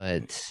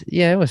But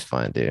yeah, it was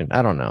fun, dude.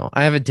 I don't know.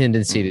 I have a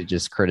tendency to Mm.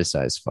 just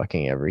criticize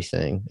fucking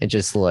everything and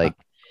just Uh, like,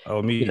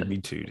 Oh, you know, me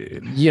too,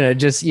 dude.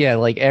 just yeah,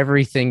 like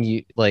everything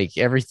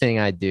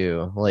I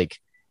do, like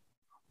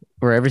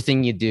or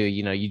everything you do,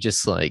 you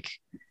just like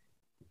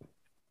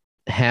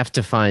have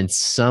to find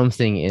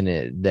something in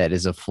it that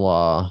is a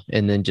flaw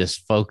and then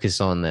just focus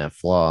on that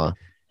flaw.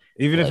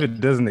 Even if Like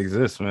it doesn't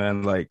exist,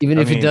 man. Like, even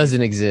I if it mean,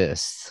 doesn't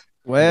exist.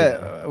 yeah.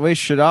 Well, we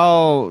should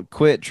all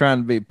quit trying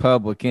to be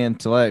public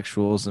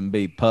intellectuals and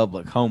be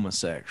public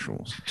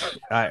homosexuals.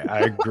 I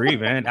agree,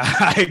 man.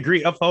 I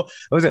agree. Uphold,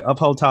 what was it?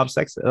 Uphold top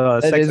That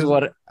is sexism.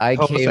 what I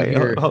came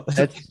here.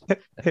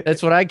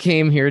 That's what I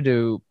came here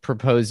to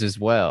propose as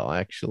well,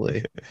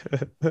 actually.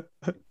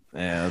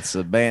 Yeah, let's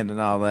abandon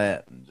all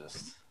that and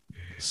just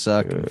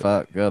suck and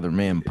fuck other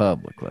men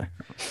publicly.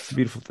 It's a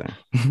beautiful thing.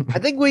 I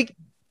think we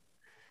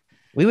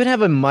would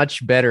have a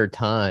much better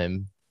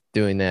time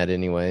doing that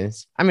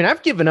anyways. I mean,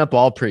 I've given up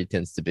all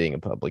pretense to being a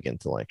public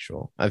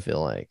intellectual. I feel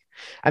like.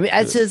 I mean,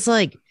 it's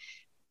like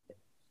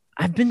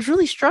I've been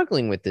really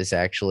struggling with this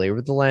actually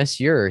over the last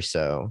year or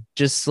so.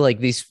 Just like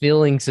these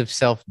feelings of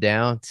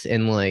self-doubt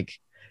and like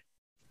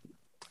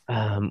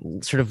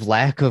sort of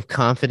lack of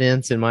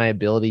confidence in my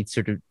ability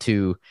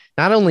to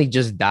not only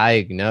just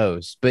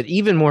diagnose, but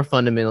even more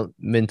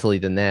fundamentally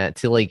than that,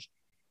 to like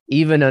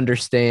even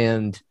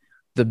understand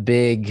the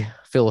big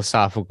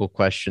philosophical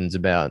questions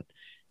about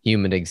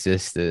human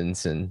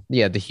existence and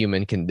yeah, the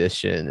human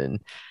condition and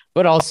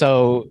but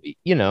also,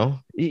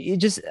 it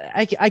just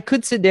I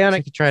could sit down,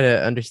 I could try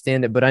to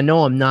understand it, but I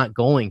know I'm not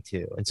going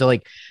to. And so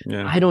like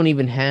Yeah. I don't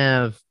even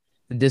have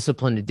the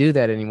discipline to do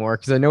that anymore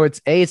because I know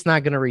it's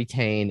not going to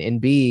retain, and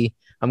B,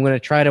 I'm going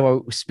to try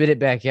to spit it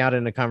back out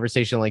in a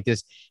conversation like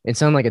this and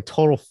sound like a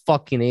total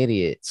fucking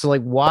idiot. So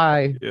like,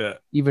 why Yeah.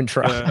 even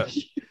try?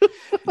 Yeah.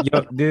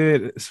 Yo,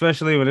 dude,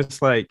 especially when it's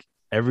like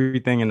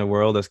everything in the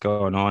world that's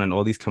going on and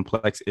all these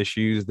complex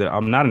issues that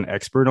I'm not an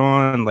expert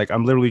on. Like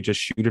I'm literally just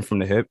shooting from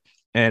the hip.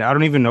 And I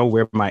don't even know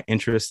where my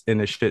interest in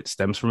this shit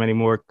stems from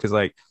anymore. Cause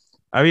like,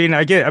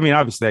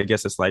 obviously, I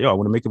guess it's like, yo, I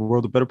want to make the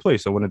world a better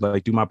place. I want to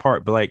like do my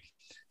part. But like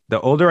the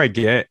older I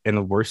get and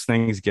the worse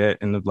things get,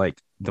 and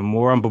the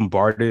more I'm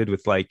bombarded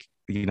with like,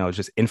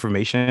 just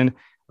information,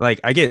 like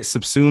I get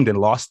subsumed and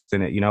lost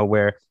in it,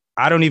 where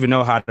I don't even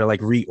know how to like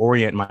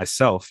reorient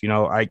myself.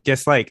 I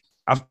guess like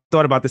I've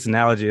thought about this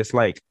analogy. It's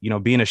like,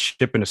 being a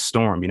ship in a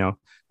storm,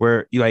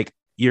 where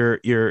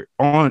you're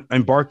on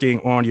embarking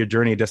on your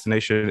journey and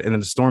destination, and then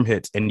the storm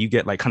hits and you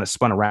get like kind of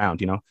spun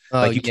around, Oh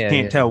like you yeah,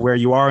 can't yeah. tell where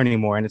you are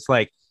anymore. And it's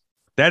like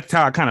that's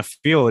how I kind of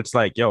feel. It's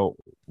like, yo,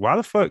 why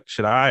the fuck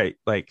should I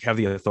like have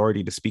the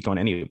authority to speak on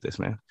any of this,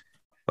 man?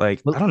 Like,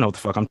 I Well, don't know what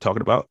the fuck I'm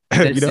talking about,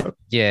 you that's know?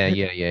 yeah,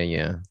 yeah, yeah,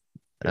 yeah.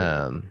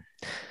 Yeah. Um,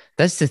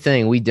 that's the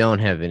thing. We don't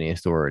have any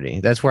authority.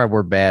 That's why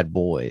we're bad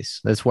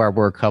boys. That's why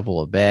we're a couple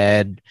of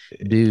bad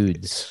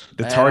dudes,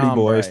 The Bad tardy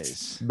boys,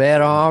 hombres.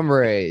 bad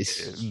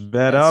hombres.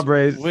 bad That's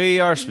hombres. we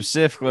are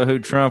specifically who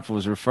Trump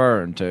was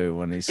referring to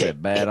when he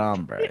said bad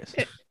hombres.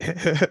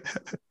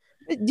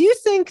 Do you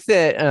think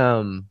that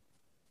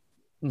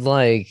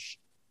like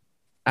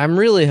I'm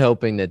really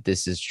hoping that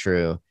this is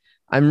true.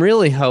 I'm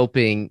really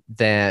hoping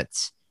that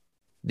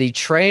the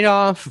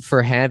trade-off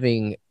for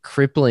having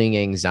crippling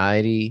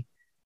anxiety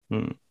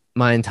Hmm.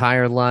 my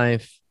entire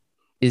life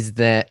is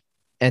that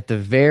at the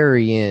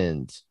very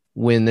end,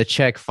 when the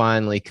check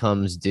finally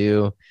comes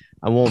due,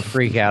 I won't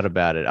freak out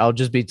about it. I'll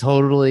just be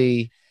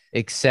totally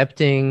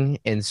accepting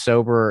and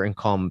sober and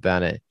calm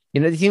about it.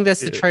 Do you think that's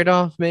the Yeah.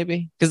 trade-off,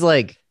 maybe? Because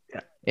like,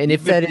 and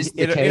if You've been that is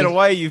the in a case,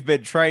 way you've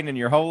been training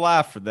your whole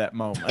life for that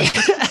moment.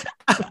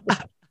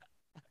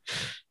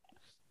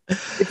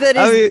 if that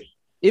I is mean,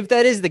 if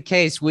that is the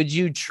case, would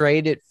you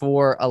trade it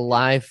for a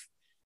life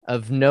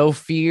of no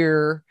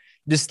fear?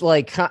 Just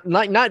like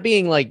not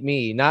being like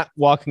me, not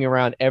walking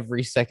around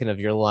every second of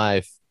your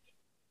life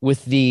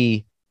with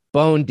the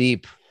bone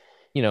deep,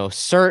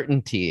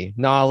 certainty,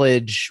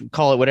 knowledge,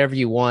 call it whatever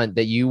you want,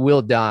 that you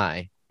will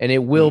die and it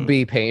will mm.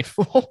 be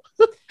painful.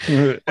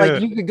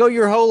 Like you could go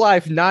your whole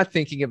life not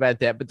thinking about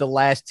that, but the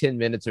last 10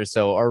 minutes or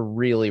so are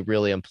really,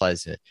 really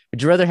unpleasant.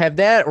 Would you rather have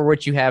that or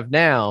what you have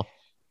now,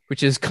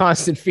 which is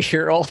constant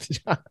fear all the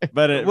time?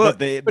 Well,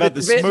 But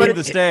the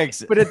smoothest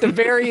exit. But at the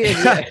very end,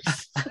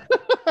 yes.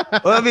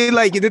 well, I mean,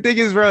 like the thing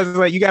is, bro, is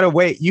like you gotta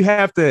weigh. You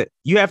have to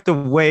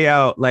weigh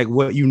out like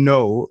what you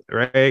know,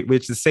 right?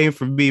 Which is the same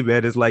for me,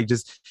 man. It's like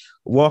just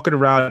walking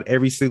around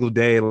every single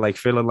day, like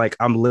feeling like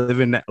I'm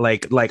living,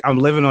 like I'm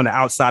living on the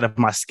outside of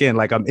my skin,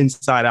 like I'm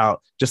inside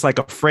out, just like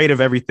afraid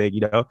of everything,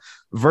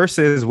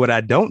 Versus what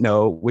I don't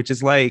know, which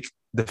is like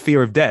the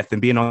fear of death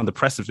and being on the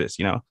precipice,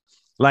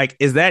 Like,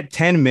 is that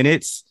 10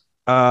 minutes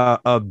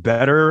a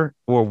better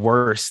or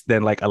worse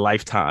than like a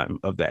lifetime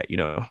of that,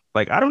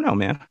 Like, I don't know,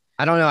 man.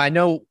 I don't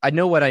know. I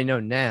know what I know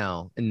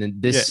now, and then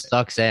Yeah. this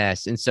sucks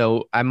ass. And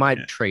so I Yeah.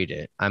 might trade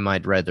it. I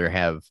might rather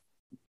have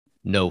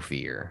no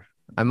fear.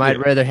 I might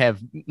Yeah. rather have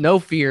no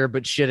fear,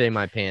 but shit in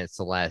my pants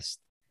the last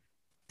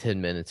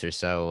 10 minutes or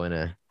so.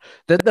 And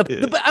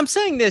but I'm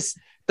saying this.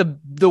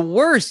 the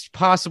worst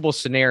possible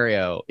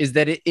scenario is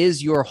that it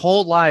is your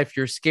whole life.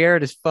 You're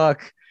scared as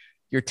fuck.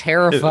 You're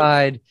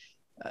terrified.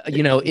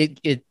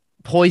 It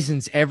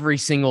poisons every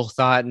single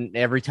thought, and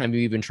every time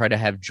you even try to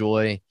have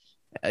joy.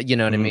 You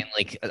know what I mean?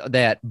 Like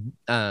that.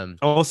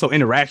 Also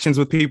interactions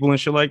with people and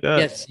shit like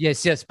that.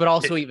 Yes. But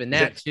also even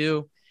that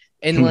too.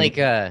 And like,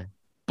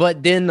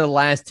 but then the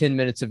last 10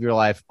 minutes of your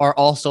life are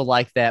also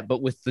like that,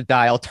 but with the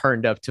dial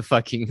turned up to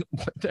fucking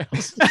what the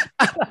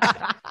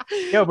hell?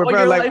 Yo, but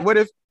bro, like, what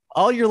if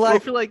all your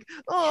life you're like,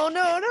 oh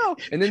no,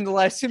 and then the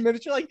last 10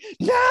 minutes you're like,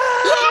 no,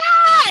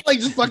 like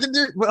just fucking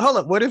do. But hold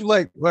up, what if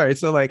like, all right,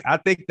 so like I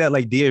think that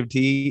like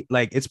DMT,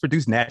 like it's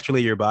produced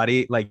naturally in your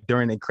body, like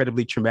during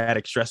incredibly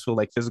traumatic, stressful,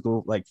 like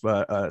physical, like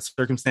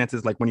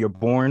circumstances, like when you're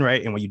born,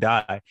 right, and when you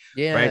die,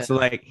 right. So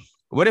like,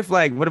 what if,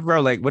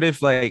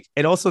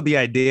 and also the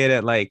idea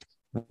that like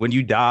when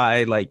you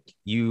die, like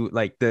you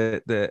like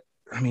the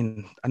I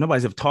mean,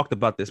 nobody's ever talked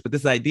about this, but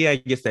this idea, I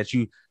guess, that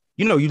you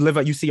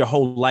live, you see your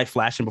whole life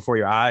flashing before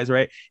your eyes,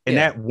 right? And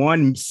that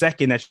 1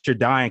 second that you're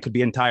dying could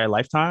be an entire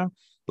lifetime.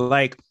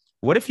 Like,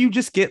 what if you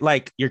just get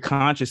like your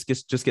conscious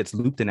just gets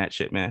looped in that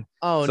shit, man?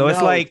 Oh, so no.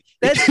 It's like,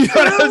 that's you know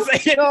what I'm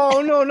saying?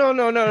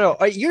 No.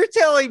 You're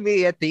telling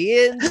me at the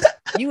end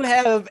you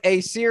have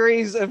a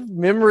series of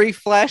memory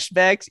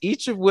flashbacks,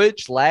 each of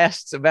which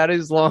lasts about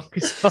as long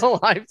as a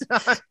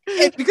lifetime.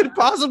 It could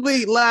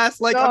possibly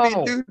last like, I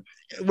mean, dude,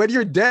 when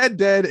you're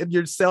dead and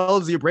your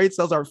brain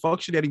cells aren't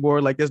functioning anymore,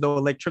 like there's no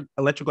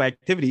electrical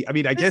activity. I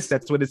mean, I guess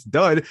that's when it's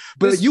done,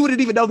 but you wouldn't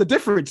even know the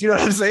difference. You know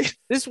what I'm saying?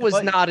 This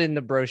was not in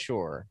the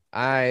brochure.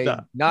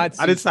 I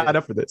didn't sign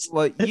up for this.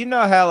 Well, you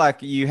know how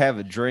like you have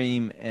a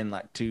dream and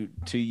like to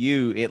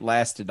you it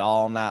lasted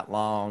all night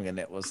long and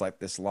it was like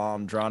this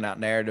long drawn out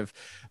narrative,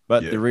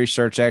 but the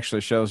research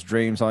actually shows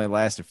dreams only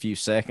last a few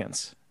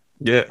seconds.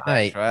 Yeah,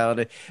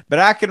 actuality. But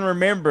I can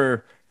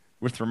remember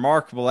with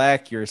remarkable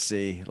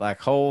accuracy,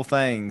 like whole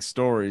things,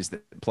 stories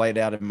that played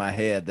out in my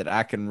head that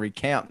I can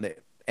recount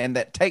and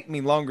that take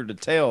me longer to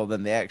tell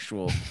than the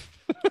actual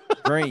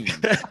dream.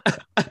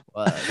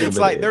 It's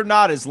like they're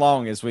not as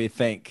long as we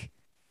think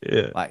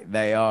like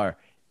they are.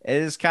 It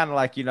is kind of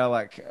like,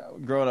 like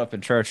growing up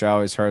in church, I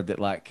always heard that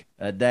like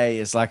a day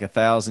is like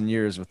 1,000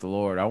 years with the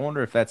Lord. I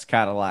wonder if that's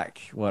kind of like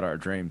what our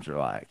dreams are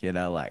like,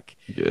 like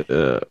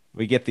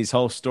we get these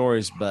whole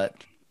stories, but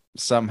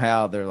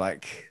somehow they're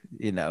like,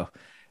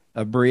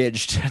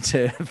 abridged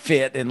to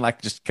fit in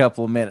like just a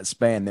couple of minutes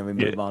span. Then we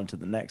move on to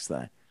the next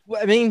thing.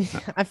 Well, I mean,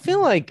 I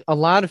feel like a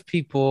lot of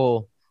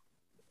people,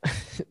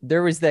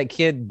 there was that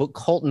kid,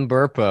 Colton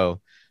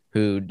Burpo,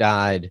 who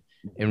died.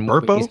 And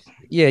Burpo?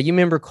 Yeah, you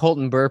remember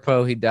Colton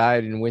Burpo? He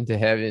died and went to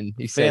heaven.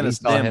 He said he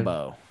saw him.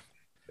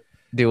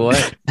 Do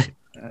what?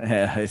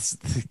 Yeah,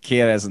 the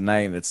kid has a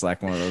name that's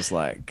like one of those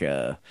like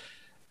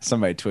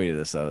somebody tweeted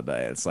this the other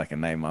day. It's like a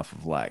name off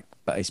of like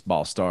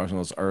baseball stars, one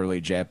of those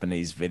early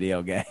Japanese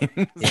video games.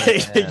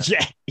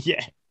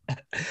 Yeah.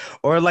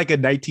 Or like a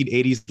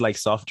 1980s like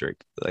soft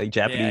drink, like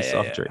Japanese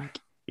soft drink.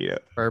 Yeah.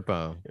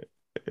 Burpo.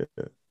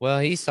 Well,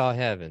 he saw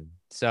heaven.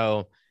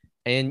 So,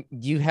 and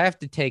you have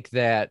to take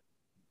that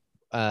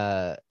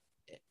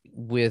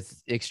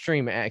with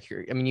extreme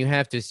accurate. I mean, you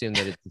have to assume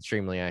that it's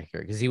extremely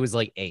accurate because he was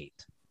like 8.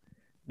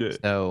 Yeah.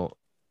 So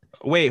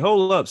wait,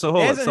 hold up. So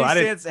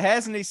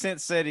hasn't he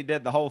since said he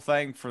did the whole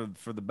thing for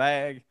the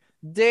bag?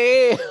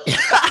 Damn.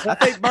 I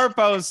think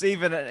Burpo's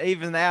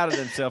even outed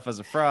himself as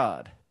a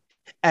fraud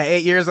at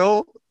 8 years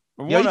old.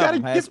 One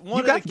of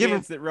the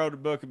kids that wrote a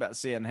book about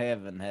seeing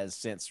heaven has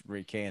since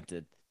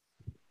recanted.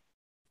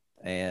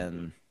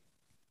 And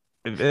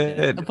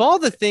of all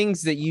the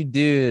things that you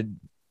did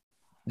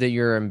that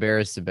you're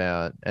embarrassed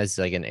about as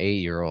like an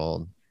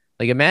 8-year-old,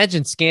 like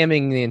imagine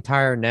scamming the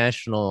entire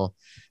national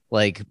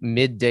like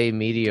midday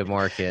media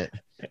market,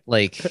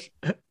 like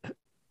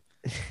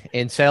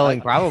and selling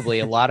probably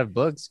a lot of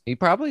books. He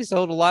probably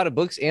sold a lot of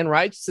books and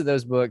rights to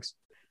those books.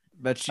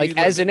 But like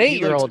as an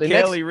 8-year-old,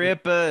 Kelly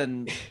Ripa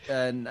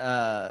and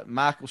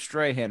Michael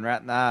Strahan right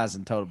in the eyes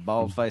and told a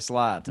bald-faced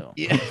lie to him.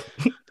 Yeah.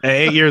 At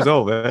 8 years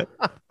old, man.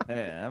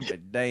 Yeah,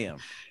 damn.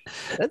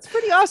 That's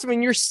pretty awesome. I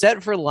mean, you're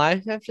set for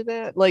life after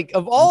that. Like,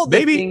 of all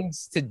the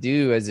things to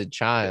do as a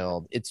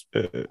child, it's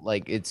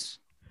like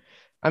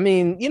I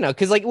mean,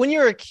 because like when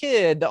you're a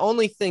kid, the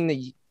only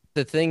thing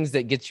the things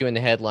that get you in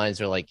the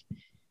headlines are like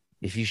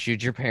if you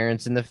shoot your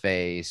parents in the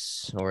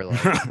face or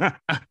like,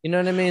 you know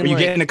what I mean? Or you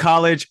get into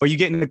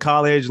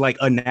college like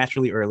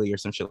unnaturally early or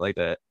some shit like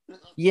that.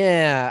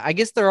 Yeah. I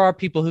guess there are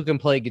people who can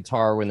play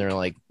guitar when they're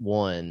like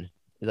 1,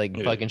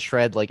 like fucking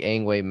shred like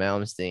Yngwie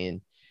Malmsteen.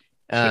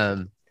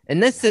 And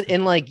that's it.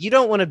 And like, you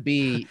don't want to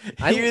be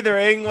you're either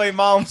Yngwie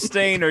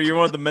Malmsteen or you're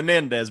one of the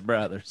Menendez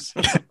brothers.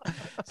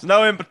 There's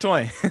no in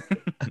between.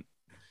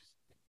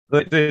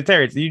 But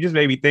Terrence, you just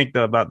made me think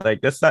though about like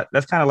that's kind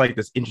of like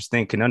this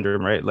interesting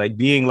conundrum, right? Like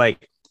being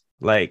like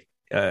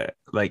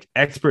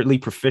expertly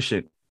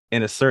proficient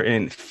in a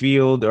certain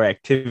field or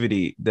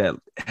activity that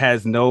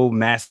has no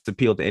mass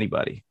appeal to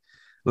anybody.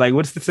 Like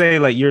what's to say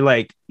like you're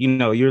like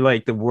you're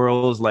like the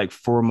world's like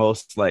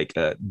foremost like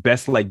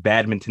best like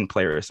badminton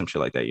player or some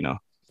shit like that,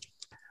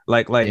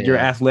 Like your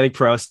Yeah. athletic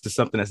prowess is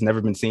something that's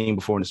never been seen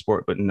before in the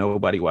sport, but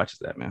nobody watches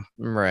that, man.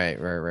 Right.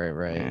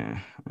 Yeah,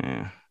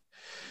 yeah,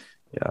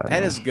 yeah.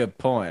 That is a good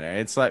point.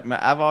 It's like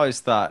I've always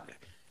thought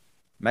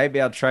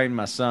maybe I'll train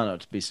my son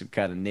up to be some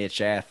kind of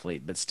niche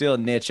athlete, but still a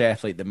niche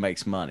athlete that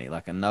makes money,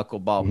 like a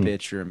knuckleball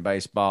pitcher in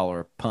baseball or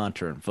a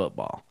punter in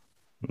football.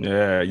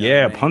 Yeah, You know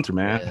yeah, what I mean? punter,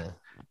 man. Yeah.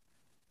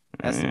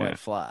 That's the way Yeah. to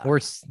fly.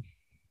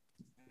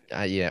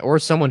 Or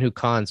someone who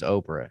cons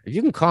Oprah. If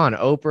you can con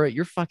Oprah,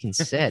 you're fucking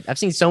set. I've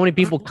seen so many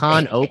people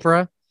con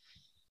Oprah.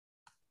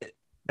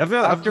 I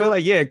feel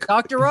like yeah,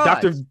 Dr.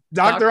 Oz,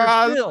 Dr.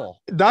 Oz, Phil.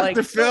 Dr.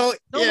 Like, Phil.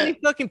 So many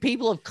fucking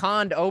people have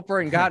conned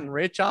Oprah and gotten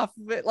rich off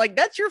of it. Like,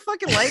 that's your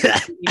fucking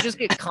legacy. You just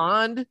get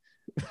conned.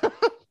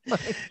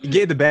 You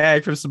get the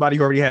bag from somebody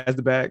who already has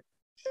the bag.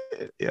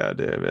 Yeah,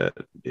 damn it.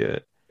 Yeah.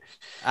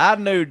 I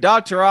knew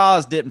Dr.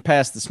 Oz didn't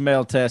pass the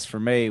smell test for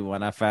me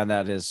when I found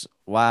out his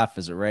wife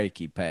is a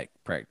Reiki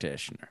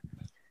practitioner.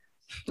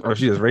 Oh,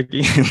 she is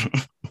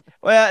Reiki.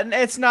 Well,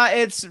 it's not.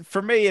 It's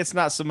for me. It's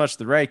not so much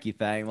the Reiki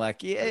thing.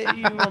 Like, yeah,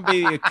 you want to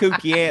be a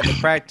kooky ant that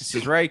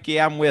practices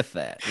Reiki. I'm with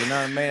that. You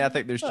know what I mean? I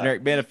think there's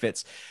generic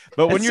benefits.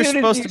 But when As you're soon as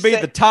supposed you to be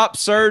say- the top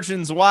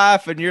surgeon's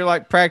wife and you're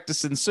like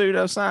practicing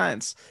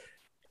pseudoscience,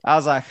 I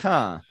was like,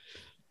 huh.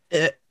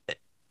 It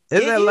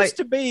used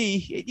to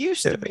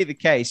be the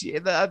case.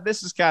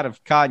 This is kind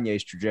of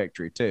Kanye's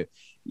trajectory too. It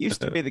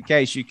used to be the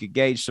case you could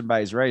gauge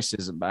somebody's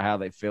racism by how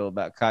they feel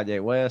about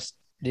Kanye West.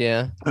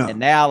 Yeah. And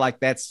now, like,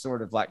 that's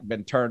sort of like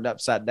been turned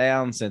upside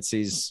down since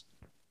he's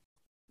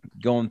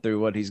going through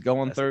what he's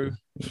going through.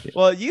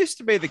 Well, it used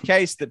to be the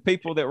case that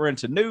people that were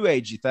into new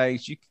agey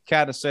things, you could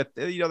kind of set,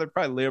 they're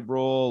probably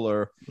liberal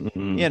or,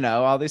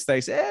 all these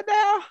things. And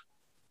now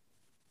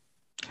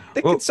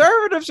the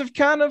conservatives have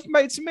kind of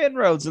made some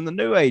inroads in the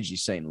new agey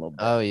scene a little bit.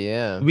 Oh,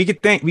 yeah. We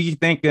could thank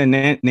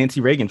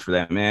Nancy Reagan for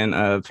that, man.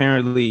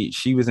 Apparently,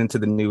 she was into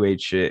the new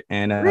age shit,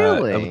 and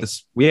Really?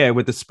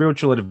 with the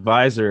spiritual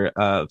advisor.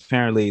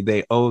 Apparently,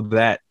 they owe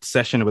that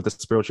session with the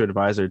spiritual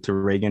advisor to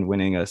Reagan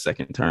winning a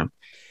second term.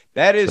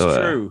 That is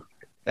true.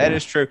 That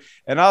is true.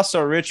 And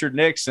also, Richard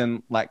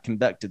Nixon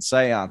conducted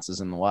seances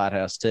in the White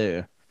House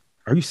too.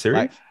 Are you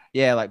serious?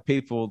 Like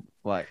people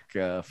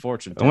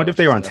fortune. I wonder if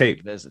they were on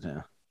tape. Visit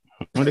him.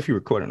 I wonder if you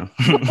recorded them.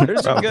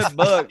 There's a good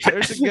book.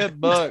 There's a good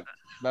book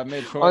by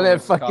Mitch On that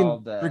Horowitz fucking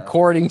called,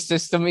 recording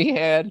system he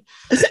had.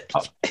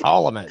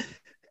 Parliament.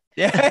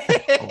 Yeah.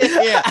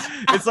 Yeah.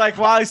 It's like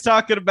while he's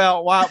talking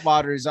about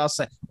Whitewater, he's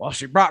also saying, well,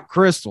 she brought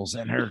crystals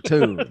in her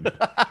too.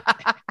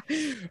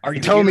 Are you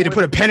told me to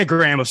put a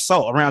pentagram of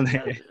salt around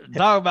there?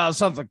 Talk about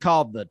something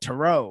called the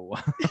tarot.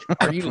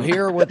 Are you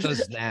here with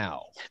us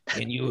now?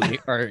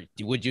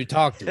 Would you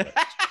talk to us?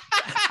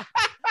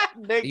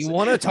 You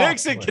want to talk?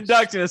 Nixon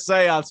conducting a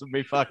seance would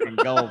be fucking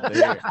gold.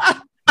 Dude.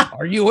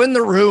 Are you in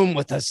the room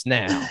with us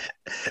now?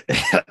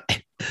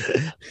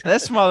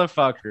 This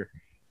motherfucker.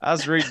 I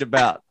was reading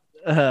about.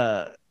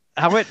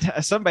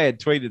 Somebody had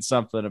tweeted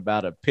something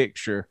about a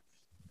picture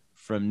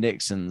from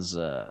Nixon's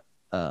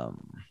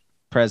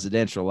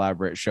presidential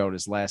library. It showed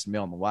his last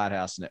meal in the White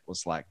House, and it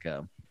was like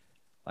a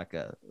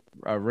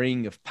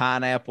ring of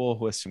pineapple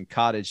with some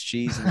cottage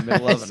cheese in the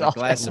middle of it and a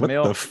glass of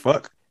milk. What the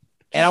fuck?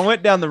 And I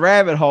went down the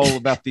rabbit hole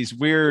about these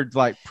weird,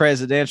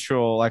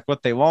 presidential,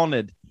 what they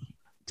wanted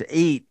to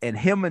eat. And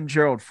him and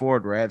Gerald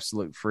Ford were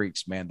absolute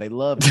freaks, man. They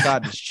loved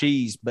cottage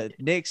cheese, but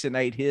Nixon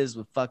ate his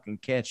with fucking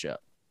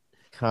ketchup.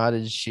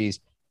 Cottage cheese.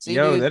 See,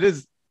 Yo, dude, that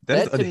is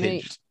to me,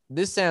 unhinged.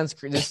 this is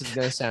going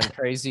to sound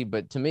crazy,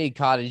 but to me,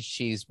 cottage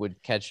cheese with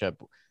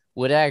ketchup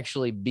would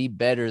actually be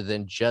better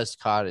than just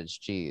cottage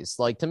cheese.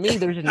 Like, to me,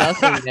 there's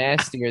nothing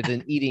nastier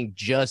than eating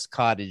just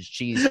cottage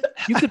cheese.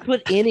 You could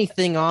put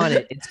anything on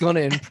it. It's going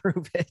to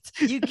improve it.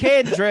 You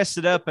can dress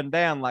it up and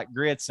down like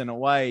grits in a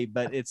way,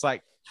 but it's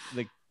like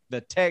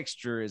the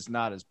texture is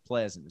not as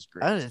pleasant as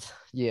grits.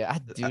 I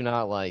do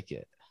not like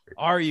it.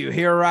 Are you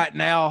here right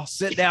now?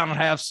 Sit down and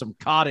have some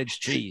cottage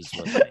cheese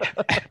with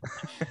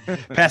me.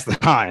 Pass the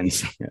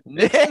Heinz.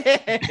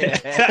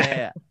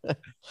 Yeah.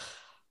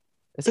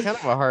 It's kind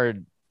of a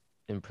hard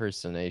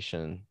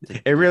impersonation.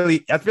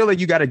 I feel like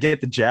you got to get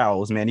the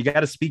jowls, man. You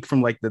got to speak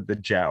from the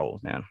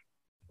jowls, man.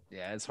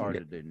 Yeah, it's hard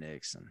to do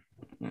Nixon,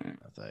 I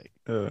think.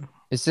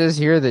 It says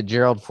here that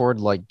Gerald Ford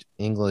liked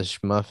English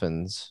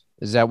muffins.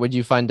 Is that what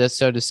you find that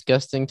so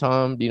disgusting,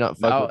 Tom? Do you not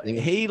fuck with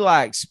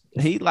English?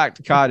 He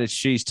liked cottage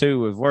cheese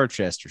too with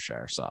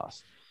Worcestershire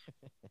sauce.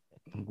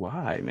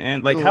 Why,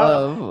 man?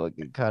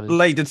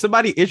 Did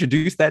somebody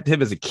introduce that to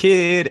him as a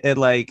kid? And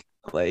I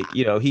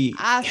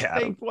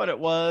think what it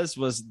was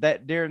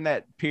that during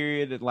that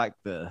period in I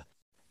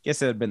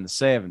guess it had been the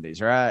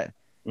 70s, right?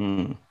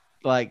 Mm.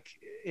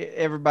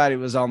 Everybody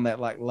was on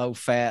that low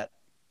fat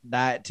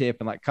diet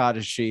tip, and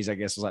cottage cheese, I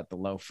guess, was the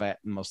low fat,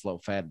 most low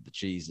fat of the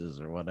cheeses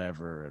or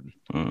whatever,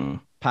 and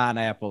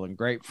pineapple and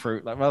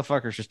grapefruit.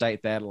 Motherfuckers just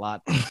ate that a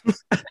lot.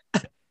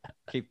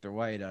 Keep their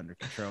weight under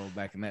control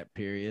back in that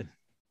period.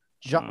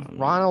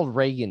 Ronald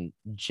Reagan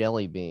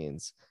jelly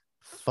beans.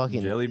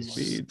 Fucking jelly beans.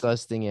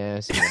 disgusting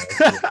ass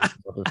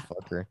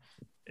motherfucker.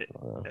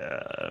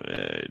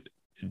 Man.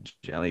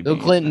 Jelly Bill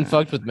beans, Clinton man.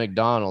 fucked with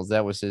McDonald's.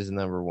 That was his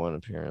number one,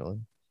 apparently.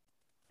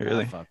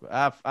 Really?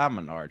 I'm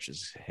an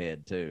Arch's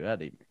head too.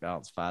 I'd eat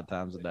McDonald's 5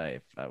 times a day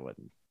if I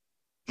wouldn't.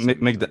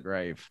 Mc- The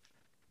grave.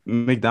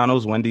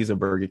 McDonald's, Wendy's, or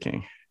Burger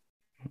King?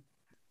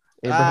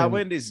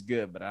 Wendy's is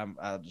good, but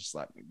I just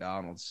like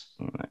McDonald's.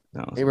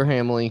 McDonald's.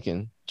 Abraham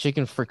Lincoln,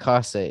 chicken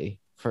fricassee.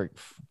 How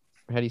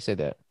do you say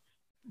that?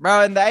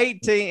 Bro, in the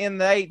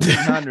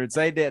 1800s,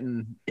 they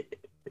didn't.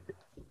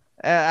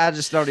 I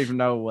just don't even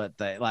know what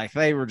they like.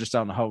 They were just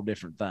on a whole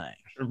different thing.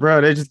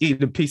 Bro, they just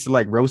eating a piece of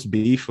like roast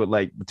beef with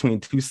like between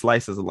 2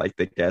 slices of like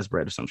thick ass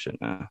bread or some shit.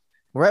 Nah.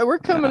 We're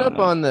coming up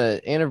on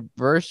the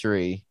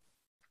anniversary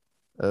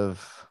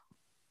of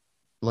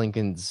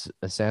Lincoln's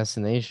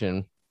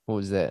assassination. What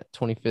was that?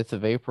 25th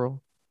of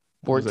April?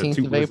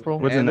 14th of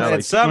April?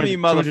 And some of you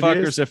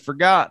motherfuckers have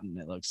forgotten,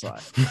 it looks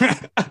like.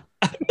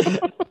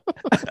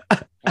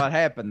 What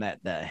happened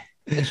that day?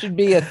 It should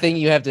be a thing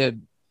you have to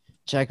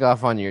check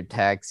off on your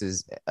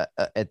taxes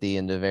at the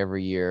end of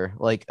every year,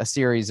 like a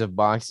series of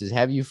boxes.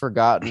 Have you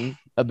forgotten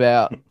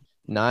about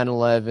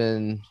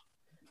 9/11,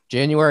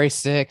 January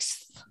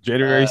 6th,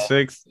 January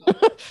 6th,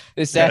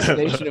 the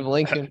assassination of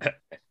Lincoln,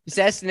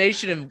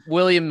 assassination of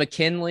William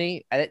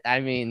McKinley? I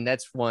mean,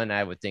 that's one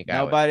I would think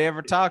nobody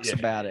ever talks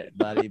about it,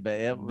 buddy.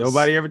 But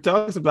nobody ever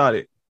talks about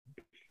it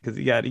because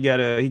he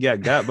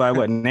got by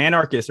what, an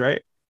anarchist,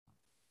 right?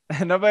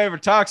 Nobody ever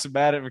talks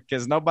about it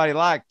because nobody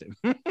liked him.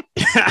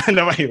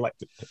 Nobody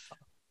liked it.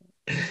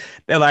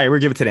 They're like, we're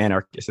giving it to the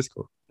anarchists. It's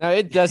cool. Now,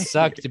 it does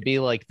suck to be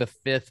like the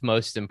 5th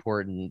most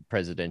important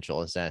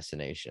presidential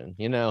assassination.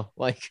 You know,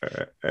 like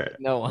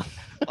no one,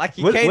 like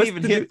you can't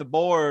even hit the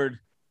board.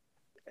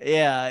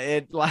 Yeah,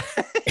 it like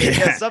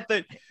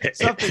something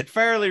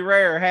fairly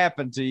rare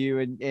happened to you,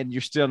 and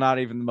you're still not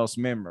even the most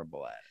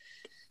memorable at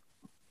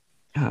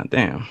it. God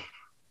damn.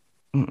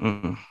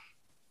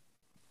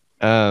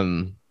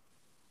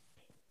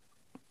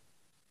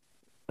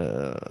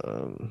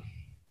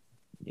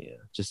 Yeah,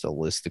 just a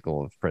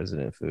listicle of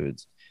president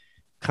foods.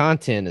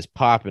 Content is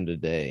popping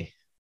today.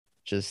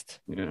 Just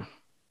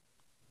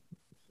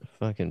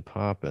fucking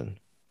popping.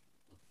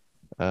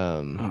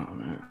 Oh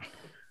man.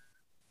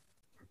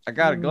 I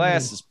got a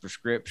glasses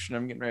prescription.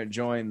 I'm getting ready to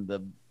join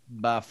the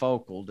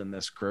bifocaled in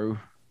this crew.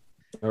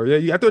 Oh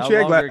yeah, I thought you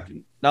had glasses.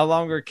 No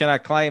longer can I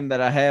claim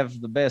that I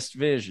have the best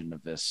vision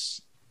of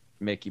this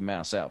Mickey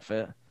Mouse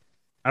outfit.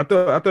 I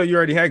thought you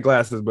already had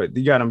glasses, but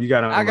you got them.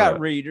 I got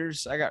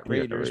readers.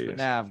 But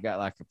now I've got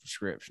like a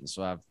prescription,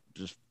 so I'm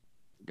just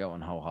going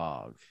whole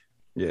hog.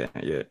 Yeah.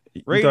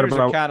 Readers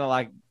are kind of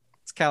like,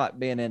 it's kind of like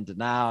being in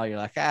denial. You're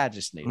like, I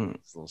just need a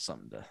little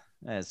something to.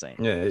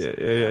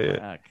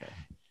 Yeah. Okay.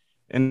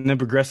 And then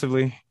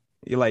progressively,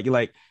 you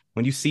like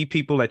when you see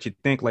people that you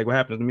think, like what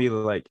happened to me,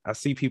 like I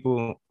see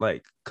people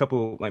like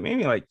couple, like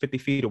maybe like 50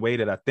 feet away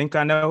that I think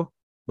I know,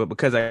 but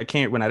because I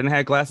can't, when I didn't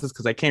have glasses,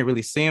 because I can't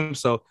really see them,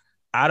 so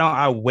I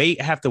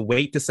have to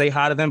wait to say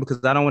hi to them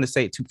because I don't want to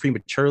say it too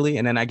prematurely,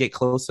 and then I get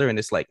closer and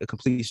it's like a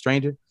complete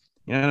stranger.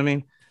 You know what I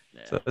mean?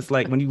 Yeah. So it's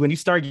like when you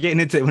start getting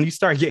into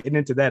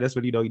that, that's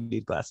when you know you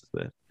need glasses.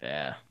 But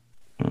yeah,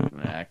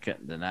 I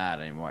couldn't deny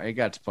it anymore. It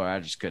got to the point I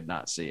just could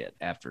not see it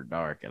after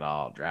dark at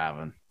all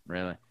driving.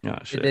 Really? Oh,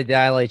 did they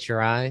dilate your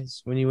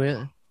eyes when you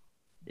went?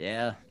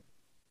 Yeah.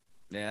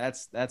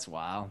 That's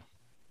wild.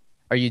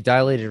 Are you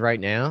dilated right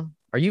now?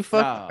 Are you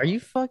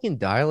fucking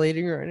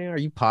dilating right now? Are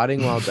you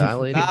potting while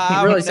dilating?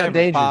 I realize how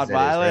dangerous that is,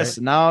 right?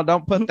 Listen, no,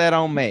 don't put that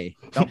on me.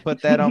 Don't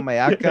put that on me.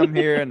 I come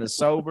here in a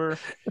sober,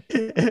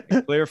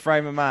 clear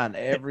frame of mind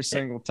every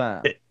single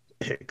time.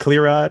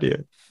 Clear-eyed, yeah.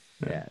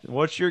 Yeah.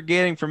 What you're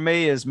getting from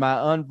me is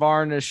my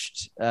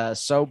unvarnished,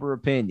 sober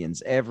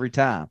opinions every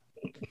time,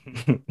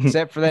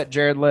 except for that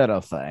Jared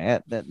Leto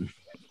thing.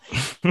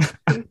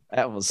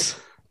 That was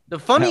the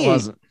funny.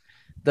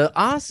 The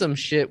awesome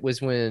shit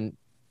was when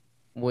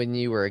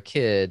you were a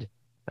kid.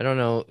 I don't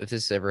know if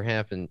this ever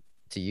happened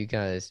to you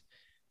guys,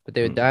 but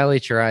they would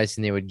dilate your eyes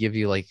and they would give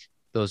you like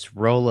those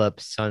roll-up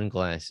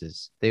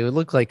sunglasses. They would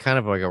look like kind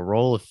of like a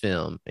roll of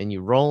film, and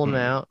you roll them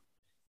out,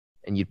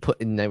 and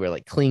they were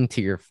like cling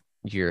to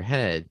your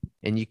head,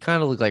 and you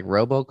kind of look like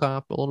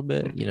RoboCop a little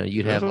bit. You know,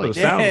 you'd have like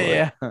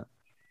yeah.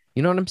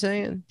 You know what I'm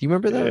saying? Do you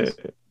remember those?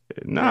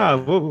 Nah.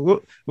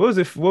 What was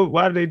it?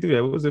 Why did they do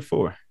that? What was it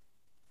for?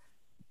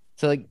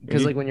 So like,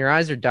 because like when your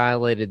eyes are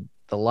dilated,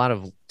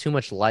 too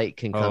much light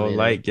can come in.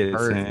 Light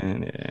gets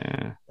in,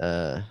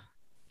 yeah.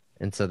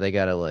 And so they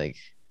gotta like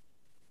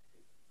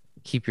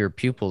keep your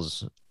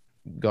pupils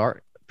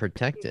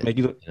protected. Make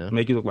you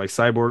look like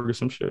Cyborg or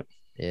some shit.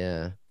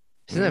 Yeah,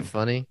 isn't that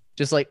funny?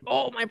 Just like,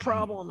 oh, my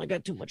problem, I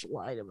got too much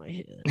light in my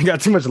head. I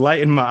got too much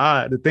light in my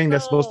eye. The thing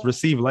that's supposed to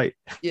receive light.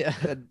 Yeah,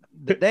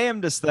 the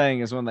damnedest thing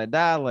is when they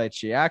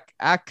dilate you.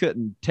 I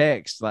couldn't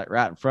text like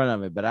right in front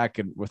of me, but I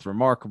could, with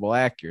remarkable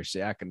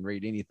accuracy, I can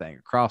read anything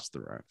across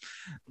the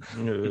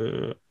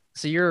room.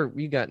 So you're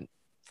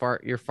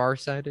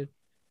farsighted.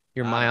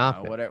 You're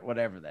myopic.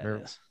 Whatever that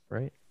is,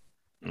 right?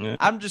 Yeah.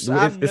 I'm new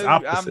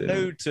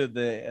to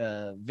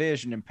the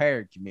vision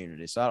impaired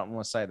community, so I don't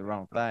want to say the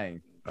wrong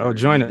thing. Oh,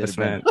 join that us, have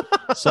been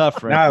man.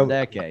 suffering Now- for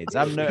decades.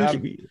 I'm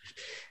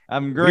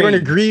We're in a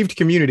grieved. grieved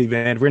community,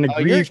 man. We're in a Oh,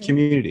 you're- grieved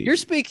community. You're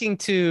speaking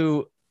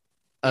to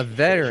a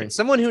veteran,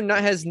 someone who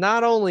has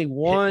not only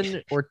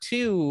one or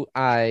two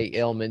eye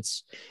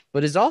ailments,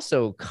 but is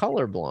also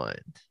colorblind.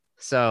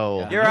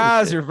 So Your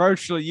eyes are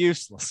virtually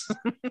useless.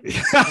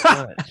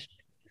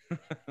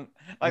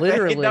 Like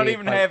Literally, they don't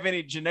even like- have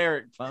any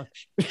generic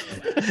function.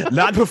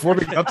 Not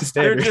performing up to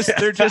standard.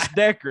 They're just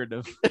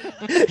decorative.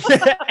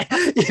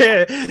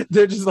 Yeah,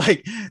 they're just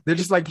like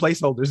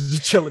placeholders,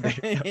 just chilling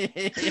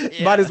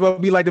there. Might as well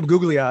be like them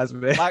googly eyes,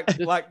 man.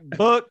 like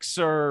books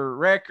or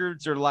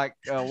records or like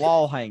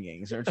wall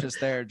hangings are just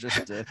there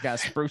just to kind of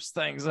spruce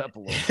things up a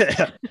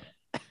little.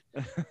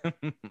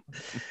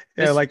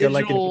 Yeah, like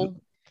visual,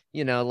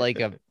 like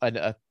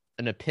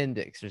an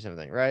appendix or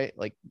something, right?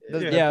 Like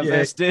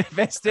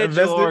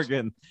vestigial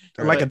organ.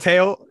 like a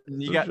tail.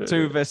 You got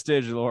two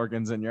vestigial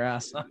organs in your eye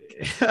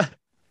socket.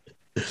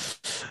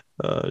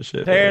 Oh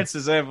shit!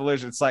 Terrence's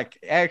evolution. It's like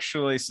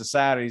actually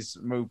society's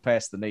moved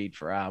past the need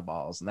for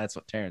eyeballs, and that's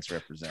what Terrence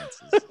represents.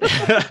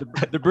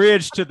 The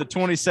bridge to the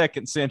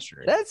 22nd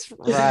century. That's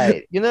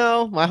right.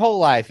 My whole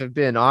life I've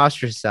been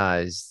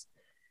ostracized,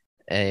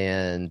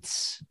 and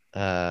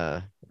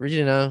but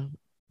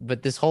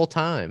this whole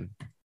time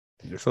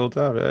This whole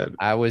time, man.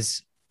 I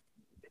was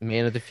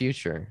man of the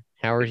future.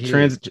 Howard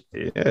Hughes.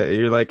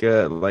 You're like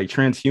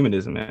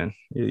transhumanism, man.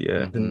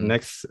 Yeah, the Mhm.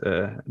 next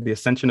the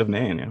ascension of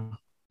man. Yeah.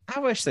 I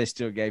wish they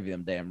still gave you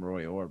them damn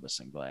Roy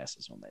Orbison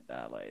glasses when they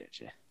dilated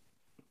you.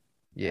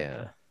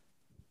 Yeah.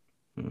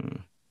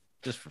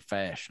 Just for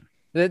fashion.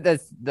 I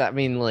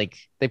mean, like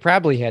they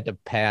probably had to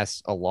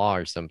pass a law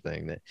or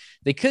something that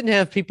they couldn't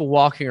have people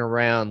walking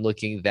around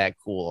looking that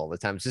cool all the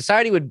time.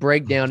 Society would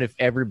break down if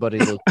everybody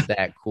looked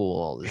that cool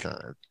all the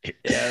time. Yeah,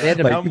 They had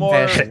to no more.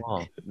 pass a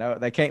law. No,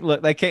 they can't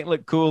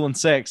look cool and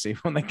sexy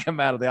when they come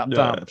out of the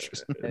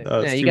optometrist.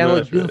 Yeah, you gotta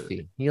look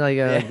goofy. You like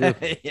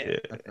goofy. Yeah.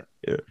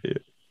 Yeah.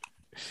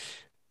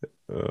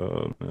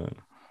 Oh man.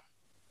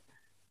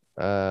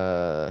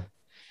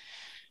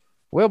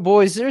 Well,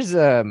 boys, there's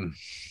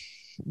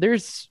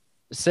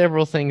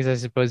several things I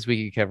suppose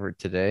we could cover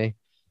today.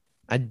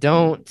 I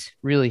don't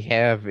really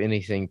have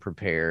anything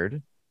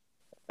prepared.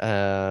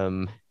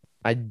 I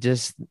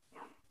just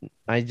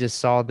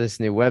saw this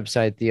new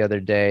website the other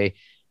day.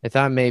 I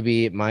thought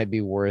maybe it might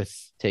be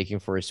worth taking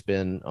for a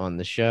spin on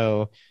the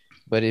show,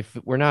 but if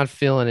we're not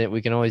feeling it,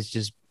 we can always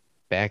just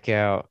back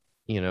out,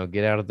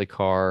 get out of the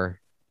car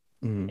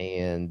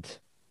and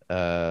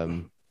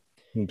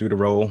do the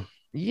roll.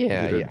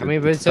 Yeah. I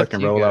mean, but it's up to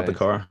you roll out the guys.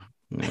 car.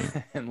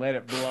 Yeah. And let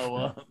it blow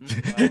up.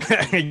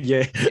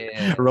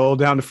 Yeah. Roll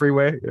down the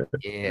freeway.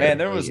 Yeah, Man,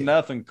 there was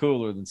nothing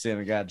cooler than seeing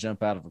a guy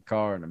jump out of a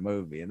car in a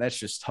movie, and that's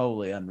just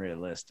totally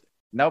unrealistic.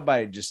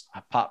 Nobody just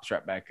pops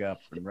right back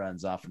up and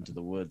runs off into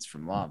the woods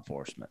from law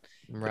enforcement.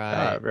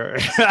 right.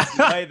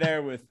 You lay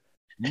there with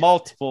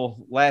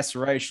multiple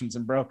lacerations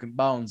and broken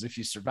bones if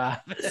you survive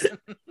it.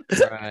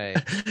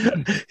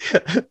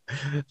 Right.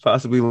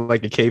 Possibly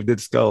like a caved-in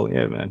skull.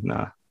 Yeah, man.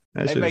 Nah.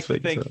 That They shit make is you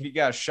fake think as if you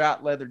got a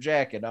shot leather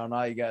jacket on,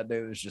 all you got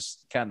to do is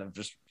just kind of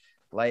just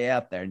lay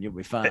out there and you'll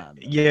be fine. hell.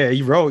 Yeah,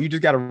 you roll. You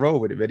just got to roll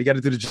with it, man. You got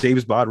to do the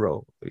James Bond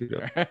roll.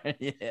 Yeah.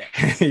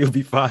 You'll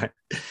be fine.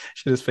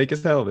 Shit is fake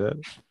as hell,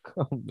 man.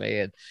 Oh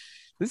man,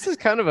 this is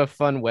kind of a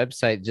fun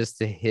website just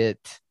to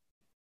hit,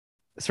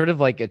 sort of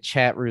like a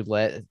chat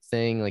roulette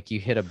thing. Like you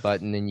hit a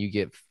button and you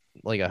get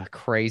like a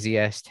crazy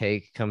ass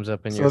take comes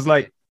up in So your.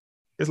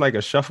 it's like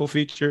a shuffle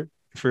feature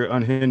for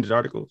unhinged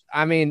articles.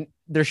 I mean,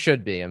 there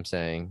should be. I'm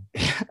saying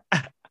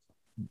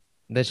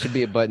that should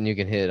be a button you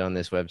can hit on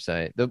this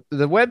website. The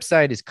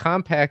website is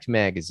Compact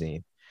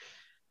Magazine.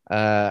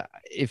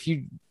 If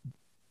you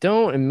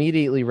don't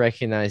immediately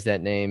recognize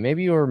that name,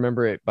 maybe you'll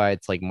remember it by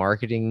its like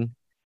marketing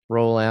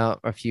rollout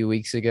a few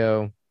weeks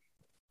ago.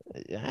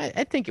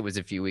 I think it was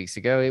a few weeks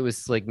ago. It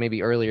was like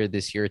maybe earlier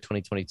this year,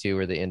 2022,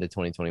 or the end of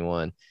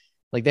 2021.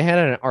 Like they had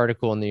an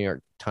article in the New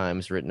York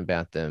Times written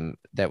about them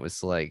that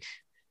was like,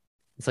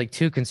 it's like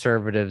two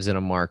conservatives and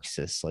a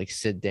Marxist like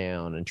sit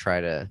down and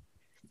try to,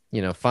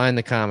 find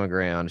the common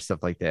ground and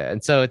stuff like that.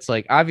 And so it's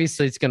like,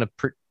 obviously it's going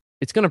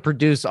to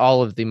produce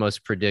all of the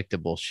most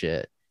predictable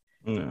shit.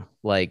 Yeah.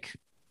 Like,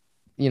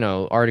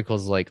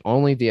 articles like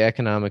only the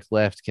economic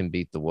left can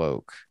beat the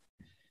woke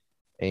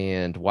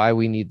and why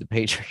we need the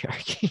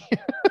patriarchy.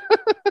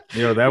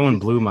 That one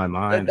blew my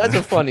mind. That's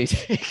a funny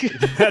take.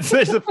 That's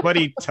a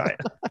funny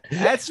title.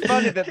 That's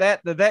funny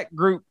that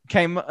group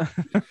came up.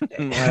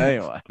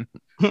 Anyway.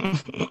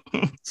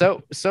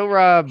 So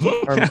Rob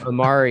or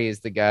Amari is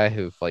the guy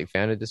who like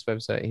founded this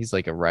website. He's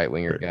like a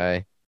right-winger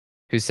guy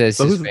who says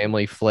So his who's-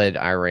 family fled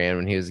Iran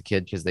when he was a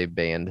kid because they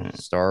banned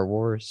Star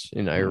Wars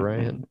in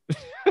Iran.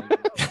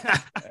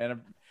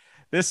 And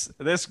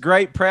this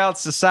great proud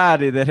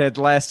society that had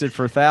lasted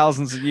for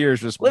thousands of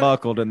years just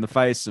buckled in the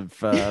face of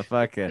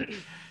fucking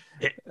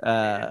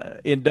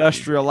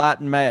industrial light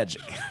and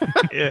magic.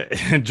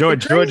 Yeah.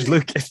 George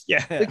Lucas.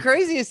 Yeah. The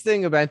craziest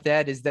thing about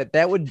that is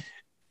that would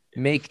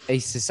make a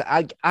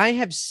society. I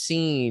have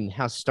seen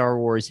how Star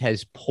Wars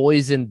has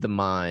poisoned the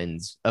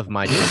minds of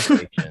my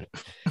generation.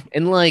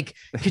 And like,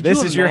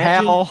 This is your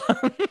hell.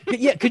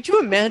 Yeah, could you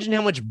imagine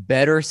how much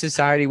better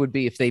society would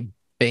be if they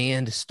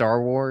banned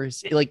Star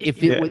Wars? Like,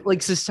 if it would,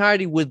 like,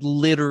 society would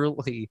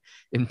literally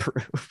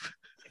improve.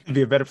 It'd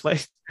be a better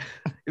place.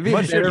 It'd be a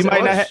better You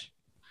might not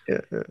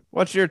place.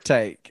 What's your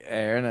take,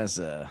 Aaron?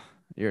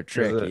 You're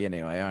tricky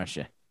anyway, aren't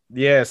you?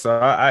 Yeah, so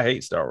I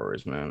hate Star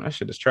Wars, man. That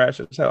shit is trash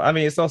as hell. I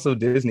mean, it's also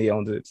Disney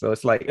owns it, so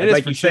it's like It is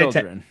like for you said,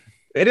 children.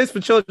 it is for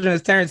children.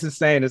 As Terrence is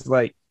saying, it's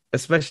like,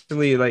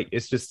 especially like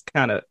it's just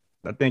kind of.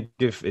 I think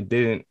if it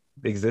didn't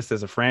exist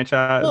as a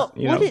franchise, Well,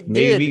 you what know, it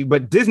maybe, did-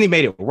 but Disney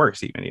made it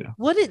worse, even, you know.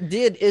 What it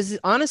did is,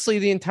 honestly,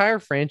 the entire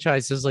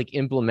franchise is like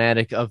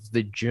emblematic of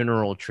the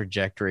general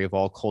trajectory of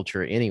all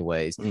culture,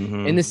 anyways,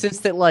 Mhm. in the sense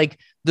that like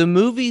the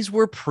movies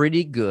were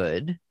pretty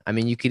good. I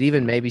mean, you could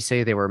even maybe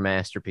say they were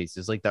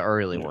masterpieces, like the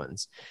early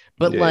ones,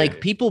 but Yeah. like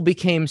people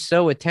became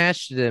so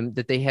attached to them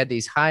that they had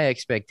these high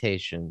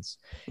expectations.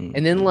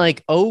 And then Mhm.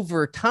 like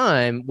over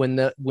time, when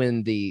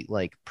the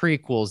like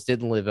prequels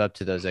didn't live up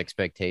to those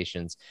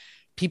expectations,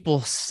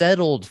 people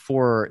settled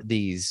for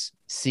these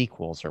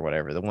sequels or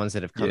whatever, the ones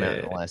that have come out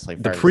in the last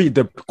like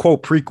the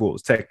quote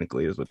prequels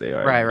technically is what they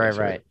are.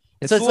 right.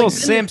 It's So a it's little like-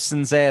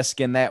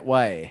 Simpsons-esque in that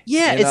way.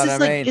 Yeah, You it's know this what I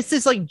like mean? it's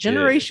this like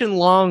generation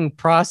long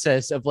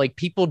process of like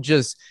people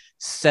just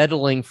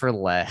settling for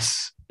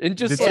less and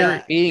just Did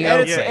like being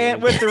and, okay.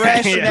 and with the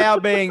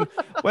rationale being,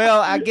 well,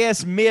 I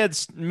guess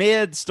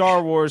mid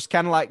Star Wars,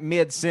 kind of like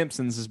mid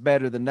Simpsons, is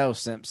better than no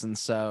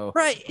Simpsons. So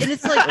Right, and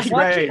it's like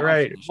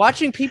Right.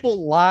 watching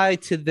people lie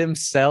to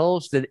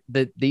themselves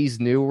that these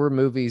newer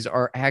movies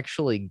are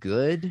actually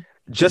good.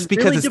 Just It's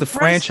because really it's the depressing.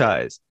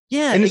 franchise.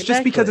 Yeah, And it's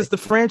just because exactly. it's the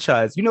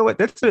franchise. You know what?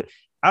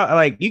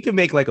 Like you can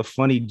make like a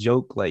funny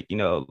joke, like, you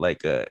know,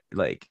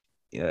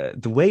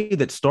 the way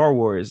that Star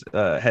Wars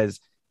has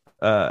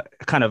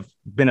kind of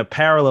been a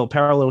parallel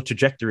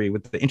trajectory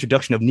with the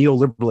introduction of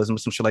neoliberalism or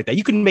some shit like that.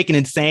 You can make an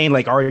insane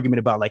like argument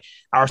about like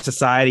our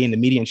society and the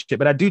media and shit,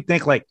 but I do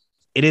think like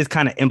it is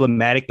kind of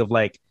emblematic of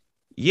like,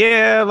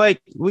 yeah,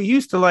 like we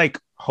used to like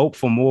hope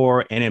for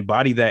more and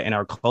embody that in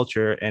our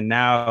culture, and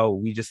now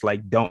we just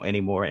like don't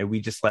anymore, and we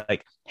just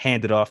like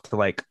hand it off to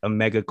like a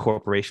mega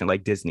corporation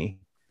like Disney,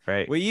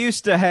 right? we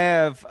used to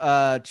have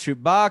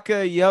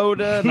Chewbacca,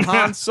 Yoda, and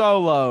Han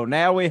Solo.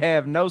 Now we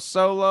have no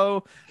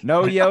Solo,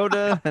 no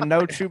Yoda, and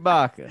no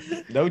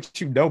Chewbacca.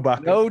 no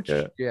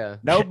Baka. Yeah.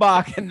 No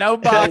Baka, no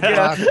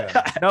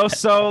Baka, no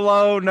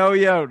Solo, no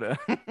Yoda.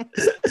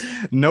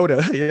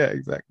 Noda. Yeah,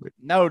 exactly.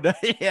 No,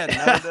 yeah,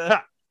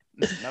 Noda.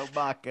 No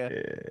Baka.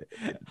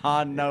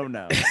 Han, no.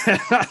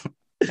 That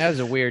was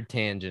a weird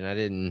tangent.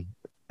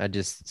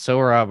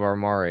 Sohrab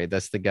Armari,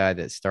 that's the guy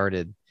that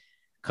started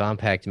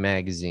Compact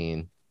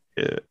Magazine.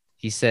 Yeah.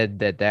 He said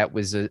that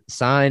was a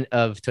sign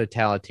of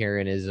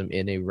totalitarianism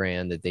in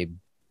Iran that they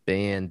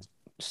banned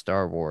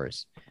Star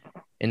Wars.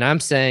 And I'm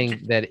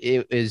saying that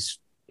it is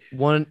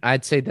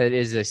I'd say that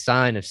is a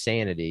sign of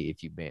sanity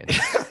if you ban it.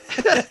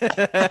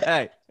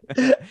 Hey,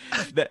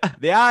 the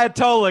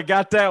Ayatollah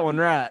got that one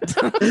right.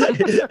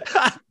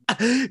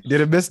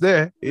 Didn't miss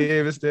there.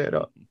 Yeah, missed there at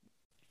all.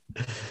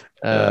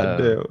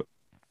 Damn.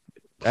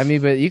 I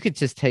mean, but you could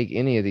just take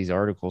any of these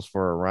articles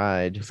for a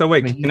ride. So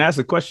wait, I mean, can I ask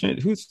a question?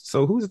 Who's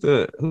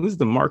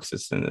the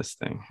Marxist in this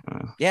thing?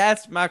 Yeah,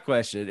 that's my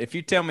question. If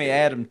you tell me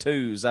Adam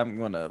Tooze, I'm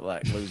gonna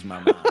like lose my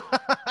mind.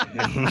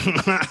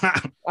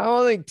 I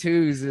don't think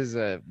Twos is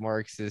a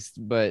Marxist,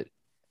 but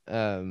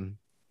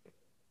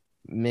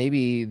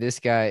maybe this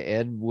guy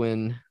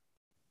Edwin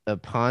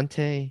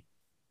Aponte.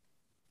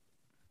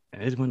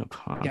 Edwin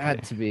Aponte.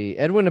 Got to be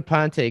Edwin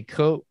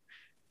Aponte.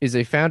 Is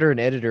a founder and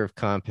editor of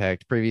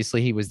Compact.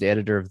 Previously, he was the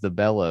editor of The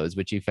Bellows,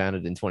 which he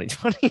founded in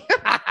 2020.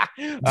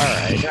 All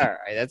right.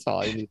 That's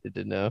all I needed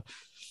to know.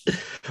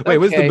 Wait,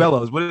 what's Okay. the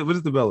Bellows? What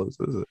is the Bellows?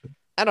 What is it?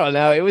 I don't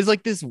know. It was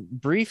like this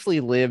briefly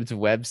lived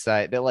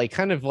website that like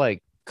kind of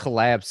like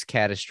collapsed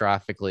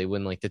catastrophically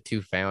when like the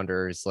two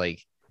founders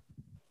like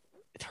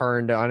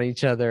turned on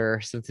each other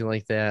or something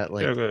like that.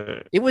 Like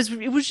Okay. it was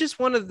just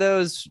one of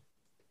those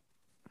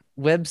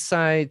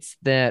websites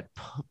that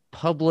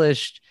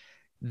published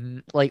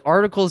like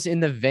articles in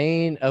the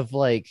vein of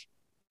like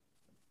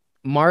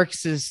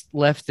Marxist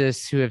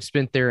leftists who have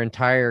spent their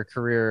entire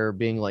career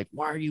being like,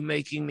 why are you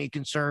making me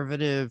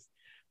conservative?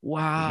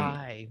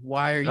 Why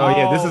are you? Oh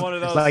yeah, this one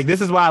of is those- like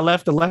this is why I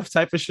left the left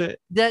type of shit.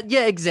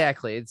 Yeah,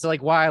 exactly. It's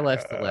like why I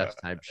left the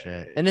left type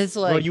shit. And it's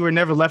like, Well, you were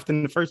never left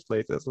in the first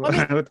place. That's what.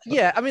 I mean,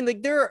 yeah, I mean,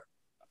 like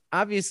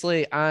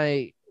obviously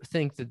I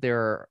think that there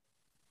are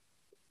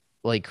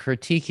like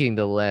critiquing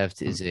the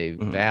left is a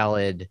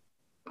valid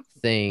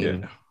thing.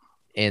 Yeah.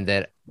 And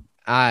that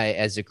I,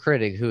 as a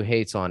critic who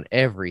hates on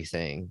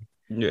everything,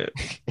 Yeah.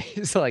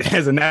 it's like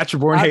As a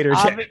natural born hater.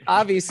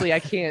 obviously I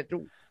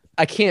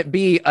can't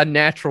be a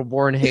natural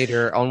born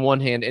hater on one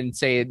hand and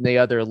say in the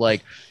other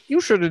like you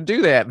shouldn't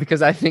do that,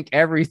 because I think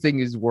everything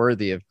is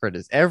worthy of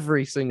criticism,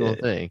 every single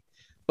thing.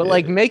 But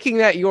like making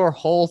that your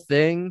whole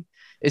thing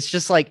It's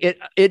just like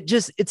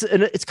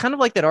it's kind of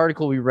like that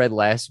article we read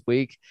last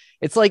week.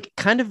 It's like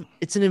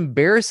it's an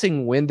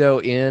embarrassing window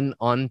in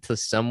onto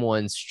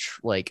someone's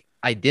like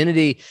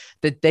identity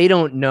that they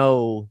don't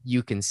know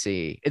you can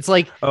see. It's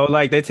like, oh,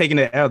 like they're taking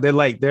it out. They're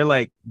like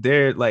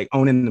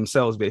owning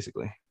themselves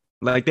basically.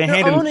 Like they're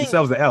handing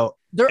themselves the L.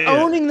 They're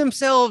owning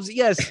themselves.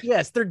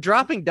 Yes. They're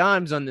dropping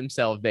dimes on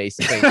themselves,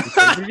 basically.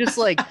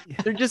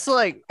 they're just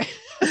like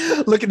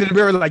looking in the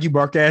mirror like, you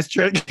bark ass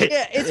trick.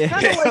 Yeah, it's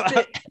kind of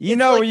like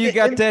where you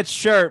got that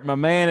shirt, my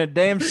man. It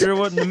damn sure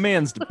wasn't the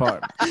men's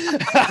department.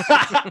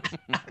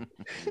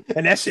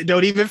 And that shit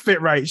don't even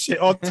fit right. Shit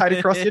all tight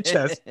across your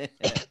chest.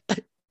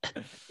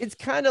 It's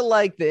kind of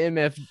like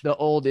the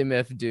old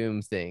MF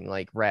Doom thing,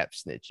 like rap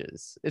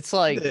snitches. It's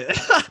like,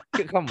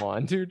 come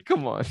on, dude,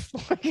 come on.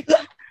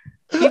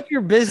 Keep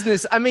your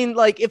business. I mean,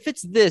 like, if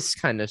it's this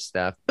kind of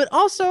stuff, but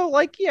also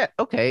like, yeah,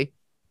 okay.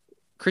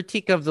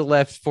 Critique of the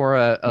left for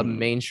a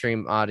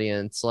mainstream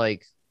audience,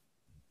 like,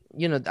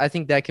 I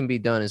think that can be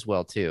done as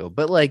well too.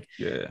 But like,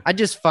 I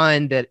just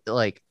find that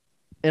like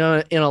in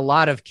a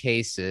lot of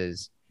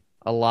cases,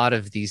 a lot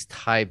of these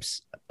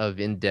types of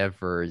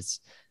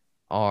endeavors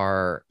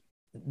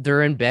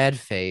they're in bad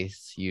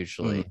faith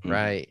usually,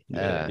 right?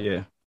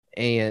 Yeah.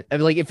 And I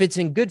mean, like, if it's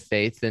in good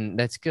faith, then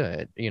that's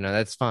good,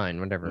 that's fine,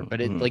 whatever. But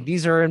like,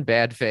 these are in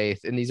bad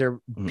faith, and these are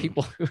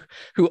people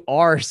who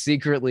are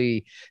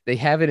secretly, they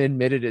haven't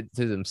admitted it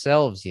to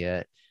themselves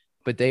yet,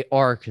 but they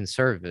are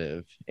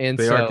conservative, and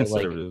they are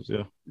conservatives.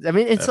 Like, yeah, I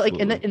mean, it's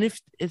absolutely. like, and if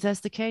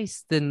that's the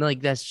case, then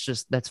like that's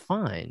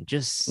fine.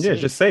 Just say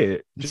it.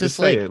 Just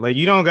say it. Like,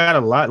 you don't got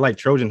a lot like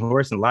Trojan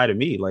horse and lie to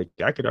me. Like,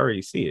 I could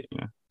already see it.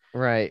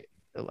 Right.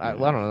 I don't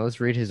know. Let's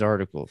read his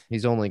article.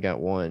 He's only got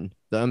one.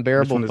 The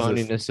unbearable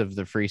phoniness of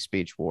the free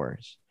speech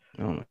wars.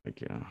 Oh my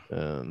god.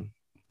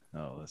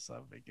 This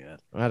will be good.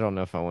 I don't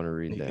know if I want to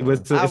read that.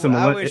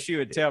 I wish you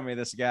would tell me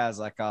this guy's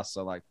like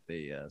also like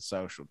the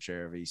social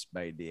chair of East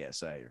Bay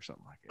DSA or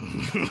something like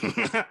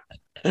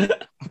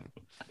that.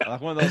 Like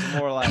one of those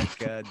more like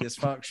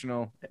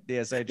dysfunctional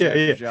DSA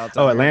chapters. Yeah.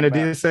 Oh, Atlanta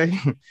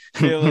DSA.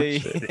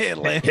 Philly,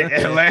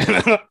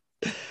 Atlanta.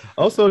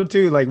 Also,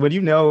 too, like, when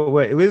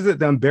what is it?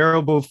 The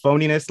unbearable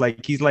phoniness.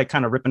 Like, he's like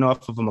kind of ripping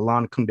off of a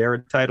Milan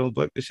Kundera title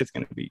book. This shit's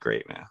gonna be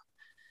great, man.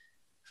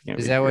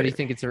 Is that what you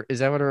think is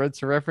that what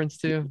it's a reference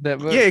to? That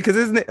book? Yeah, because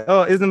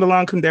isn't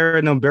Milan Kundera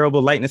an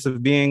unbearable lightness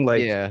of being?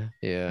 Like, yeah.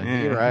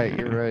 You're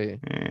right.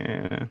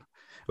 Yeah.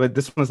 But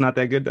this one's not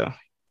that good though.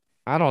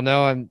 I don't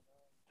know.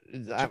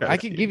 I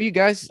could give you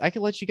guys. I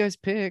could let you guys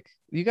pick.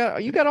 You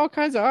got all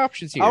kinds of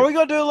options here. Are we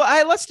gonna do?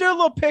 Hey, let's do a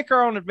little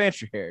picker on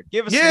adventure here.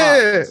 Give us some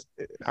options.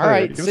 All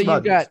right. So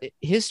you got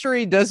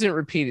History Doesn't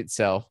Repeat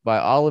Itself by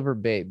Oliver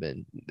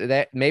Bateman.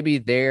 That maybe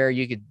there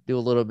you could do a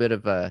little bit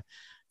of a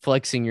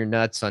flexing your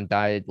nuts on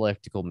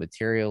dialectical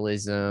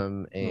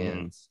materialism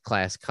and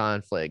class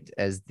conflict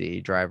as the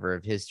driver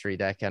of history,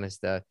 that kind of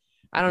stuff.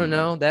 I don't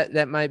know.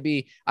 That might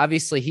be,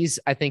 obviously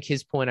I think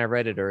his point, I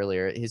read it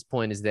earlier. His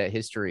point is that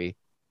history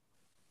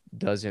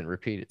doesn't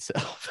repeat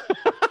itself.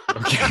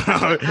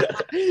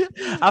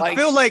 I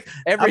feel like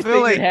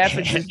everything that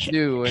happens is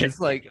new, and it's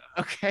like,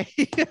 okay.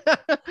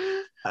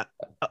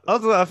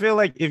 Also, I feel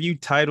like if you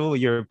title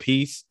your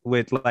piece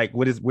with like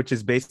what is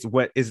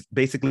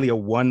basically a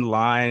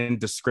one-line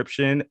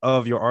description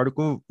of your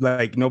article,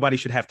 like nobody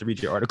should have to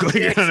read your article.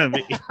 You know what I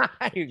mean?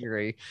 I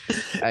agree.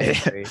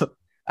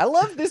 I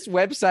love this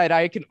website.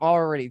 I can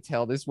already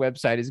tell this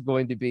website is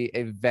going to be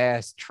a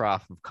vast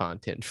trough of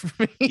content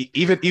for me.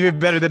 Even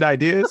better than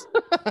Ideas.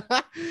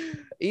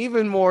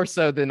 Even more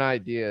so than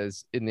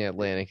Ideas in the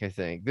Atlantic, I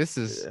think. This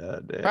is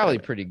probably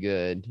pretty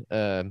good.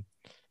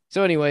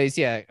 So anyways,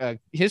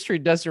 history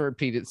doesn't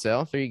repeat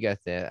itself. There you got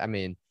that. I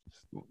mean,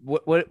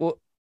 what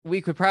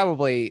we could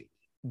probably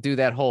do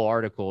that whole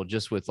article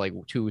just with like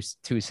two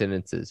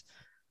sentences.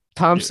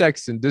 Tom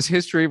Sexton, does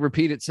history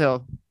repeat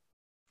itself?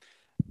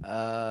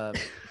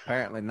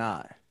 Apparently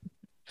not.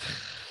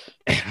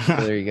 So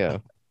there you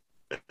go.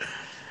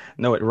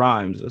 No, it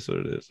rhymes. That's what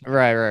it is.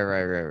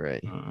 Right.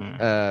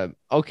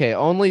 Okay,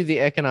 only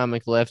the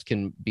economic left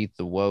can beat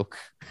the woke.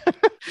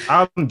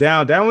 I'm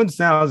down. That one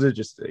sounds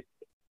interesting.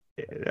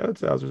 Yeah, that one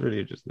sounds really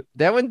interesting.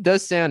 That one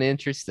does sound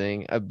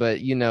interesting, but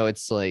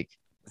it's like,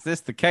 is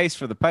this the case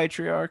for the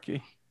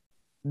patriarchy?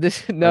 No,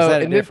 is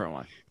that a different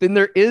one? Then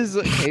there is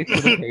a case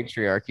for the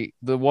patriarchy.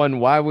 The one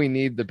why we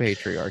need the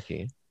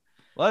patriarchy.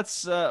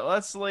 Let's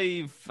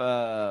leave.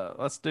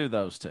 Let's do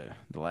those two.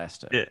 The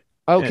last two. Yeah.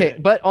 Okay,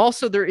 but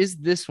also there is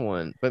this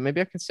one, but maybe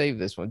I can save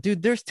this one.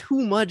 Dude, there's too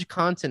much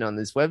content on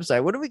this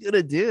website. What are we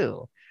gonna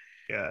do?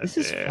 This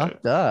is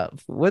fucked up.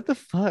 What the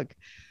fuck?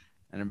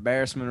 An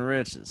embarrassment of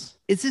riches.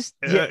 It's just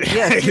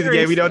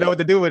we don't know what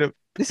to do with it.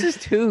 This is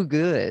too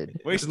good.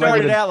 We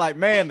started out like,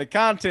 man, the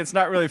content's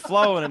not really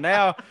flowing, and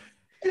now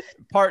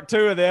part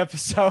 2 of the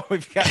episode,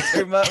 we've got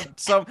too much.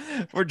 So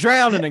we're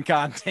drowning in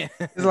content.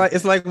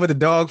 It's like when the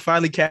dog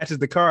finally catches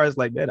the car. It's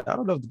like, man, I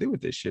don't know what to do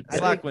with this shit.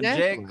 It's like when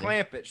Jake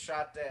Clampett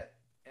shot that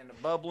in the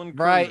bubbling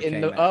right,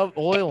 and the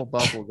oil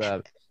bubbled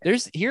up.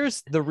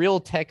 Here's The Real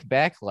Tech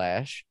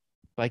Backlash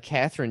by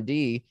Catherine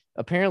D.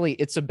 Apparently,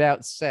 it's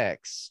about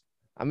sex.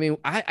 I mean,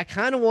 I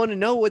kind of want to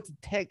know what the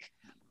tech.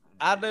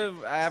 I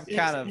do. I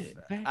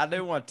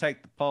do want to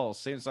take the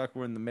pulse. Seems like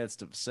we're in the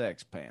midst of a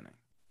sex panic.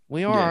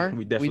 We are. Yeah,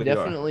 We we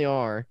definitely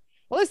are.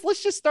 Well,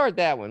 let's just start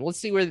that one. Let's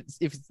see if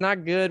it's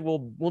not good,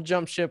 we'll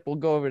jump ship. We'll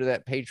go over to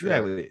that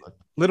Patreon. Yeah,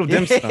 little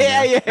dim sum.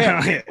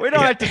 Yeah. We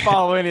don't have to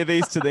follow any of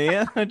these to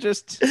the end.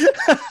 Just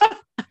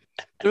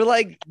they're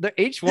like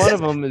each one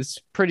of them is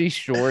pretty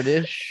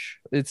shortish.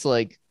 It's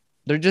like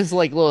they're just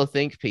like little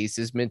think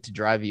pieces meant to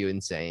drive you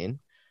insane.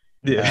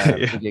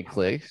 To get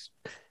clicks.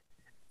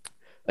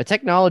 A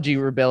technology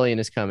rebellion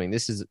is coming.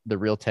 This is the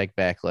Real Tech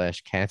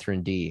Backlash.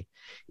 Catherine D.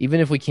 Even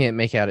if we can't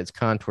make out its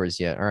contours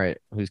yet. All right,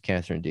 who's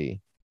Catherine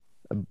D?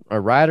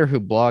 A writer who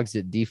blogs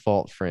at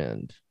Default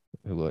Friend.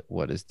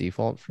 What is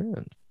Default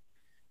Friend?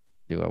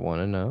 Do I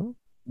want to know?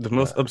 The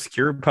most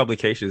obscure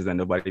publications that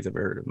nobody's ever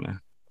heard of, man.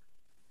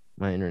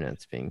 My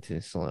internet's being too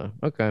slow.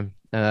 Okay.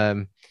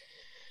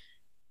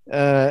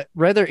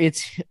 Rather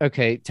it's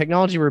okay.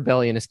 Technology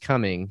rebellion is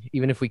coming,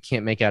 even if we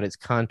can't make out its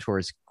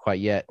contours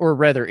quite yet. Or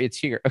rather, it's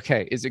here.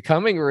 Okay, is it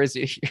coming or is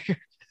it here?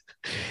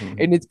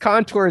 And its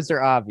contours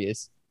are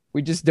obvious.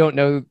 We just don't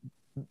know.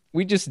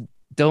 We just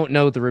don't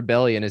know the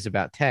rebellion is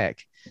about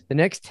tech. The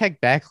next tech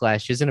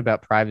backlash isn't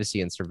about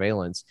privacy and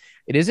surveillance.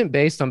 It isn't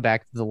based on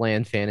back to the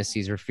land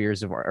fantasies or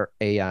fears of our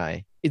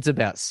AI. It's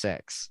about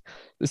sex.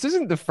 This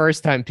isn't the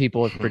first time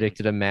people have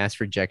predicted a mass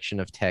rejection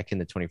of tech in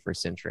the 21st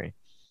century.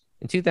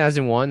 In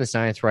 2001, the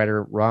science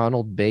writer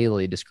Ronald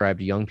Bailey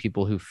described young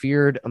people who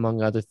feared,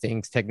 among other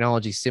things,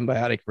 technology's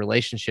symbiotic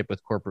relationship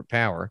with corporate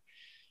power.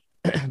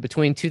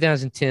 Between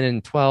 2010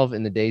 and 12,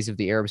 in the days of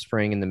the Arab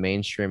Spring and the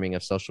mainstreaming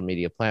of social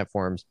media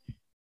platforms,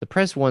 the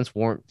press once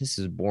warned, this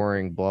is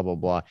boring, blah, blah,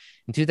 blah.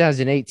 In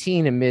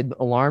 2018, amid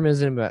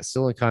alarmism about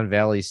Silicon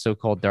Valley's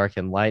so-called dark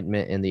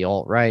enlightenment and the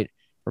alt-right,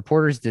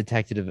 reporters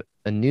detected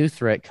a new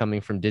threat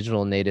coming from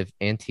digital native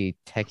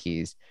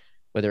anti-techies,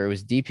 whether it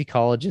was deep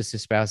ecologists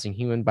espousing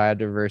human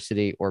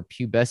biodiversity or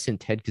pubescent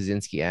Ted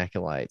Kaczynski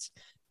acolytes,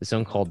 the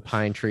so-called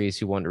pine trees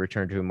who want to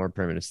return to a more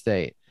primitive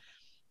state.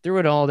 Through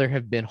it all, there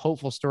have been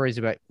hopeful stories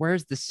about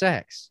where's the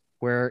sex?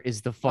 Where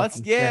is the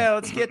fucking sex?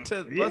 Let's get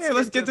to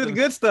the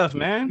good stuff,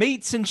 man.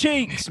 Meats and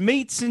cheeks. You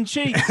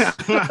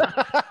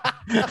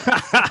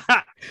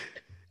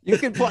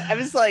can point. I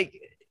was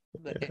like,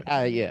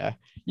 yeah.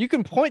 You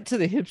can point to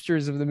the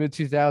hipsters of the mid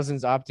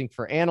 2000s opting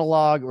for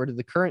analog, or to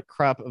the current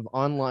crop of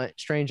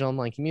strange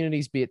online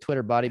communities, be it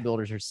Twitter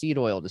bodybuilders or seed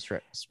oil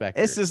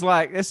specters. This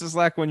is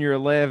like when you're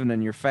 11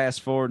 and you're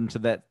fast forwarding to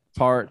that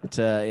part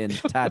in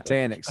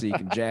Titanic so you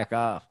can jack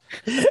off.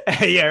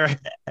 Yeah, right.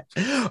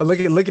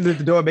 Looking at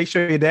the door, make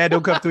sure your dad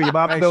don't come through, your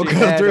mom don't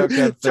come through.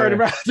 Turn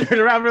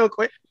around real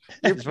quick.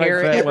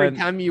 Every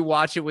time you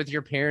watch it with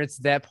your parents,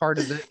 that part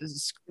of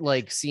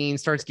the scene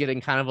starts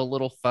getting kind of a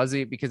little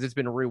fuzzy because it's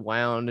been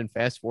rewound and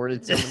fast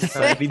forwarded so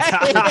many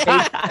times.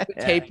 The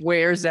tape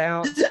wears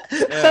out.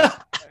 Yeah.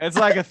 It's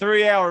like a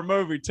 3-hour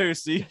movie too,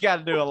 so you got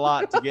to do a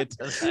lot to get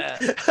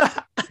to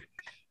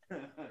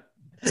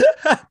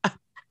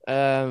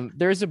that.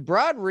 There's a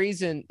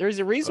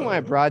reason why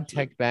a broad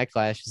tech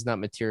backlash has not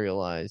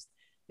materialized.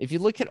 If you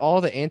look at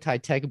all the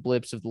anti-tech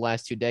blips of the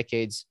last 2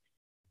 decades,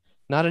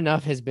 not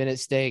enough has been at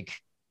stake.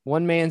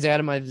 One man's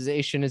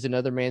atomization is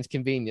another man's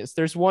convenience.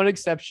 There's one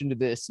exception to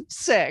this: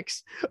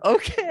 sex.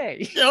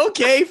 Okay,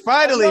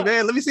 finally,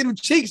 man. Let me see them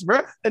cheeks,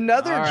 bro.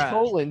 Another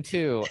colon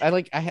too.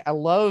 I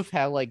love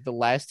how the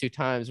last 2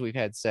 times we've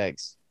had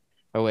sex.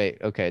 Oh wait,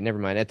 okay, never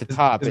mind. At the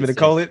top, it's been a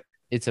colon.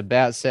 It's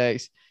about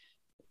sex.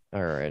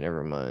 All right,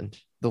 never mind.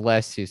 The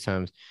last 2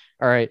 times.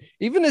 All right.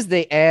 Even as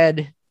they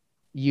add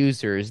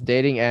users,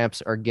 dating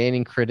apps are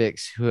gaining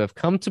critics who have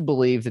come to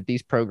believe that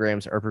these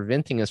programs are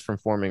preventing us from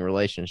forming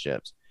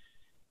relationships.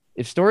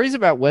 If stories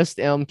about West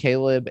Elm,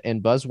 Caleb,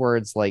 and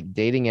buzzwords like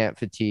dating app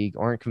fatigue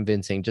aren't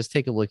convincing, just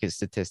take a look at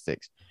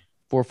statistics.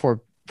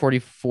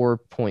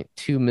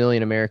 44.2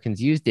 million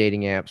Americans use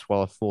dating apps,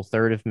 while a full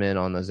third of men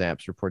on those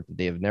apps report that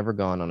they have never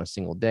gone on a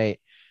single date.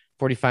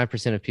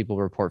 45% of people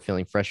report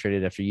feeling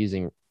frustrated after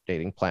using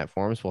dating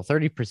platforms, while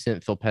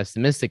 30% feel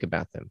pessimistic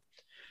about them.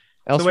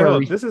 Elsewhere,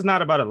 this is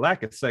not about a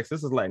lack of sex.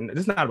 This is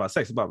not about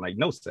sex. It's about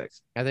no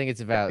sex. I think it's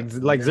about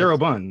zero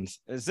buns.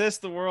 Is this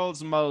the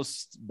world's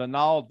most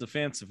banal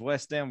defense of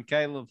West Elm,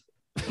 Caleb?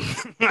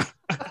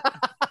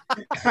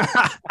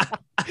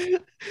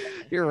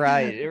 You're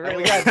right.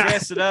 We got to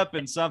dress it up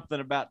in something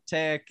about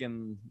tech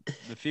and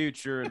the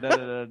future,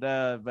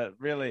 but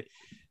really,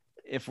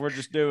 if we're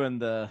just doing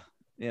the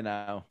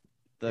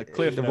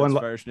Cliff Notes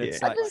version, it's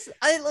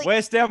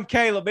West Elm,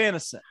 Caleb,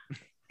 innocent.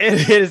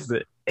 It is.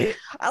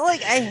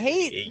 I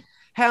hate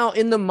how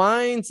in the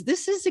minds,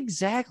 this is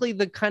exactly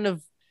the kind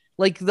of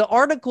the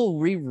article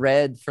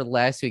reread for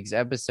last week's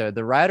episode.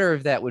 The writer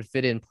of that would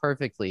fit in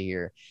perfectly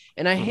here.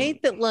 And I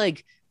hate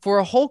that for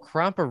a whole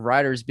crop of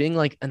writers being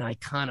an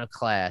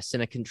iconoclast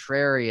and a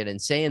contrarian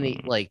and saying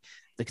the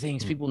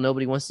things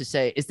nobody wants to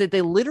say, is that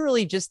they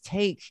literally just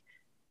take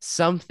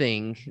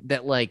something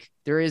that like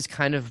there is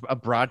kind of a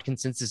broad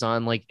consensus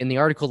on. Like in the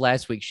article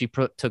last week, she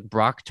took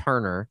Brock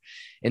Turner,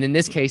 and in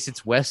this case,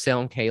 it's West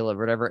Elm Caleb,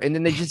 or whatever. And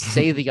then they just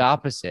say the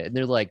opposite, and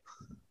they're like,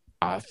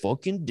 "I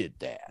fucking did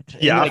that."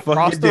 And Yeah, I like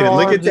cross fucking their did it.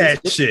 Look at arms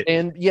that shit.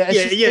 And yeah, it's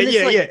Yeah, just, yeah, and it's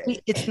yeah, like, yeah.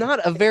 it's not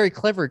a very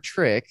clever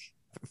trick,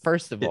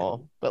 first of Yeah.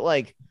 all. But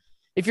like,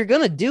 if you're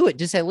gonna do it,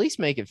 just at least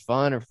make it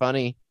fun or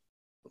funny,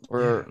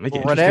 or Make it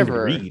or interesting to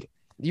whatever. read.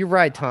 You're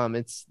right, Tom.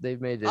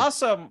 They've made it.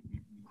 Also,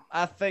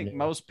 I think Yeah.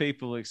 most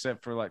people,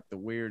 except for like the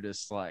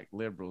weirdest like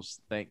liberals,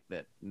 think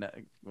that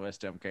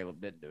West Elm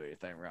Caleb didn't do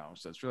anything wrong.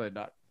 So it's really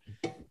not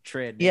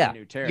treading Yeah, any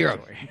new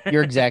territory.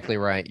 You're exactly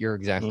right. You're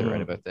exactly right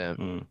Mm. about that.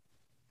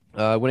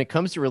 Mm. When it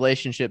comes to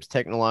relationships,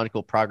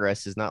 technological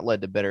progress has not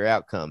led to better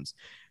outcomes.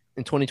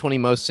 In 2020,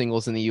 most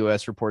singles in the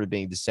U.S. reported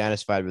being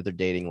dissatisfied with their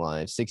dating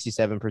lives.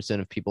 67%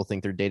 of people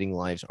think their dating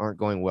lives aren't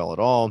going well at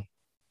all.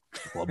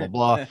 Blah, blah,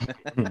 blah.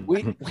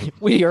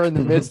 We are in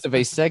the midst of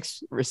a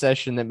sex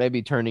recession that may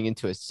be turning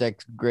into a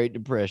sex Great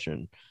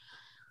Depression.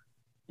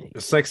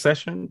 Sex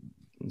session.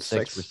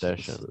 Sex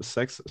recession.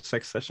 Sex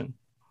session.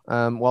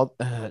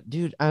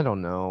 Dude, I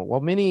don't know. While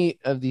many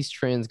of these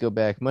trends go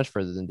back much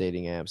further than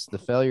dating apps, the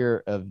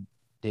failure of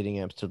dating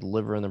apps to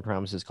deliver on their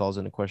promises calls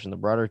into question the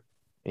broader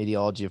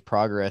ideology of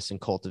progress and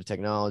cult of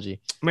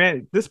technology.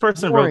 Man, this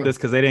person Boring. wrote this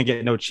because they didn't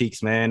get no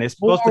cheeks, man. They're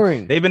supposed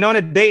Boring. to. They've been on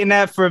a dating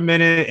app for a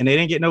minute and they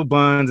didn't get no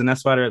buns, and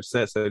that's why they're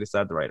upset. So they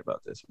decided to write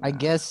about this. I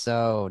guess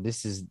so.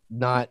 This is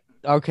not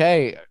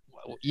okay.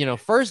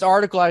 First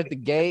article out of the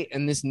gate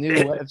and this new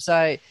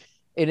website,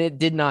 and it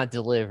did not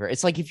deliver.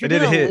 It's like if you're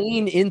gonna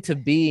lean into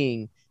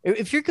being,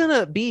 if you're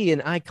gonna be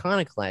an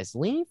iconoclast,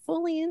 lean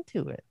fully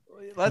into it.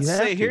 Let's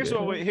see.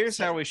 Here's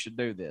how we should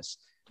do this.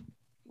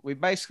 We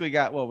basically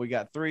got we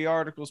got 3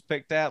 articles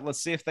picked out.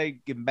 Let's see if they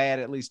can bat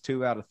at least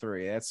 2 out of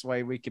 3. That's the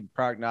way we can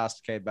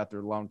prognosticate about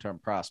their long-term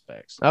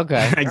prospects.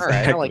 Okay. Exactly. All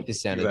right. I like the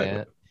sound of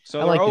that. So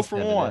I like they're 0 the for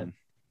sound of 1.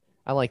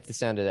 I like the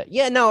sound of that.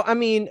 Yeah, no, I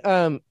mean,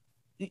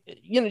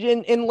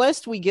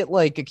 unless we get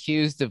like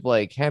accused of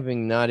like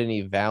having not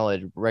any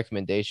valid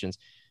recommendations,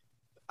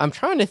 I'm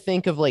trying to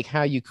think of like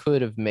how you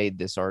could have made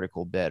this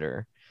article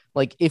better.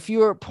 Like if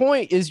your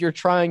point is you're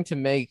trying to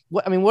make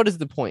what is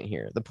the point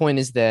here? The point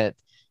is that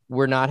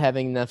we're not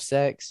having enough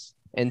sex.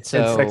 And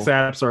so sex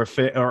apps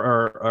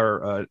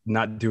are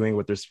not doing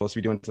what they're supposed to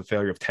be doing. It's a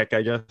failure of tech,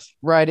 I guess.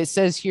 Right. It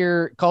says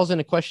here, calls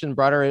into question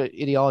broader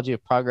ideology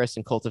of progress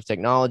and cult of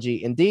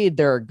technology. Indeed,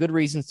 there are good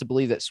reasons to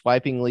believe that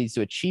swiping leads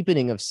to a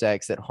cheapening of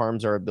sex that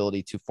harms our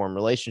ability to form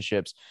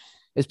relationships.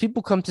 As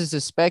people come to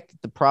suspect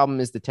that the problem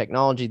is the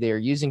technology they are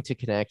using to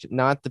connect,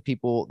 not the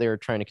people they are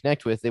trying to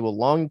connect with, they will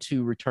long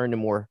to return to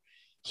more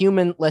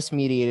human, less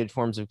mediated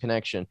forms of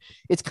connection.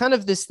 It's kind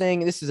of this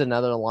thing. This is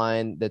another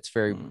line that's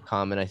very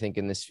common, I think,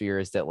 in this sphere,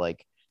 is that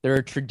like there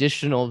are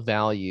traditional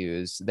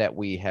values that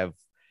we have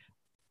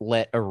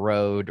let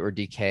erode or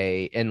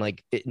decay, and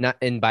like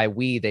and by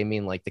we they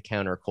mean like the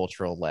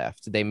countercultural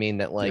left. They mean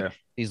that like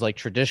these like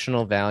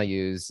traditional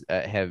values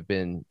have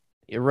been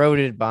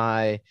eroded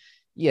by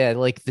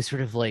like the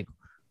sort of like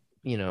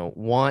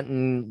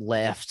wanton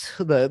left,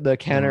 the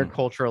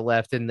countercultural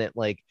left, and that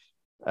like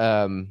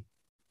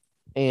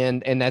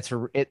and that's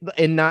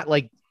and not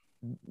like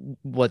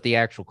what the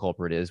actual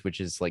culprit is,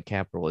 which is like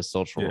capitalist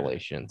social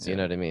relations. You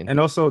know what I mean? And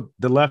also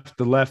the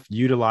left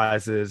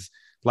utilizes,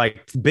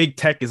 like, big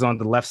tech is on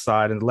the left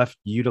side, and the left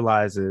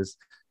utilizes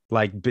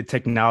like big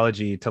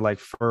technology to like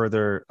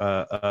further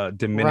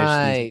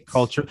diminish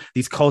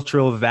these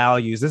cultural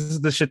values. This is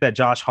the shit that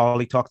Josh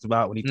Hawley talks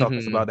about when he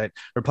talks about that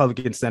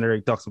Republican senator.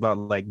 He talks about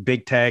like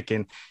big tech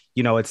and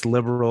it's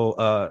liberal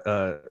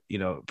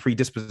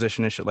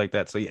predisposition and shit like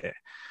that. So yeah.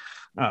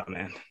 Oh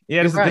man,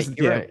 yeah, this is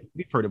right.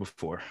 We've heard it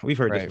before. We've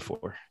heard this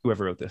before.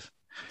 Whoever wrote this,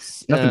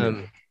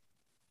 nothing new.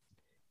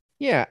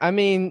 Yeah, I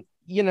mean,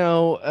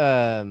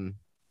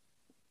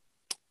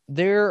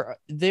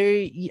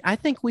 I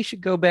think we should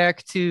go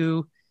back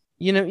to,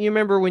 you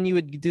remember when you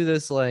would do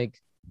this,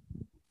 like,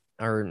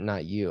 or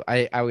not you,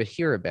 I would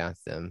hear about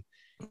them.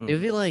 It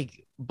would be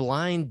like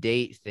blind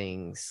date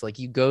things, like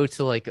you go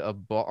to like a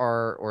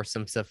bar or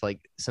some stuff,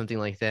 like something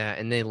like that,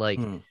 and they like.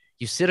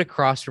 You sit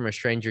across from a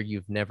stranger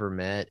you've never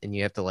met, and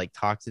you have to like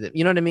talk to them.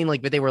 You know what I mean?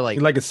 Like, but they were like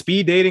a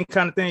speed dating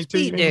kind of thing.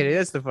 Speed dating.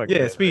 That's the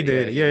fucking speed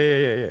dating.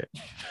 Yeah.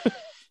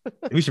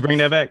 We should bring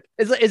that back.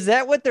 Is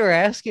that what they're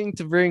asking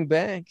to bring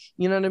back?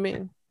 You know what I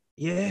mean?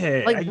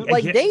 Yeah.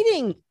 Like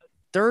dating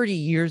 30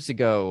 years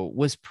ago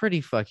was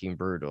pretty fucking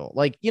brutal.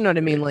 Like, you know what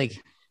I mean?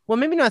 Like, well,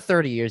 maybe not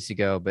 30 years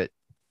ago, but.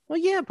 Well,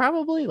 yeah,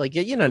 probably. Like,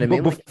 you know what I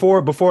mean?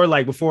 Before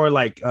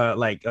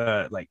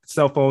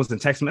cell phones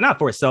and text, not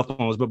for cell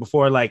phones, but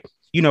before like,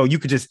 you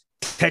could just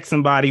text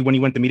somebody when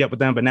you went to meet up with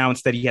them, but now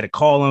instead you had to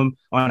call them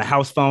on a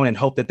house phone and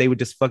hope that they would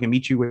just fucking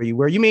meet you where you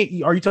were. Are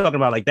you talking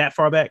about like that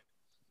far back?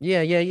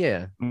 Yeah.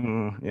 Yeah.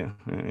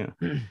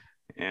 I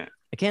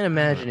can't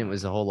imagine it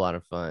was a whole lot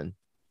of fun.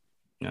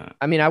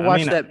 I mean, I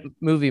watched that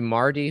movie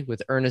Marty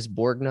with Ernest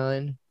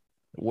Borgnine.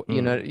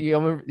 You know,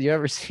 you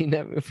ever seen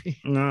that movie?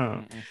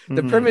 No.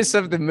 The premise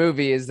of the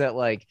movie is that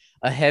like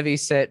a heavy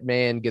set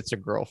man gets a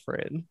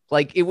girlfriend.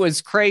 Like it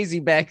was crazy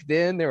back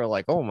then. They were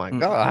like, oh my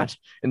God,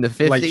 in the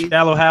 50s. Like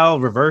Shallow Hal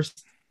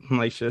reversed.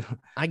 Like shit.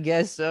 I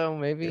guess so,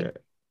 maybe. Yeah.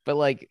 But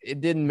like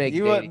it didn't make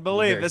You wouldn't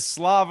believe the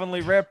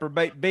slovenly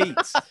reprobate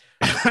beats.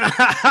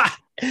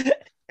 He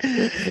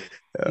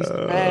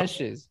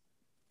smashes.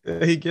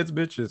 He gets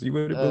bitches. You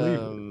wouldn't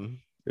believe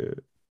it. Yeah.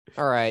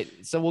 All right.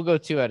 So we'll go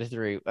 2 out of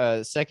 3.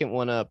 Second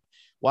one up.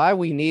 Why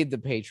we need the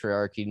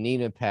patriarchy,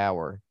 Nina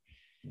Power.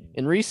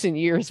 In recent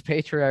years,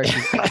 patriarchy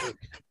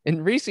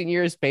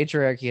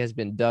has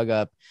been dug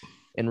up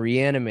and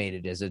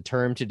reanimated as a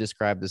term to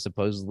describe the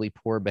supposedly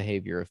poor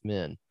behavior of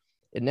men.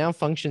 It now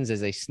functions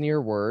as a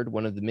sneer word,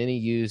 one of the many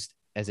used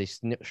as a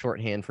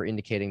shorthand for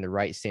indicating the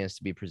right stance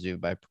to be pursued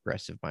by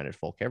progressive-minded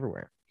folk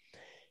everywhere.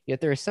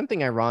 Yet there is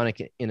something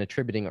ironic in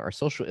attributing our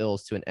social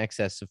ills to an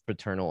excess of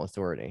paternal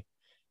authority.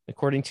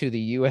 According to the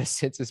U.S.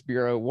 Census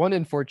Bureau, 1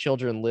 in 4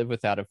 children live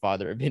without a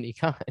father of any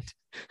kind,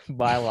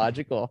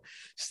 biological,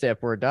 step,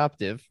 or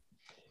adoptive.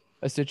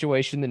 A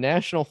situation the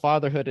National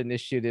Fatherhood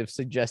Initiative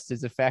suggests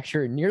is a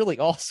factor in nearly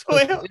all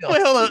social ills.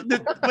 Hold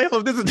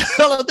on. This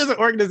is an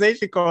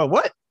organization called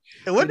what?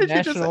 What did you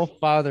just say? National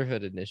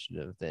Fatherhood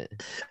Initiative. Then.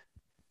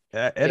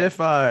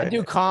 NFI. I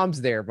do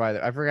comms there, by the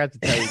way. I forgot to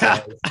tell you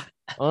guys.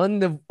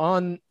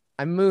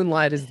 I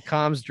moonlight as the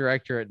comms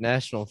director at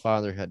National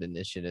Fatherhood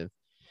Initiative.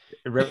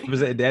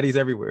 Representing daddies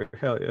everywhere.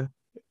 Hell yeah.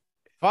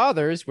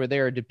 Fathers, where they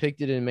are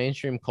depicted in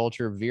mainstream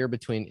culture, veer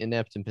between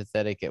inept and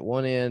pathetic at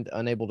one end,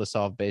 unable to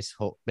solve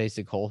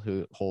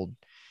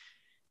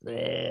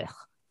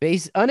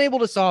unable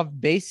to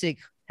solve basic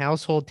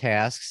household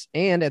tasks,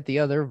 and at the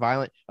other,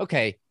 violent.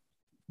 Okay.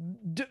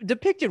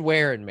 Depicted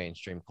where in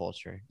mainstream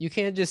culture? You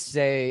can't just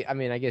say, I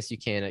mean, I guess you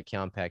can at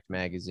Compact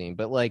Magazine,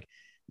 but like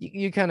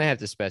you kind of have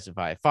to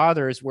specify.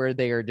 Fathers, where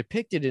they are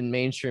depicted in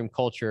mainstream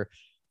culture,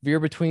 veer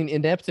between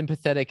inept and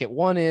pathetic at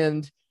one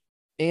end,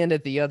 and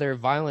at the other,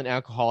 violent,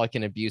 alcoholic,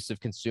 and abusive,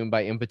 consumed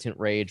by impotent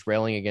rage,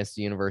 railing against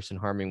the universe and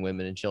harming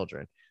women and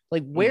children.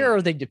 Like, where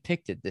are they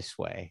depicted this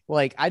way?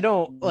 Like, I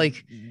don't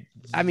like.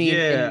 I mean,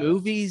 in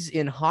movies,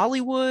 in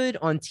Hollywood,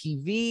 on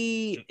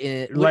TV,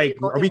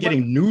 are we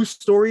getting news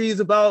stories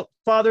about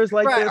fathers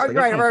like this? Like,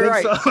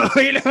 right. So.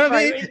 You know what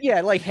I mean?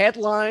 Yeah, like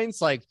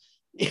headlines, like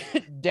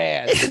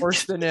dads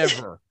worse than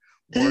ever,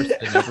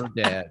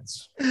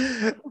 dads.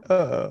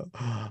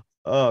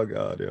 Oh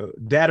God, yo.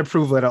 Dad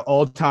approval at an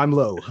all-time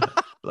low.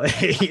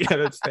 Like, you know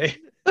what I'm saying?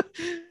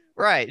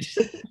 Right.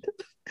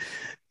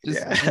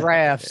 Just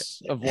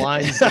graphs of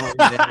lines going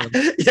down.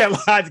 Yeah,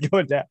 lines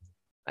going down.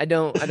 I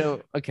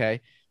don't.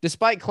 Okay.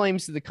 Despite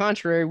claims to the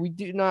contrary, we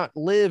do not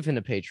live in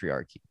a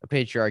patriarchy. A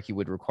patriarchy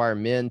would require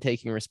men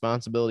taking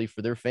responsibility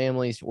for their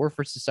families or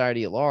for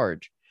society at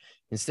large.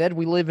 Instead,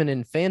 we live in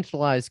an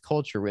infantilized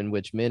culture in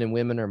which men and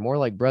women are more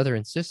like brother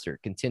and sister,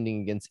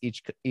 contending against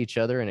each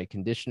other in a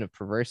condition of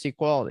perverse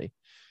equality.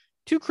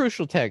 2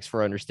 crucial texts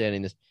for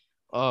understanding this.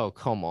 Oh,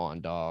 come on,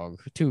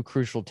 dog. 2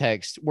 crucial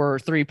texts. We're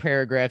 3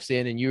 paragraphs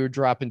in, and you're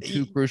dropping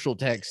 2 crucial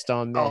texts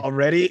on me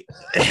already.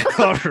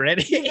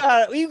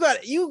 You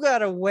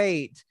gotta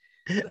wait.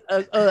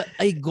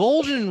 A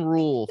golden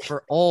rule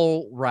for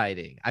all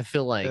writing, I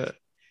feel like,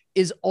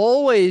 is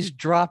always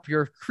drop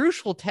your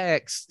crucial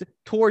text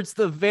towards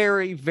the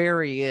very,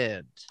 very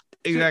end.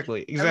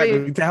 Exactly. I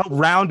mean, to help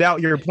round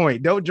out your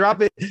point. Don't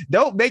drop it.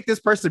 Don't make this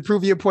person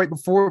prove your point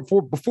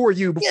before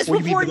you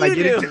even like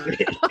get into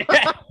it.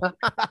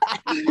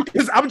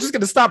 Because I'm just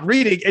gonna stop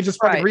reading and just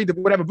fucking read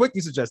whatever book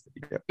you suggested.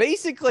 Yeah.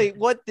 Basically,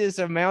 what this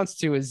amounts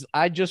to is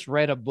I just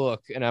read a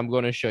book and I'm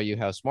going to show you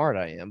how smart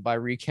I am by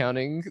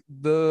recounting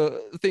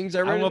the things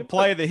I read. I'm gonna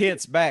play the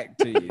hits back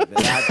to you.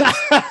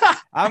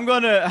 I'm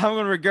gonna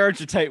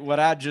regurgitate what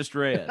I just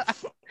read.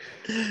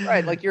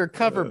 Right, like you're a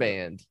cover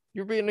band.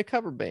 You're being a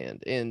cover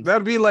band, and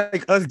that'd be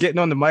like us getting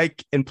on the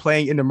mic and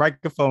playing in the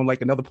microphone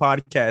like another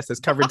podcast that's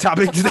covering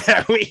topics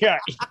that we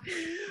are.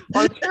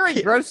 On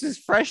Terry Gross's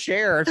Fresh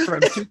Air from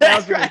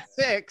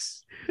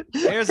 2006.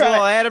 Here's a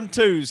little Adam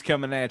Twos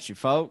coming at you,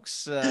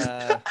 folks.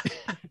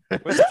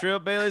 With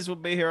Trillbillies, we'll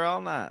be here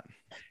all night.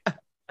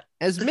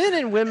 As men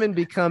and women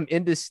become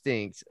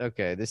indistinct.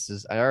 Okay,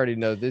 I already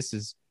know this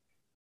is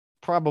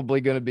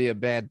probably going to be a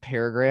bad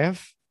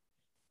paragraph.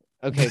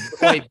 Okay,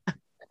 wait.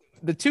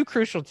 The 2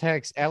 crucial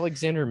texts,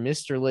 Alexander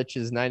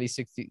Misterlich's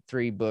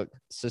 1963 book,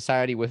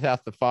 Society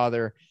Without the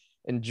Father,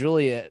 and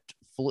Juliet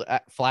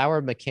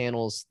Flower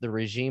McCannell's The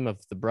Regime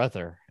of the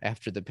Brother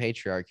After the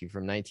Patriarchy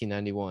from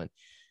 1991.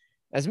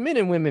 As men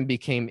and women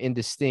became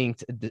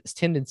indistinct, this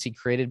tendency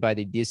created by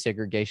the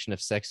desegregation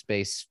of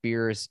sex-based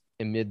spheres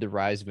amid the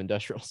rise of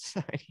industrial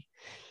society.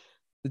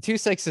 The 2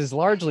 sexes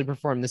largely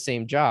perform the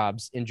same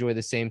jobs, enjoy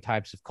the same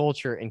types of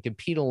culture, and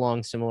compete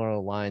along similar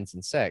lines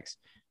in sex,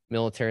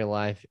 military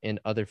life,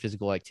 and other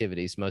physical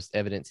activities, most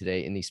evident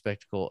today in the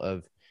spectacle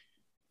of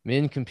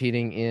men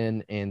competing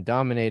in and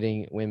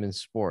dominating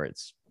women's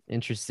sports.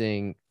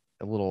 Interesting,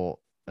 a little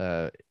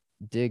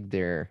dig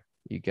there.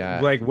 You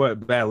got like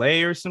what,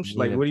 ballet or some shit?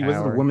 Like Nina what's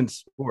a Power. women's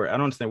sport? I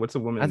don't understand. What's a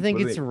woman? I think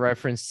what are it's a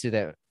reference to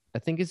that. I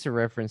think it's a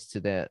reference to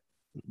that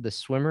the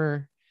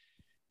swimmer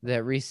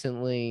that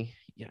recently.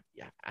 Yeah.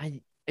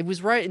 It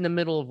was right in the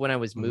middle of when I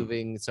was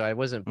moving, so I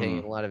wasn't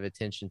paying a lot of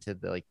attention to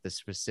the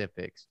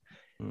specifics.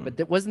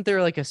 But wasn't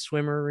there like a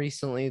swimmer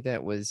recently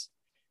that was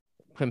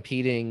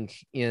competing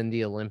in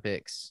the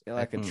Olympics? Yeah,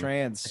 like a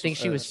trans. I think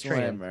she was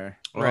trans. swimmer.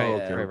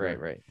 Right, okay.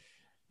 right.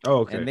 Oh,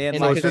 okay. And then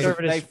And like like a they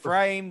conservative-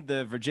 framed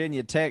the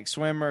Virginia Tech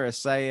swimmer as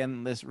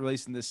saying this,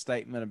 releasing this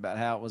statement about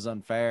how it was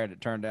unfair, and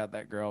it turned out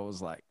that girl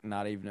was like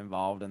not even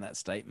involved in that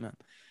statement.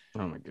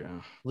 Oh my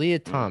god. Leah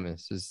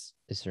Thomas is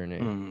her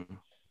name.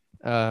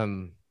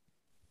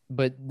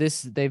 But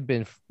they've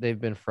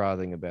been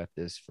frothing about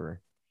this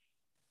for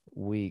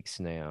weeks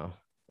now.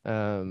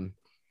 None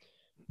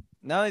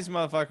of these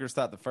motherfuckers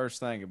thought the first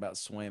thing about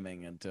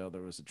swimming until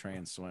there was a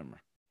trans swimmer.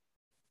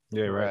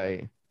 Yeah,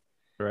 right.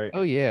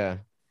 Oh yeah.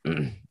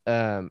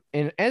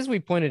 And as we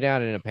pointed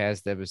out in a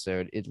past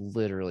episode, it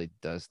literally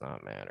does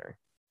not matter.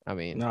 I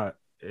mean, no,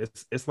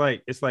 it's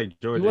like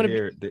Georgia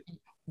here.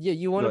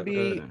 You want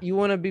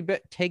to be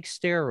take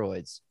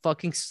steroids,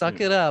 fucking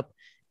suck it up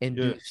and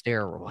do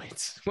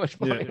steroids.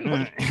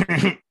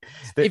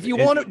 If you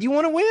want to, do you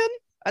want to win?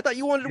 I thought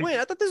you wanted to win.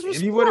 I thought this was.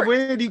 If you want to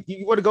win,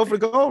 you want to go for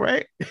the goal,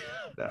 right?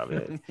 Nah,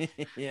 man.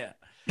 Yeah.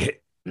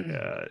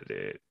 Yeah,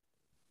 dude.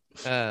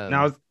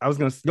 Now I was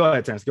gonna go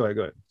ahead, Terrence. Go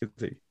ahead.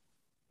 Continue.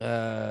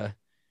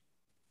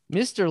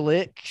 Mr.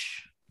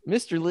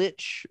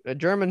 Lich, a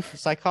German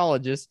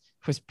psychologist,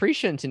 was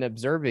prescient in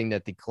observing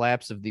that the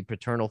collapse of the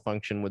paternal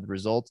function would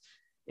result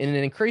in an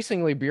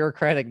increasingly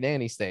bureaucratic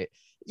nanny state.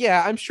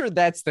 Yeah, I'm sure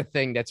that's the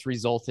thing that's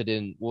resulted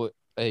in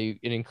an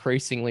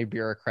increasingly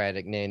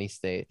bureaucratic nanny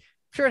state.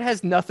 I'm sure it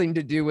has nothing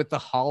to do with the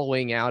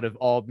hollowing out of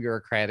all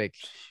bureaucratic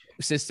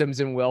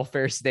systems and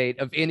welfare state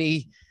of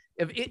any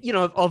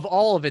of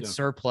all of its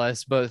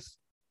surplus, both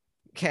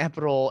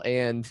capital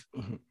and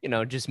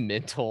just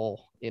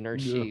mental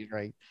energy,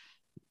 right?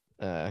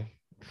 I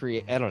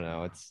don't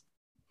know. It's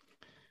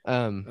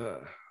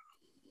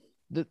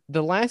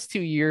the last 2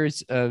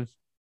 years of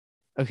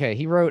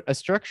he wrote a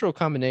structural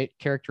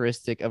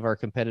characteristic of our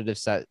competitive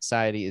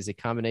society is a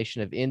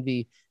combination of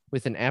envy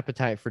with an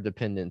appetite for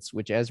dependence,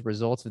 which as a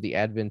result of the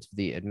advent of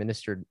the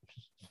administered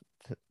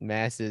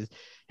masses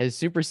has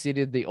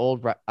superseded the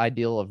old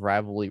ideal of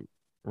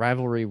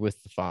rivalry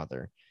with the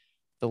father.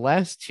 The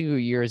last 2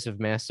 years of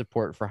mass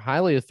support for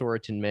highly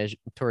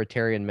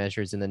authoritarian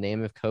measures in the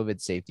name of COVID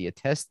safety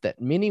attest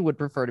that many would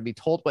prefer to be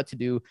told what to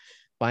do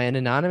by an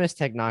anonymous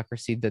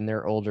technocracy than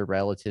their older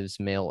relatives,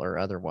 male or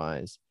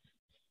otherwise.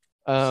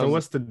 So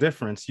what's the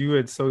difference? You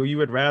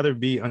would rather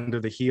be under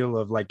the heel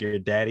of like your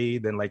daddy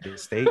than like your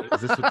state?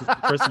 Is this what this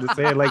person is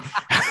saying? Like,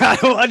 I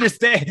don't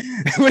understand.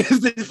 What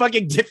is the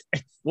fucking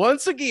difference?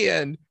 Once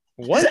again,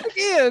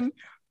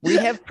 we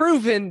have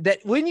proven that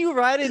when you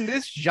write in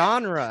this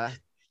genre,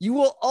 you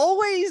will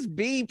always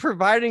be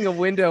providing a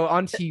window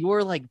onto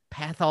your like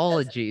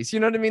pathologies. You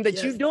know what I mean?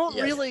 That you don't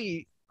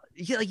really,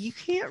 you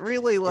can't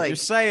really like. You're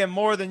saying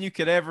more than you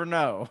could ever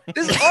know.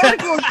 This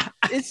article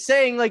is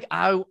saying like,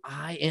 I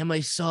am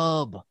a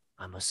sub.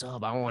 I'm a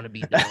sub. I want to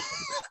be done.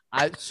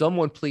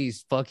 Someone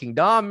please fucking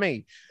dom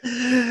me.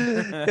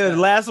 The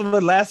last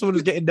one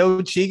was getting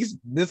no cheeks.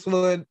 This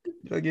one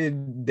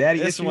fucking daddy.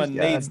 This issues. one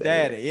needs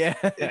daddy. Yeah,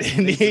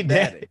 need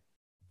daddy.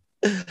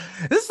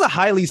 This is a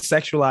highly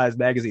sexualized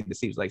magazine. It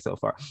seems like so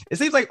far. It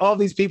seems like all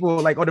these people,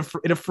 like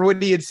in a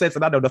Freudian sense,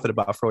 and I know nothing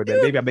about Freud.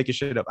 Man. Maybe I'm making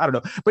shit up. I don't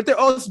know, but they're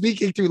all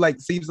speaking to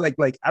like seems like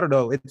I don't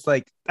know. It's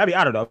like I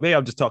don't know. Maybe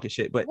I'm just talking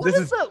shit. But what are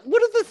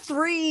the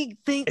three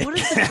things? What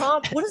is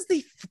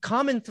the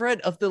common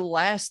thread of the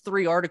last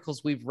 3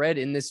 articles we've read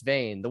in this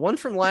vein? The one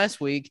from last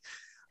week,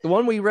 the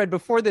one we read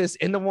before this,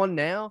 and the one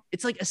now.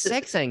 It's like a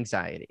sex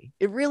anxiety.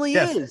 It really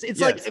is.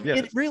 It's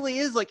it really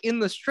is like in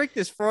the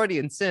strictest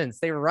Freudian sense.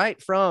 They write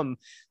from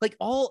like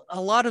a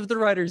lot of the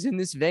writers in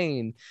this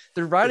vein.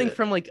 They're writing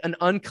from like an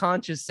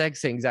unconscious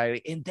sex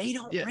anxiety, and they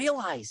don't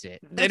realize it.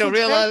 They don't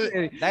realize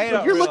it.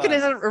 You're looking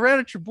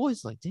around at your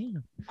boys like,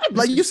 damn.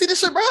 Like you see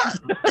this shit, bro.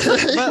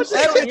 But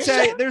let me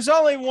tell you, there's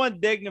only one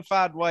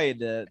dignified way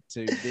to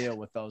deal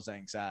with those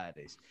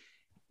anxieties.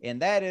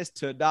 And that is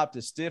to adopt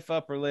a stiff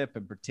upper lip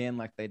and pretend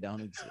like they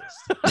don't exist.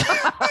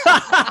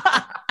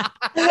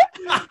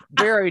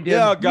 Very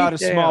yeah, I got a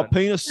small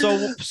penis.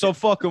 So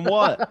fucking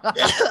what?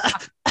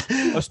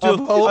 I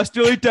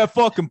still eat that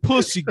fucking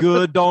pussy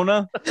good, don't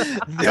I?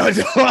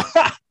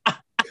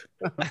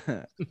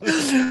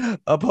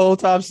 Uphold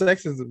top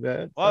sexism,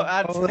 man. Well,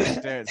 I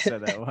Darren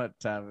said that one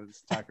time. I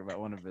was talking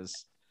about one of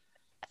his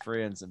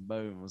friends, and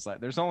boom was like,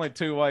 there's only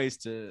 2 ways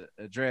to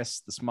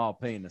address the small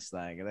penis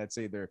thing, and that's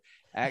either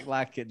act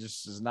like it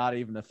just is not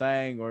even a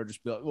thing, or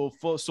just be like,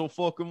 well, so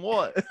fucking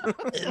what?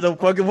 So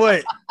fucking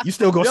what? You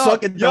still gonna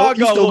suck it, though?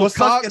 You still gonna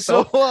suck it,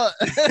 so what?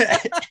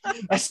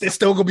 It's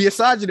still gonna be a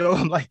side, you know.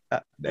 I'm like,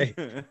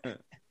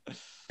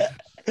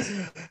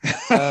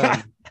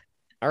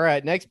 all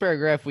right, next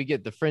paragraph, we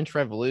get the French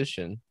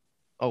Revolution.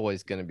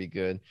 Always gonna be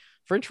good.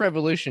 French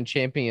Revolution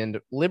championed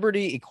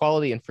liberty,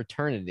 equality, and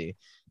fraternity.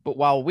 But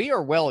while we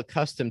are well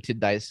accustomed to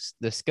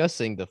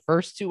discussing the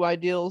first two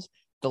ideals,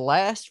 the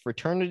last,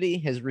 fraternity,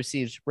 has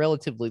received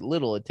relatively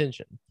little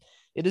attention.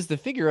 It is the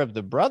figure of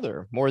the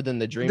brother more than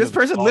the dream. This of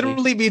person equality.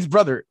 literally means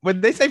brother.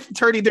 When they say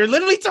fraternity, they're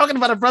literally talking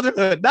about a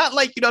brotherhood, not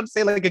like, you know what I'm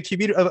saying, like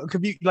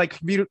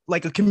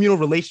a communal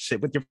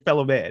relationship with your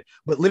fellow man,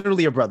 but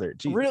literally a brother.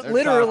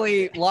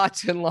 Literally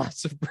lots and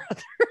lots of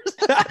brothers.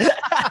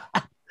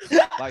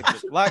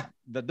 like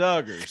the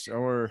Duggars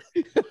or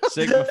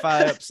Sigma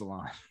Phi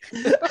Epsilon.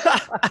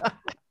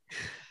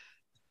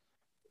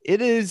 It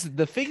is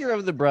the figure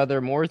of the brother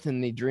more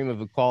than the dream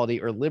of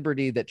equality or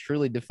liberty that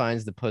truly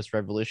defines the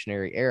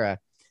post-revolutionary era.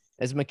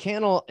 As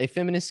McCannell, a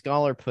feminist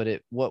scholar, put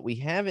it, what we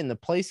have in the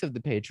place of the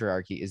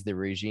patriarchy is the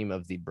regime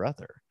of the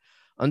brother.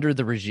 Under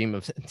the regime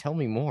of, tell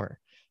me more.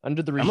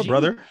 Under the regime, I'm a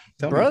brother.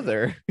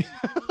 Brother.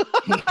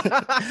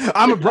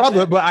 I'm a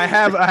brother, but I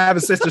have a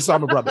sister, so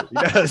I'm a brother. You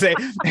know what I'm saying?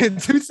 In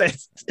two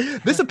senses,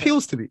 this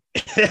appeals to me.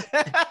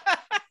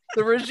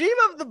 The regime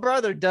of the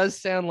brother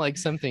does sound like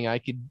something I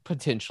could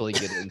potentially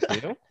get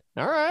into.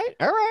 All right.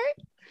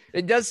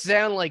 It does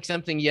sound like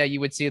something, you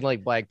would see in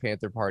like Black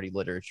Panther Party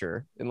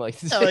literature. And like,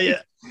 oh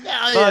yeah.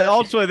 But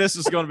ultimately, this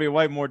is going to be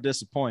way more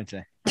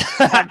disappointing.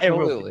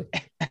 Absolutely.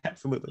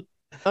 Absolutely.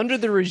 Under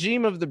the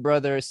regime of the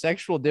brother,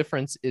 sexual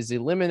difference is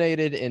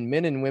eliminated and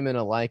men and women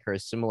alike are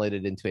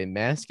assimilated into a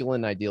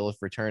masculine ideal of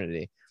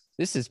fraternity.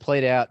 This has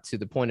played out to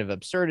the point of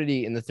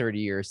absurdity in the 30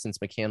 years since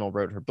McCannell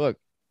wrote her book.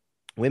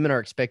 Women are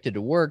expected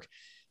to work,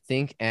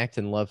 think, act,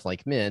 and love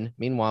like men.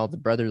 Meanwhile, the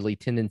brotherly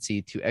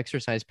tendency to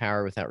exercise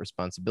power without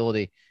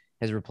responsibility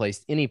has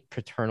replaced any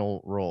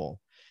paternal role.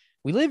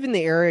 We live in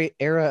the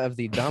era of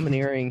the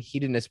domineering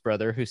hedonist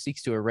brother who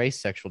seeks to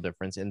erase sexual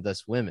difference and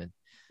thus women.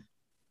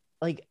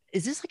 Like,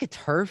 is this like a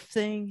turf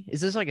thing?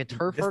 Is this like a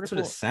turf article? That's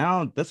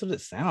what it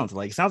sounds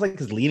like. It sounds like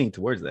it's leaning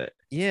towards that.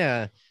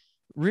 Yeah.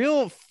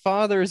 Real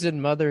fathers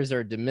and mothers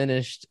are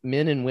diminished.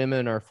 Men and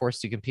women are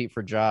forced to compete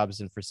for jobs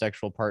and for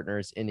sexual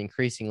partners in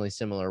increasingly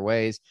similar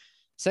ways.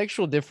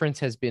 Sexual difference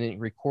has been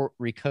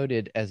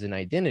recoded as an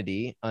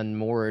identity,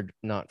 unmoored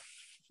not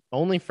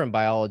only from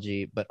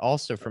biology, but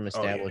also from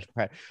established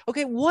practice.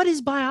 Okay, what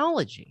is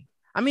biology?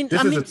 I mean,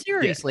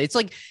 seriously, it's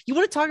like, you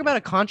want to talk about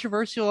a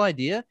controversial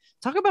idea?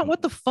 Talk about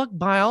what the fuck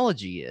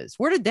biology is.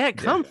 Where did that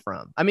come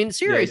from? I mean,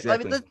 seriously,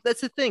 exactly. I mean,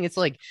 that's the thing. It's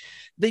like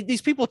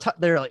these people,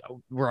 they're like,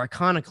 oh, we're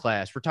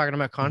iconoclasts. We're talking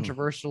about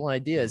controversial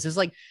ideas. It's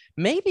like,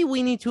 maybe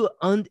we need to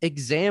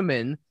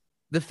examine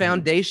the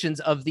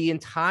foundations of the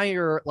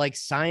entire like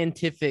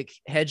scientific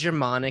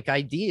hegemonic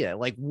idea.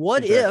 Like,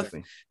 what if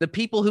the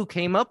people who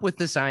came up with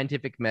the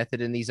scientific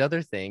method and these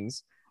other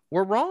things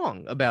were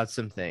wrong about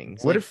some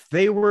things? What if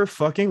they were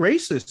fucking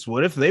racist?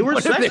 What if they were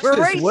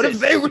sexist? What if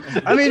they were?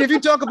 I mean, if you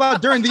talk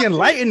about during the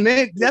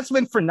Enlightenment, that's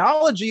when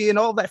phrenology and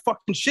all that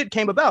fucking shit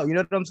came about. You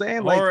know what I'm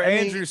saying? Or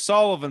Andrew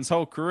Sullivan's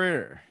whole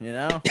career, you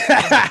know?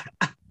 I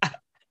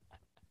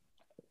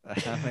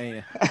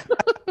mean,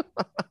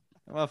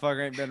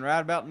 motherfucker ain't been right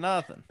about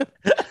nothing.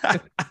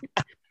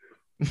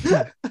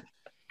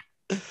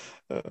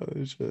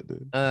 Oh shit,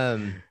 dude.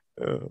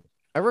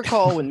 I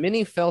recall when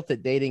many felt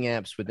that dating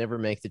apps would never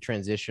make the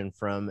transition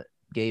from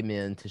gay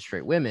men to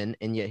straight women,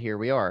 and yet here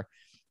we are.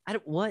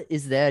 What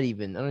is that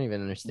even? I don't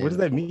even understand. What does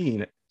that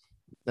mean?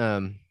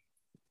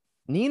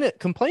 Nina,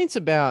 complaints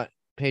about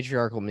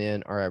patriarchal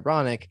men are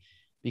ironic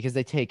because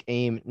they take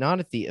aim not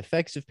at the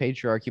effects of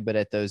patriarchy, but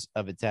at those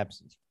of its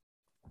absence.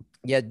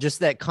 Yeah, just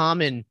that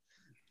common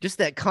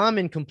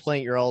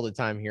complaint you're all the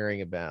time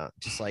hearing about.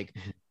 Just like,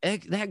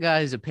 that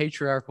guy is a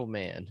patriarchal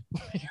man.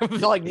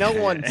 Like, no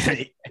one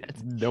says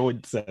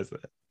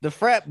that. The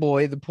frat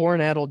boy, the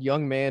poor-addled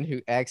young man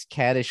who acts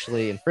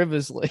caddishly and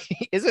frivolously,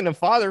 isn't a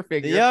father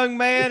figure. The young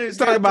man who's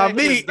talking about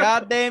me. His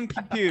goddamn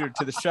computer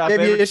to the shop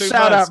Give every me a 2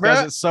 shout months out, bro.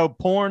 because it's so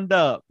porned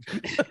up.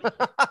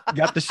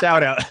 Got the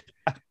shout out.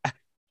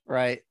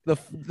 Right.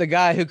 The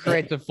guy who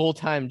creates a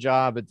full-time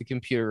job at the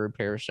computer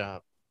repair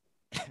shop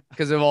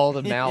because of all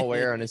the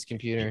malware on his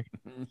computer.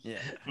 Yeah.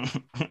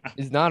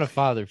 Is not a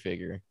father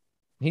figure.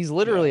 He's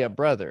literally a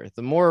brother.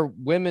 The more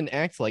women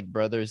act like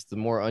brothers, the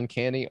more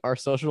uncanny our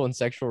social and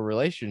sexual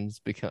relations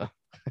become.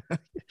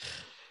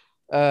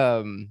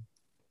 You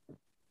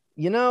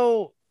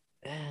know,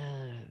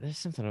 there's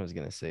something I was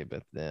going to say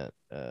about that.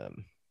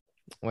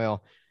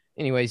 Well,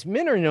 anyways,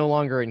 men are no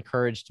longer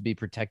encouraged to be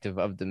protective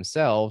of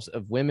themselves,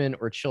 of women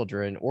or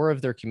children, or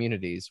of their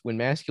communities. When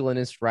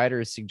masculinist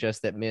writers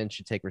suggest that men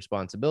should take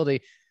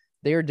responsibility,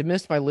 they are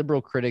dismissed by liberal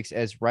critics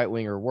as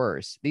right-wing or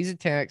worse. These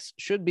attacks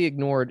should be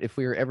ignored if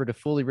we are ever to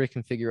fully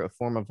reconfigure a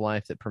form of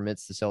life that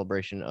permits the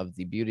celebration of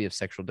the beauty of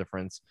sexual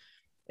difference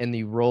and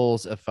the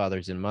roles of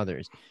fathers and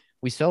mothers.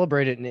 We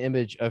celebrate an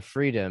image of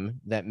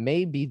freedom that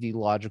may be the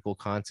logical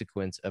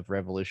consequence of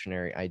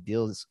revolutionary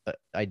ideas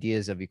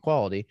of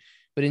equality,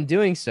 but in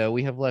doing so,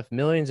 we have left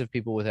millions of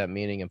people without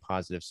meaning and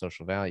positive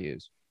social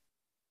values.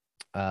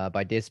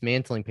 By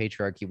dismantling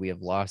patriarchy, we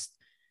have lost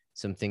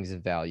some things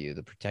of value: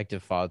 the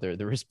protective father,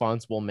 the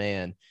responsible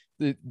man,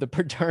 the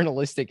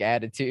paternalistic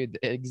attitude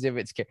that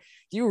exhibits. Do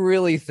you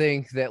really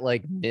think that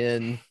like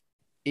men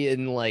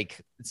in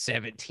like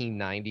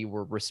 1790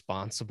 were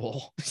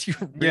responsible? You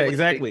really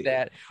exactly. think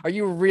that? Are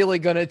you really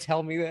gonna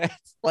tell me that?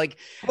 Like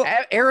Well,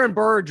 Aaron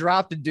Burr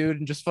dropped a dude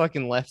and just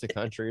fucking left the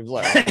country. He was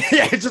like,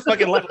 yeah, just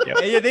fucking left.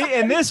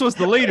 And this was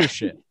the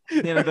leadership,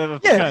 of the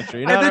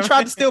country. You know and then what I tried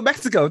mean? to steal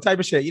Mexico type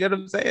of shit. You know what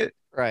I'm saying?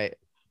 right,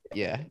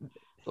 yeah,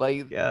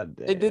 like God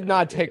they did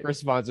not take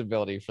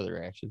responsibility for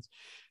their actions.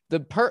 The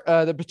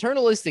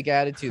paternalistic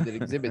attitude that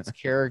exhibits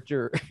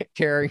character,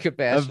 carrying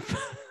capacity.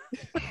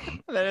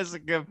 That is a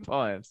good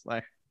point. It's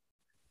like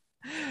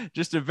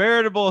just a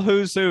veritable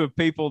who's who of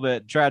people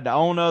that tried to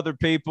own other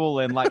people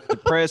and like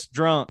depressed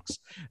drunks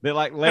that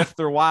like left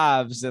their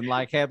wives and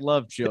like had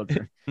love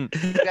children.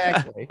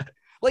 Exactly.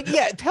 Like,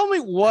 yeah, tell me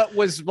what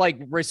was like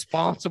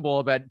responsible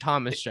about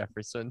Thomas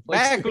Jefferson.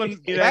 Like,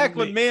 Back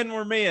when men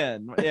were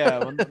men.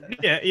 Yeah.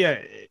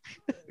 Yeah.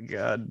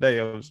 God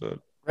damn, son.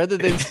 Rather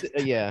than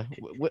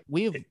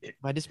we have,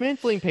 by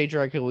dismantling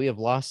patriarchy, we have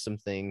lost some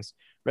things.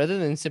 Rather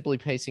than simply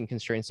placing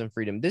constraints on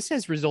freedom, this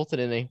has resulted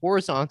in a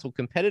horizontal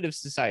competitive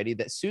society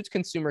that suits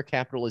consumer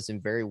capitalism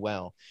very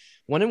well,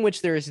 one in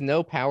which there is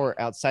no power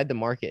outside the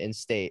market and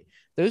state.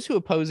 Those who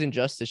oppose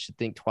injustice should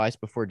think twice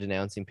before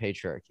denouncing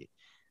patriarchy.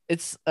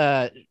 It's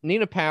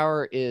Nina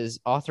Power is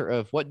author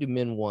of What Do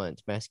Men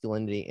Want?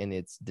 Masculinity and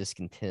Its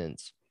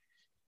Discontents.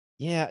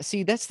 Yeah,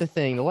 see, that's the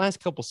thing. The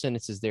last couple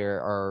sentences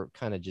there are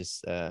kind of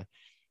just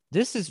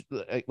this is,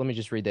 let me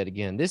just read that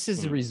again. This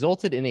has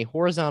resulted in a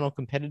horizontal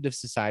competitive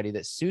society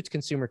that suits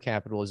consumer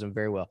capitalism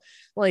very well.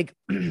 Like,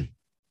 I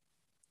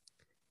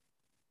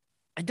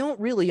don't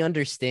really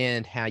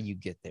understand how you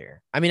get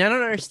there. I mean, I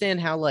don't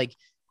understand how, like,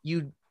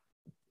 you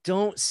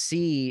don't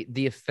see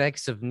the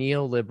effects of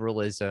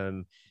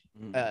neoliberalism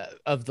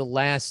of the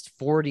last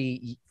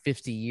 40,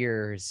 50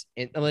 years.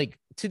 And like,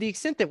 to the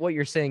extent that what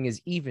you're saying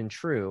is even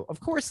true, of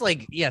course,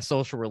 like, yeah,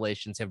 social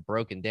relations have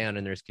broken down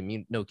and there's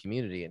no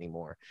community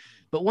anymore.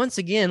 But once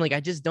again, like, I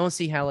just don't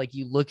see how, like,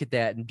 you look at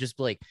that and just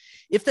like,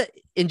 if that,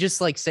 and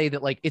just like say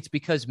that, like, it's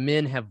because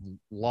men have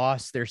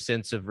lost their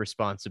sense of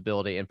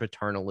responsibility and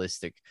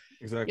paternalistic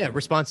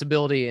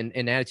responsibility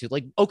and attitude.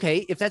 Like,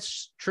 okay, if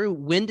that's true,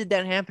 when did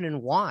that happen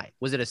and why?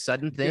 Was it a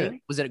sudden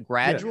thing? Was it a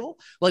gradual?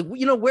 Like,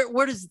 you know,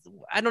 where does,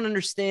 I don't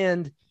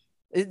understand.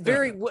 It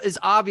is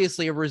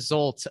obviously a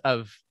result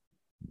of,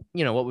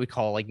 you know, what we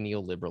call like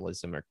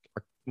neoliberalism or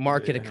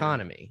market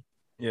economy.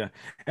 Yeah.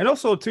 And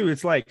also too,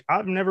 it's like,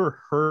 I've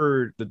never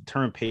heard the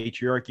term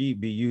patriarchy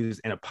be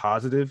used in a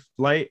positive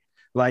light.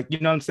 Like, you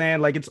know what I'm saying?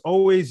 Like, it's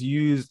always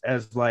used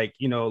as like,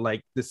 you know,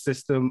 like the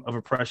system of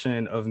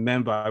oppression of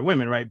men by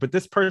women, right? But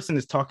this person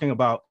is talking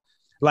about,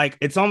 like,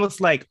 it's almost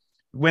like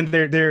when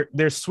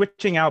they're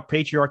switching out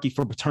patriarchy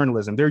for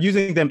paternalism, they're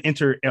using them like,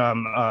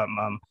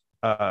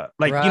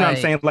 you know what I'm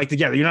saying, like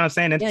together, you know what I'm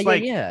saying? It's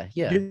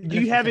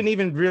you haven't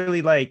even really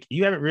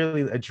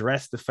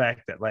addressed the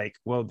fact that, like,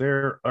 well,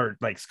 there are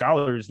like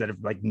scholars that have,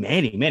 like,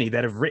 many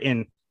that have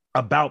written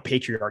about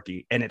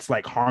patriarchy and its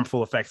like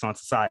harmful effects on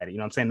society. You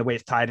know what I'm saying? The way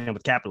it's tied in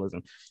with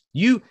capitalism.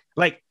 You,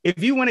 like,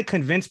 if you want to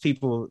convince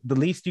people, the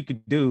least you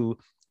could do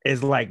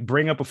is like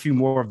bring up a few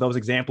more of those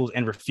examples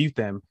and refute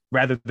them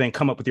rather than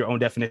come up with your own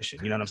definition.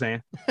 You know what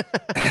I'm saying?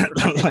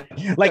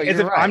 like as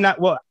if right. I'm not,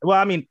 well,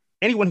 I mean,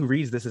 anyone who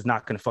reads this is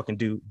not going to fucking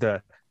do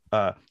the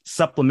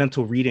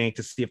supplemental reading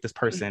to see if this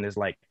person is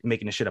like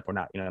making the shit up or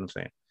not. You know what I'm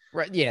saying?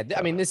 Right. Yeah.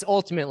 I mean, this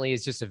ultimately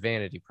is just a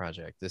vanity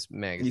project, this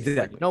magazine.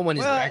 Exactly. No one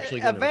is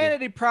actually a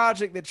vanity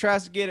project that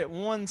tries to get at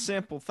one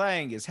simple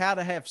thing is how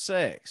to have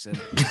sex. And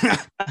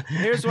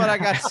here's what I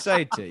got to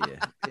say to you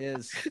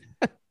is,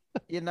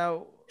 you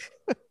know,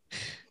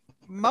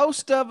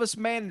 most of us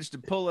manage to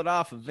pull it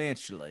off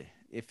eventually.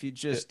 If you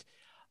just,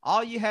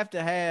 all you have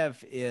to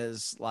have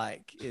is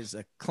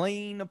a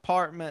clean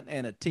apartment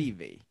and a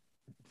TV.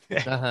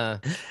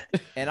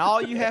 And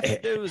all you have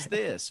to do is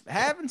this.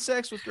 Having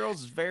sex with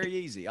girls is very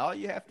easy. All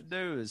you have to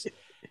do is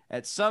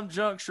at some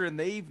juncture in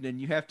the evening,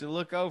 you have to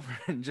look over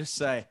and just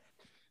say,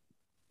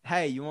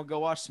 hey, you want to go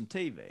watch some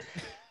TV?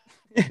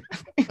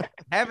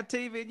 Have a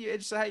TV and you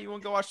just say, hey, you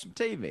want to go watch some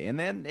TV? And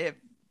then if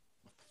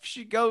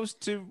she goes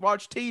to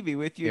watch TV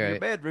with you in your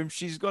bedroom,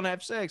 she's going to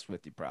have sex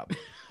with you probably.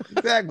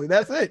 Exactly.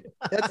 That's it.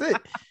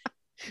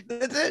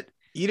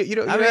 You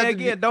don't. I mean,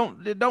 again,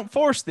 don't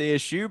force the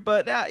issue,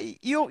 but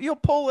you'll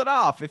pull it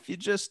off if you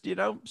just, you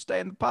know,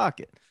 stay in the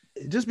pocket.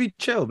 Just be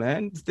chill,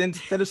 man.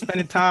 Instead of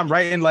spending time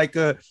writing like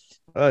a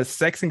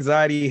sex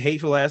anxiety,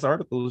 hateful ass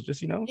articles,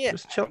 just, you know,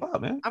 just chill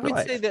out, man. I would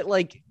say that,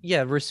 like,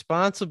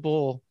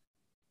 responsible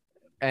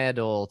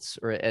adults,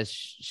 or as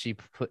she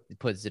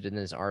puts it in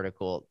this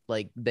article,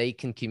 like, they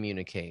can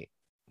communicate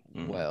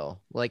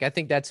well. Like, I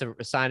think that's a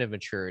sign of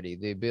maturity,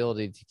 the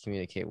ability to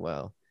communicate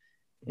well.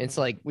 It's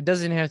like, it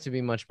doesn't have to be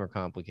much more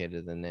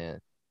complicated than that.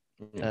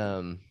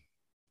 You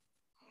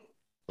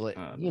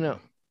know,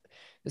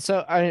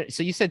 so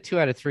you said 2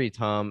 out of 3,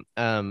 Tom.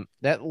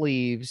 That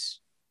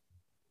leaves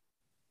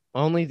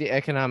only the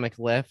economic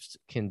left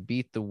can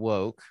beat the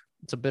woke.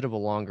 It's a bit of a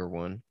longer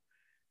one,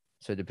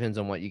 so it depends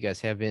on what you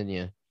guys have in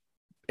you.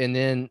 And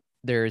then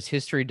There's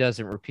History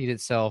Doesn't Repeat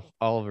Itself,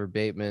 Oliver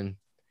Bateman.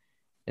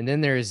 And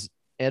then there's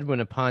Edwin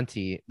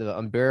Aponte, The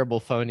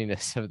Unbearable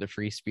Phoniness of the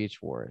Free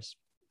Speech Wars.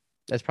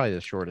 That's probably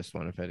the shortest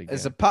one, if I had to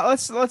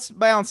guess. Let's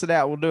balance it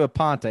out. We'll do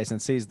Aponte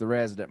since he's the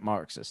resident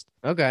Marxist.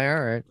 Okay,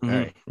 all right. Mhm. All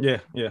right.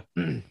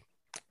 Yeah.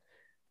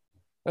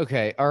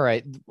 Okay, all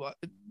right.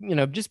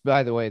 Just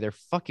by the way, their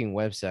fucking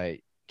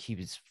website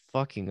keeps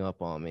fucking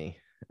up on me.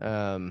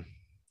 You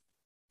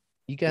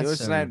got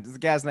The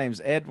guy's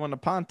name's Edwin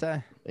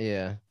Aponte.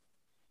 Yeah.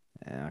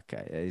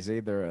 Okay, he's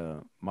either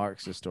a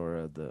Marxist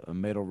or a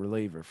middle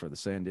reliever for the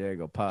San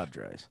Diego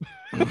Padres.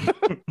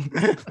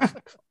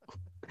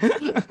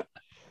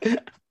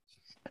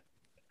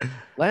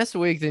 Last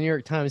week, the New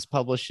York Times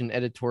published an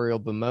editorial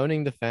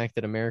bemoaning the fact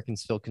that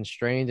Americans feel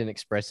constrained in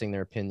expressing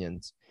their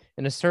opinions.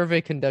 In a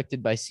survey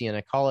conducted by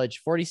Siena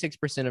College,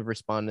 46% of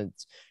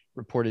respondents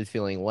reported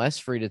feeling less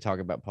free to talk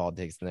about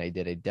politics than they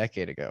did a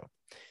decade ago.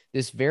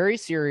 This very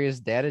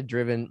serious,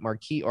 data-driven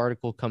marquee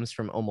article comes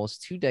from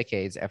almost 2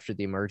 decades after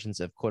the emergence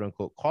of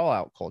quote-unquote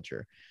call-out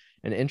culture,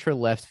 an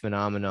intra-left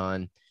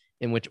phenomenon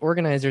in which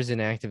organizers and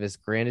activists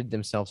granted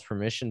themselves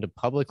permission to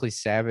publicly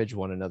savage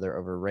one another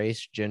over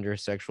race, gender,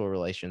 sexual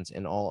relations,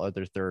 and all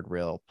other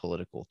third-rail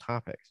political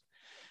topics.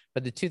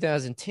 By the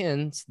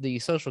 2010s, the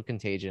social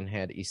contagion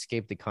had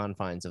escaped the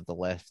confines of the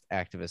left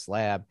activist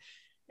lab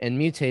and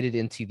mutated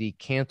into the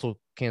cancel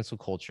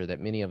culture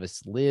that many of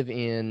us live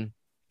in,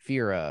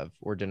 fear of,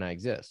 or deny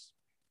exists.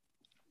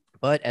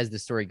 But as the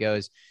story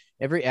goes,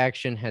 every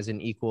action has an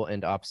equal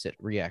and opposite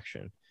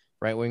reaction.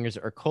 Right-wingers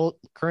are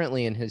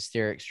currently in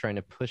hysterics trying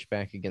to push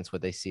back against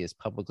what they see as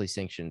publicly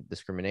sanctioned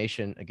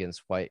discrimination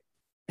against white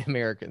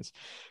Americans.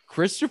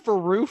 Christopher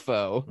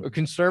Rufo, a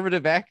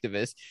conservative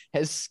activist,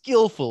 has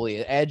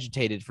skillfully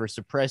agitated for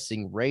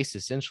suppressing race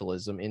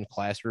essentialism in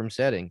classroom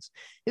settings.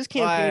 His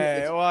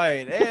campaign...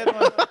 Wait,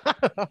 Edwin.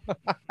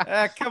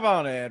 Come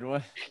on,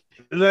 Edwin.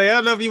 Like, I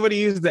don't know if you would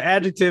have used the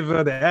adjective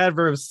or the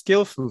adverb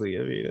skillfully.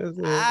 I mean,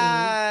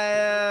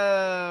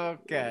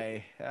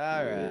 okay,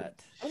 all right.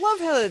 I love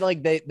how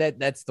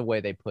that's the way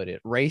they put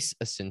it. Race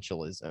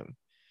essentialism.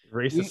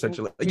 Race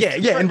essentialism.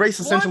 Yeah, and race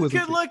essentialism. One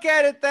could look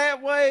at it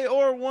that way,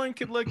 or one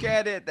could look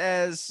at it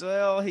as,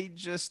 well, he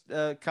just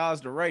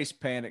caused a race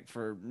panic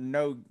for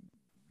no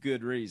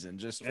good reason,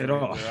 just for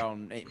their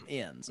own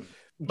ends.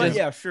 But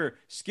yeah, sure.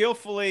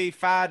 Skillfully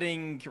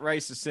fighting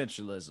race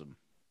essentialism.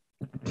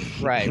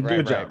 Right.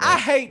 I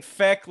hate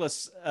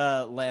feckless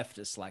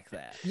leftists like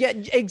that. Yeah,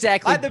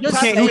 exactly. Like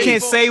who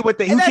can't say what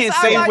they mean.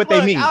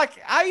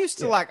 I used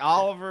to like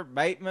Oliver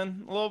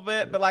Bateman a little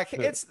bit, but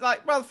it's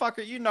like,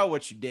 motherfucker, you know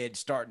what you did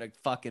starting a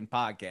fucking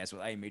podcast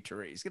with Amy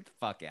Therese. Get the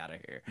fuck out of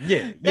here.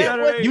 Yeah.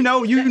 You know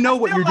what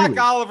you're like doing.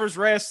 Oliver's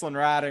wrestling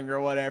writing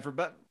or whatever,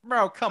 but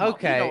bro, come on.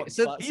 Okay,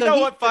 you know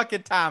what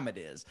fucking time it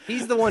is.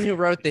 He's the one who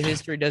wrote the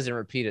History Doesn't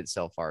Repeat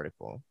Itself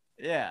article.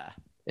 Yeah.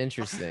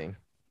 Interesting.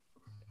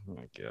 Oh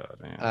my God,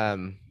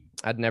 man.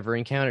 I'd never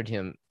encountered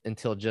him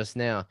until just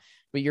now,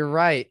 but you're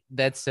right.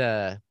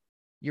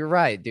 You're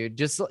right, dude.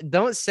 Just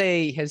don't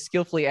say has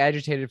skillfully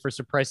agitated for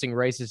suppressing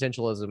race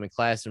essentialism in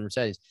classroom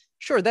settings.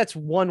 Sure, that's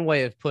one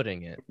way of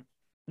putting it.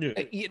 Yeah.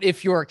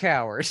 If you're a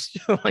coward,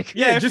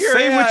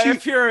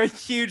 if you're a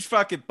huge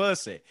fucking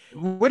pussy.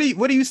 What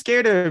are you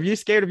scared of? You're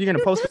scared of you're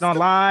gonna post it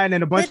online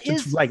and a bunch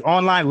of like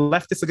online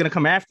leftists are gonna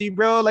come after you,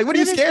 bro? Like, what are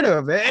you scared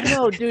of, man?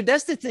 No, dude,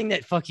 that's the thing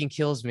that fucking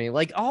kills me.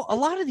 Like, a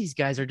lot of these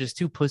guys are just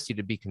too pussy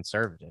to be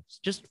conservatives.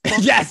 Just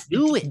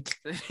do it.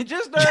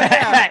 Just do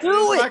it.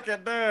 Do it.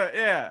 Fucking do it.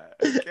 Yeah.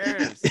 Who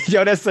cares?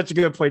 Yo, that's such a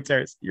good point,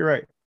 Terrence. You're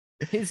right.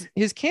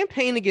 His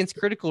campaign against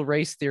critical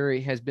race theory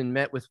has been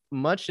met with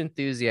much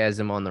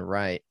enthusiasm on the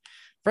right.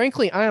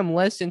 Frankly, I am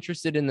less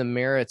interested in the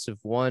merits of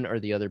one or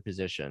the other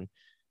position.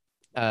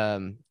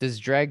 Does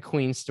drag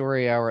queen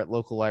story hour at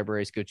local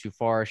libraries go too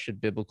far?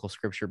 Should biblical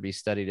scripture be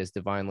studied as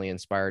divinely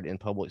inspired in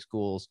public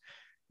schools?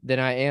 Then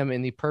I am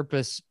in the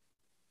purpose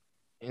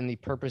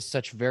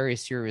such very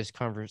serious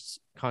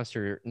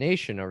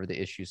consternation over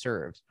the issue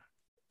serves.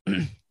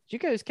 Did you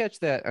guys catch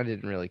that? I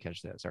didn't really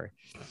catch that. Sorry.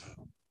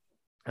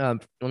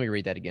 Let me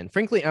read that again.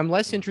 Frankly, I'm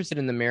less interested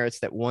in the merits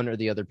that one or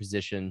the other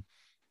position.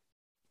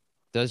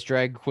 Does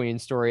drag queen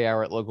story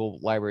hour at local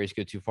libraries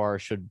go too far?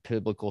 Should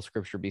biblical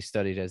scripture be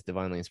studied as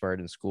divinely inspired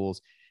in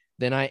schools?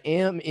 Then I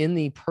am in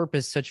the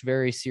purpose such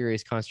very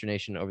serious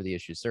consternation over the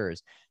issue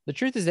serves. The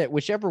truth is that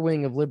whichever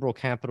wing of liberal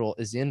capital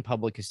is in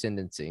public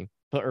ascendancy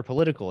or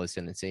political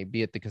ascendancy,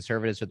 be it the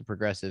conservatives or the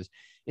progressives,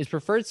 its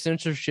preferred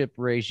censorship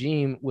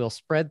regime will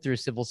spread through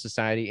civil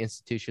society,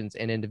 institutions,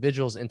 and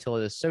individuals until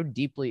it is so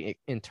deeply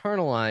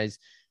internalized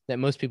that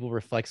most people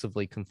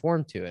reflexively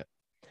conform to it.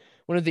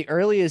 One of the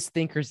earliest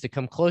thinkers to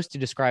come close to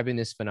describing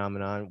this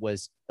phenomenon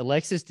was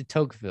Alexis de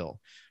Tocqueville,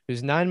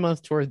 whose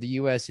 9-month tour of the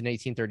U.S. in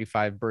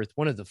 1835 birthed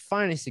one of the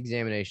finest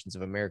examinations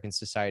of American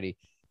society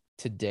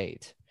to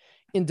date.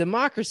 In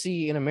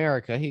Democracy in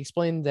America, he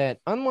explained that,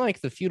 unlike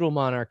the feudal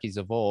monarchies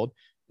of old,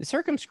 the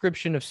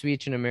circumscription of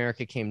speech in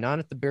America came not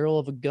at the barrel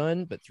of a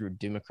gun, but through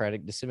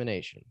democratic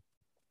dissemination.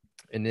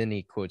 And then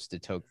he quotes de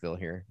Tocqueville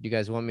here. Do you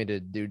guys want me to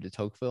do de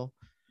Tocqueville?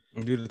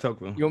 Do the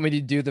Tocqueville. You want me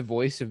to do the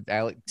voice of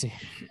Alec? Do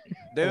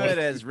it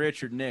as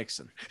Richard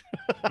Nixon.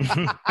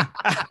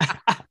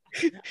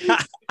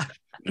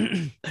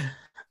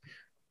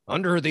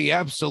 Under the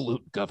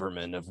absolute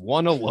government of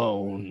one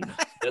alone,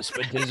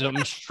 despotism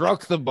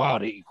struck the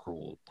body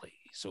cruelly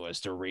so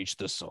as to reach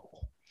the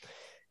soul.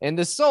 And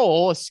the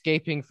soul,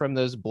 escaping from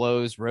those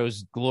blows,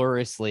 rose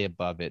gloriously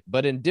above it.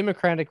 But in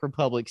democratic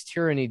republics,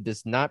 tyranny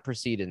does not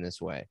proceed in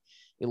this way.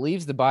 It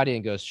leaves the body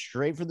and goes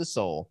straight for the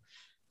soul.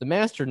 The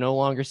master no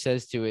longer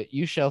says to it,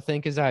 "You shall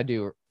think as I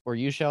do, or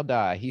you shall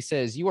die." He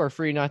says, "You are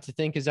free not to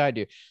think as I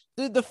do."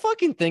 The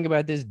fucking thing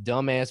about this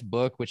dumbass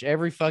book, which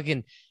every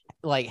fucking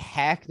like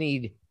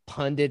hackneyed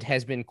pundit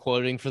has been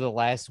quoting for the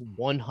last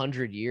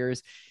 100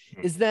 years,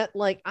 is that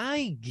like,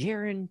 I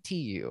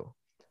guarantee you,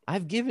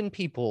 I've given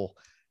people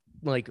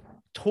like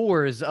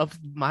tours of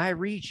my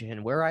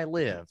region where I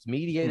live,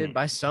 mediated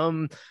by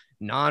some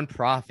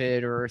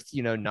nonprofit or,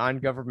 you know,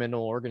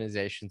 non-governmental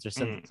organizations or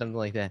something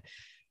like that.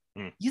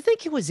 You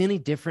think it was any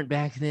different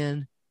back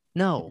then?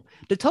 No.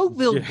 De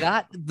Tocqueville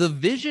got the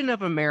vision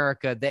of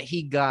America that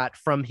he got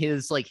from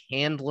his like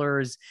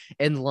handlers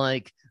and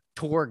like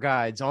tour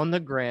guides on the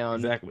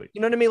ground. Exactly.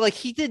 You know what I mean? Like,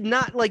 he did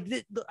not like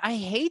I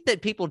hate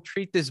that people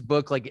treat this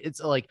book like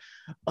it's like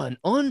an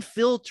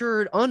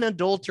unfiltered,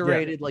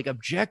 unadulterated, like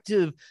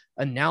objective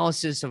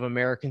analysis of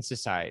American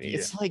society.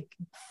 It's like,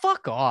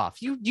 fuck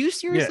off. You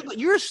seriously,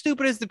 you're as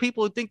stupid as the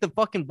people who think the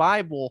fucking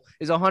Bible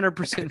is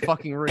 100%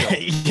 fucking real.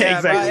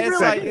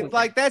 Exactly. It's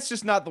like that's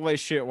just not the way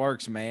shit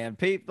works, man.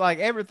 People, like,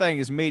 everything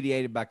is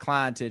mediated by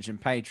clientage and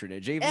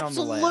patronage, even on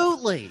the left.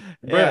 Absolutely.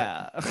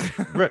 Yeah.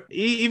 Bro,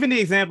 even the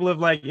example of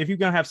like, if you're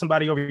gonna have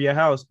somebody over your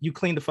house, you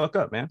clean the fuck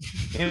up, man.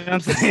 You know what I'm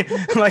saying?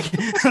 like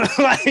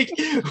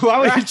why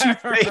would you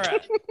think?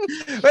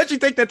 Why would you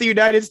think that the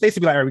United States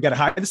would be like, all right, we gotta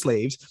hide the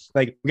slaves,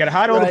 like we gotta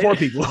hide all the poor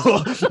people,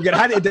 we gotta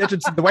hide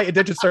the white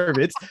indentured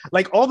servants,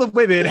 like all the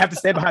women have to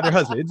stand behind their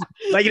come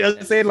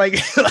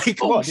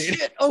on,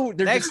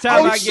 dude.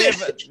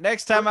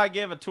 Next time I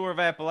give a tour of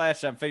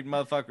Appalachia, I'm feeding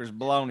motherfuckers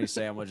bologna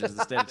sandwiches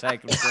instead of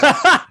taking them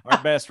to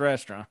our best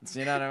restaurants.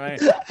 You know what I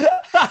mean?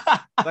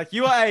 Like, do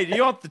you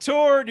want the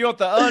tour? Do you want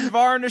the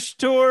unvarnished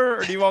tour,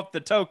 or do you want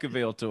the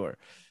Tocqueville tour?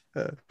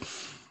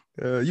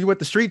 You want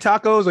the street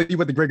tacos, or you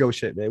want the gringo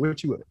shit, man?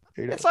 What you want?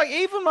 It's like,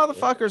 even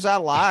motherfuckers I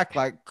like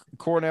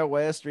Cornel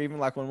West, or even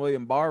like when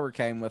William Barber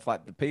came with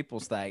like the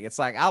People's thing. It's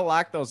like, I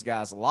like those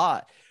guys a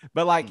lot,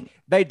 but like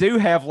they do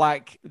have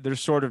like their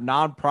sort of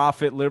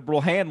nonprofit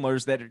liberal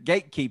handlers that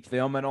gatekeep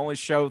them and only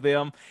show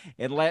them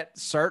and let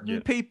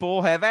certain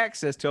people have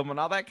access to them and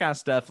all that kind of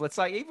stuff. It's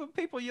like, even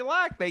people you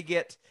like, they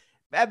get.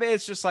 I mean,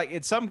 it's just like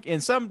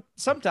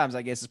sometimes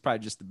I guess it's probably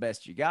just the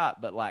best you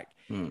got, but like.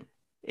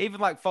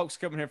 Even like folks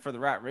coming here for the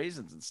right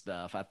reasons and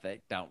stuff, I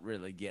think don't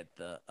really get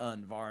the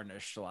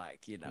unvarnished,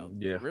 like, you know,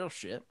 real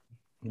shit.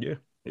 Yeah.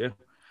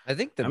 I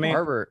think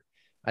Barber,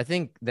 I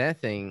think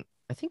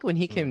when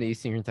he came to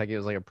Eastern Kentucky, it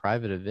was like a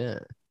private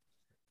event,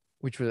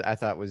 which I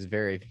thought was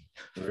very.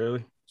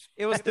 Really?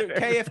 It was the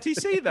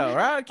KFTC though,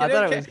 right? I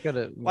thought it was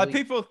gonna. Like,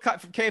 people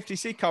from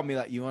KFTC called me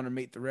like, "You want to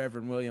meet the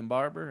Reverend William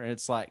Barber?" And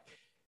it's like,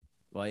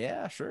 well,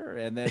 yeah, sure.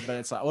 And then, but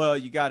it's like, well,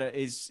 you gotta,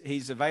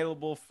 he's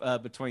available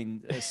between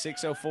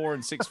 6:04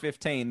 and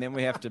 6:15. Then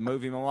we have to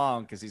move him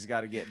along because he's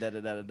got to get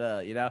da.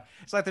 You know,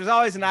 it's like there's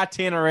always an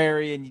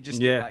itinerary, and you just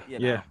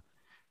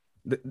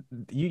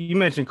You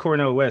mentioned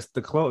Cornel West.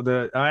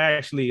 I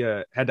actually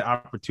had the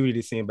opportunity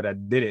to see him, but I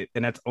did it,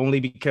 and that's only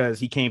because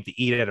he came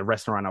to eat at a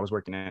restaurant I was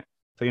working at.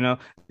 So, you know,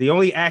 the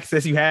only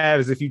access you have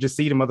is if you just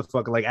see the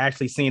motherfucker, like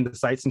actually seeing the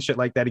sights and shit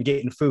like that and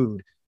getting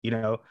food. You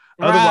know,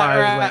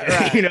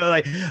 otherwise, you know,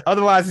 like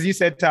otherwise, as you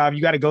said, Tom,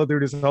 you got to go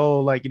through this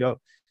whole like, you know,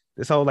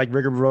 this whole like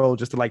rigmarole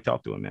just to like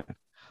talk to him, man.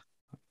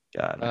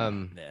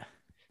 God,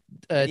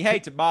 you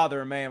hate to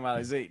bother a man while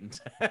he's eating.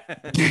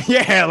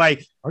 Yeah,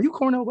 like, are you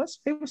Cornel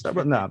West? Hey, what's up,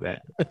 bro? Nah, man.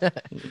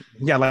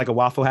 You got like a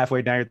waffle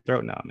halfway down your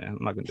throat? Nah, man,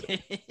 I'm not gonna do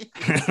it.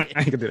 I ain't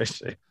gonna do that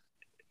shit.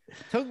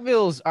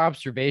 Tocqueville's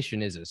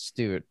observation is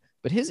astute,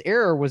 but his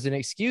error was in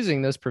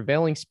excusing those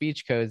prevailing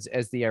speech codes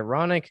as the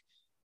ironic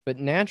but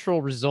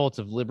natural result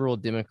of liberal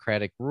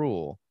democratic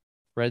rule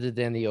rather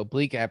than the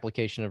oblique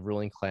application of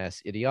ruling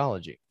class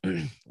ideology.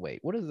 Wait,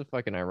 what is the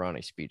fucking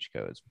ironic speech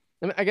codes?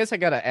 I guess I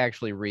got to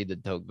actually read the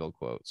Tocqueville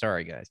quote.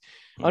 Sorry, guys.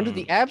 Under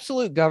the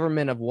absolute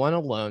government of one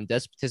alone,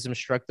 despotism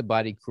struck the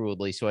body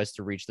cruelly so as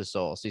to reach the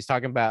soul. So he's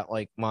talking about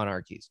like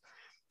monarchies.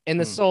 And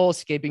the soul,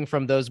 escaping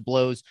from those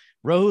blows,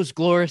 rose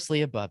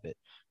gloriously above it.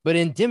 But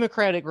in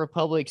democratic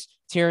republics,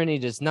 tyranny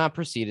does not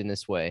proceed in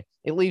this way.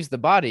 It leaves the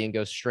body and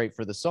goes straight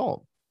for the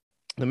soul.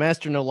 The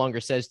master no longer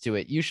says to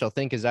it, "You shall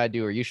think as I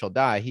do, or you shall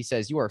die." He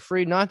says, "You are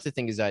free not to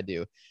think as I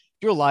do.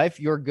 Your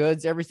life, your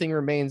goods, everything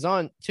remains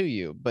on to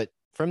you. But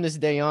from this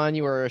day on,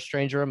 you are a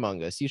stranger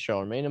among us. You shall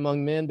remain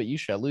among men, but you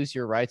shall lose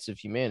your rights of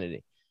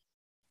humanity."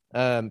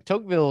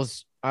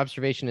 Tocqueville's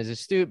observation is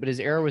astute, but his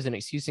error was in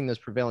excusing those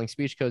prevailing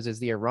speech codes as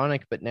the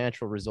ironic but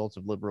natural results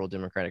of liberal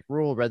democratic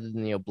rule rather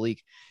than the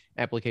oblique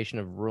application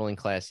of ruling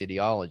class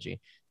ideology.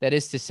 That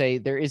is to say,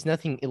 there is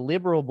nothing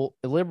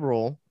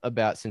illiberal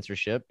about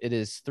censorship. It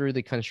is through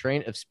the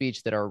constraint of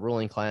speech that our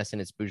ruling class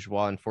and its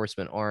bourgeois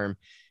enforcement arm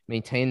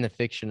maintain the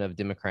fiction of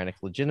democratic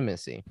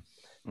legitimacy.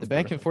 The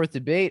back and forth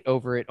debate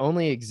over it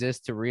only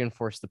exists to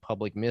reinforce the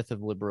public myth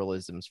of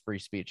liberalism's free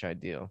speech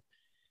ideal.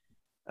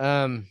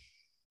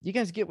 You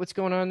guys get what's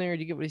going on there?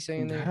 Do you get what he's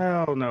saying there?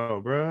 Hell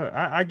no, bro.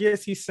 I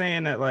guess he's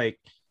saying that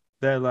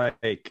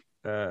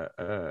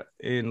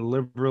in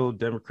liberal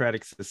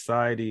democratic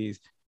societies,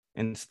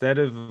 instead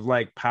of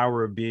like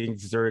power being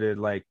exerted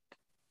like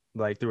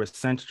through a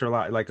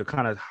centralized, like a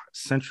kind of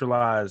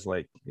centralized,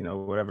 like, you know,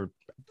 whatever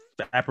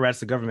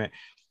apparatus of government,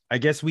 I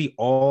guess we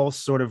all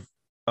sort of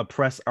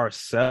oppress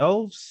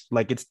ourselves.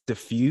 Like it's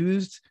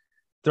diffused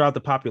throughout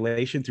the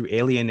population through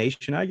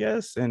alienation, I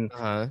guess. And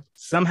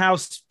somehow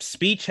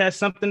speech has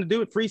something to do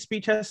with free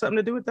speech has something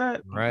to do with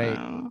that. Right.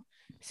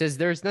 He says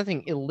there's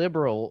nothing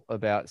illiberal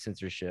about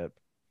censorship.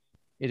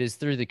 It is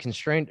through the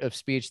constraint of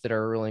speech that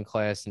our ruling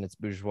class and its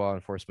bourgeois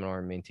enforcement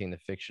arm maintain the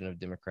fiction of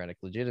democratic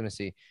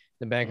legitimacy.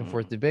 The back and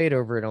forth debate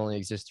over it only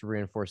exists to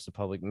reinforce the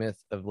public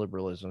myth of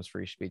liberalism's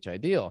free speech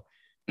ideal.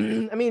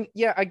 I mean,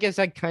 yeah, I guess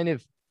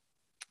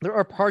there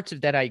are parts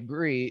of that I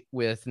agree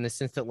with, in the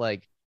sense that,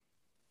 like,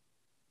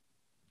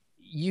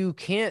 you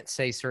can't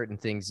say certain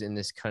things in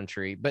this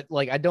country, but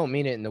like, I don't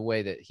mean it in the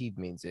way that he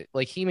means it.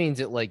 Like, he means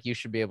it like you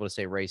should be able to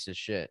say racist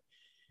shit.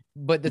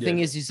 But the thing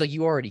is like,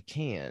 you already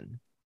can.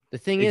 The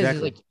thing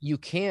is like, you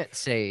can't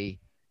say,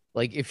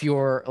 like, if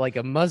you're like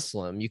a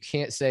Muslim, you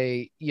can't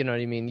say, you know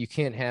what I mean? You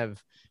can't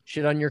have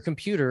shit on your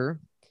computer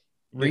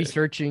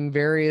researching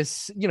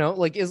various, you know,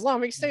 like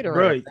Islamic State or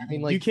right. I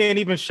mean, like, you can't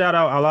even shout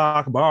out Allah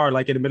Akbar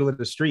like in the middle of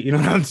the street, you know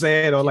what I'm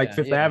saying, or like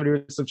Fifth Avenue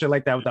or some shit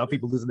like that without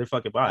people losing their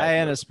fucking minds.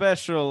 And a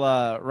special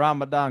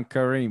Ramadan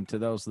Kareem to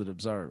those that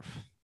observe.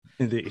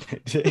 Indeed.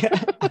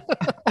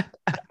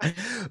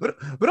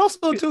 but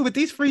also too, with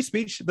these free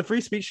speech, the free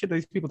speech shit that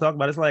these people talk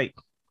about, it's like,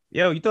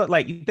 yo, you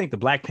think the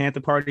Black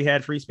Panther Party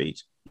had free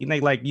speech? You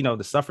think, like, you know,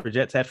 the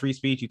suffragettes had free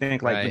speech? You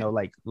think, like, you know,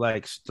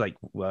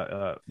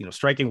 you know,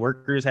 striking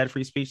workers had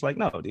free speach? Like,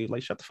 no, dude,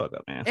 like, shut the fuck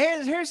up, man.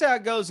 Here's how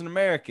it goes in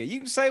America. You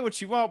can say what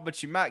you want,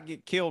 but you might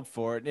get killed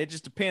for it. And it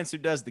just depends who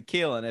does the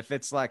killing. If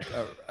it's like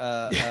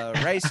a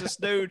racist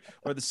dude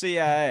or the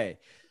CIA.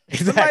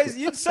 Exactly.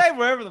 You can say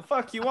whatever the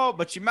fuck you want,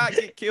 but you might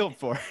get killed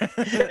for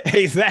it.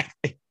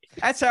 Exactly.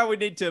 That's how we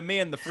need to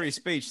amend the free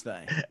speech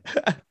thing.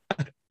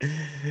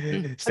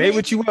 Say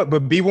what you want,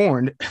 but be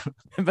warned.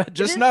 But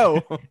just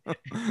know.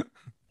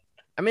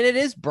 I mean, it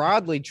is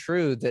broadly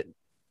true that,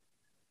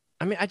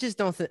 I mean, I just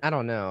don't think, I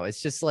don't know.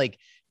 It's just like,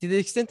 to the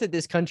extent that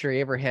this country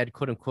ever had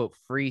quote unquote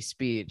free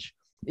speech,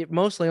 it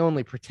mostly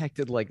only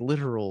protected like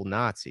literal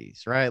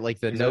Nazis, right? Like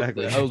the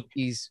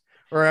Hokies,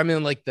 or I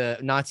mean, like the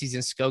Nazis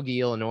in Skokie,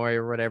 Illinois,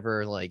 or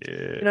whatever. Like,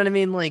 you know what I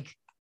mean? Like,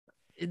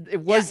 it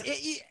was.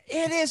 It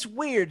is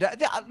weird.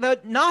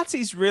 The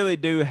Nazis really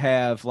do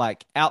have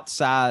like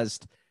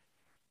outsized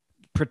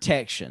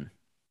protection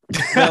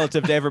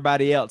relative to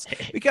everybody else,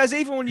 because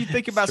even when you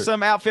think about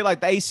some outfit like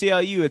the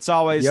ACLU, it's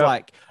always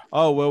like,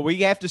 oh, well, we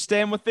have to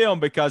stand with them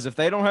because if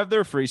they don't have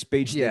their free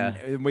speech,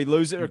 then we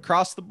lose it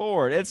across the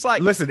board. It's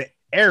like, listen,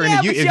 Aaron,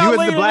 if you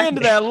as the black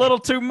into that a little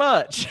too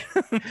much.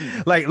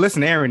 Like,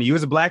 listen, Aaron, you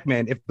as a black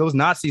man, if those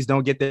Nazis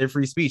don't get their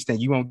free speech, then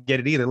you won't get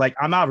it either. Like,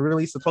 I'm not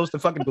really supposed to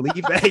fucking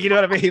believe that. You know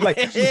what I mean? Like,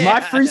 my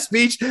free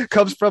speech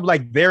comes from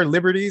like their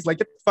liberties. Like,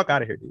 get the fuck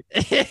out of here, dude.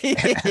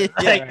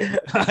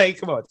 like,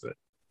 come on,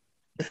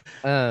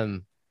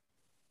 son.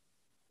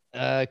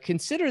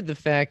 Consider the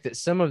fact that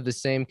some of the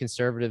same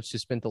conservatives who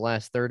spent the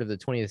last third of the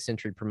 20th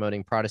century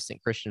promoting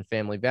Protestant Christian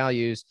family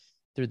values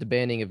through the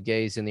banning of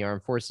gays in the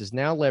armed forces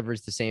now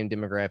leverage the same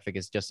demographic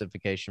as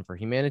justification for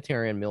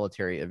humanitarian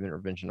military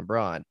intervention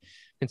abroad.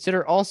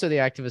 Consider also the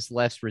activist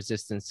left's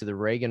resistance to the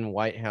Reagan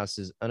White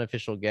House's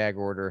unofficial gag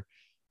order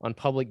on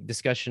public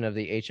discussion of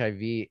the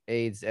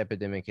HIV/AIDS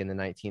epidemic in the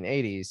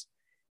 1980s.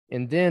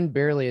 And then,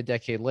 barely a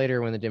decade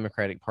later, when the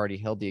Democratic Party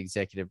held the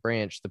executive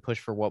branch, the push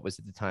for what was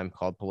at the time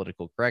called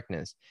political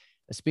correctness,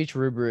 a speech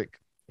rubric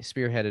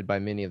spearheaded by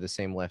many of the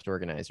same left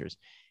organizers.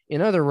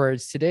 In other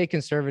words, today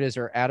conservatives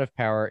are out of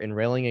power and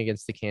railing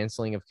against the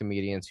canceling of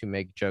comedians who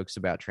make jokes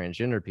about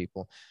transgender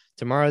people.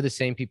 Tomorrow, the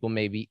same people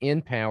may be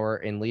in power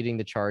and leading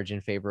the charge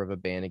in favor of a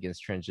ban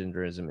against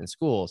transgenderism in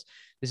schools.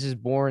 This is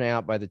borne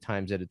out by the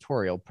Times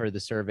editorial. Per the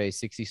survey,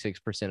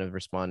 66% of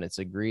respondents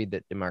agreed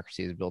that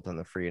democracy is built on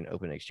the free and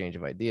open exchange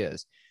of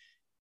ideas.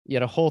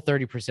 Yet a whole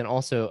 30%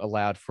 also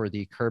allowed for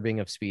the curbing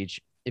of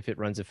speech if it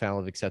runs afoul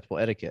of acceptable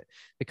etiquette.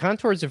 The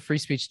contours of free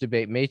speech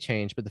debate may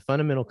change, but the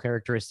fundamental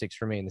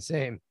characteristics remain the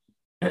same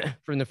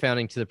from the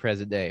founding to the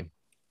present day.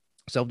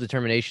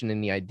 Self-determination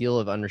and the ideal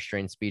of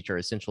unrestrained speech are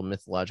essential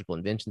mythological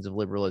inventions of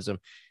liberalism,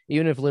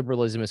 even if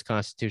liberalism is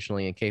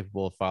constitutionally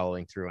incapable of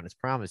following through on its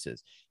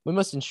promises. We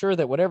must ensure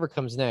that whatever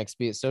comes next,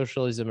 be it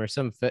socialism or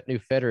some new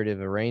federative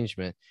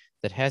arrangement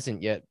that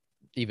hasn't yet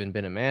even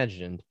been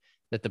imagined,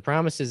 that the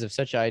promises of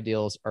such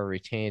ideals are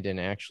retained and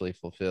actually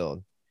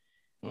fulfilled.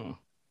 Mm.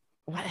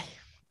 What?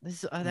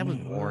 That was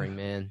boring,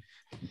 man.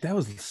 That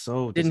was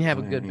so Didn't have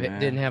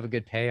a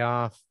good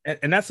payoff.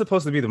 And that's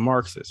supposed to be the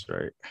Marxist,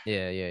 right?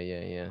 Yeah.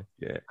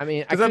 Yeah. I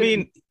mean, Because I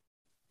mean,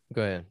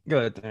 go ahead. go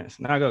ahead, Terrence.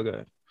 Now go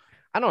ahead.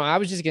 I don't know. I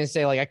was just gonna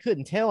say, like, I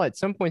couldn't tell. At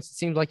some points, it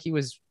seemed like he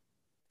was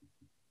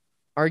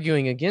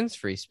arguing against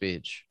free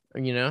speech.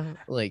 You know,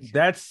 like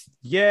That's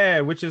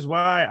which is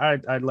why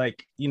I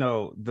like,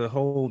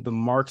 the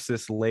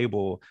Marxist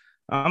label.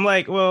 I'm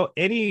like, well,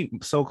 any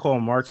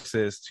so-called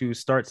Marxist who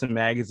starts a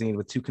magazine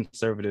with two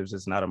conservatives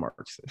is not a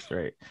Marxist,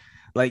 right?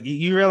 Like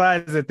you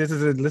realize that this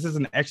is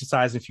an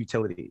exercise in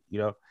futility,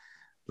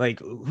 like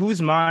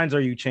whose minds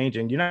are you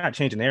changing? You're not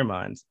changing their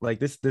minds. Like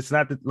this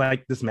not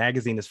like this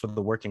magazine is for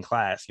the working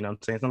class. You know what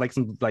I'm saying? It's not like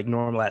some like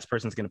normal ass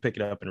person's gonna pick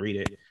it up and read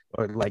it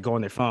or like go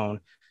on their phone.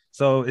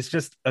 So it's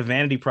just a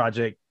vanity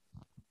project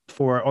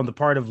on the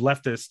part of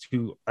leftists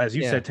who, as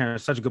you said,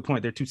 Terrence, such a good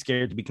point. They're too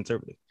scared to be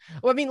conservative.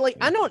 Well, I mean, like,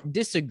 I don't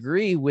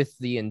disagree with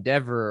the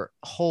Endeavor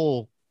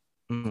whole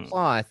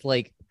cloth.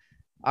 Like,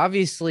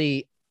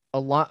 obviously, a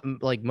lot,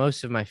 like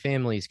most of my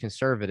family is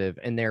conservative,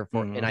 and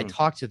therefore, and I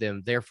talk to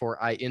them,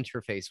 therefore, I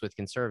interface with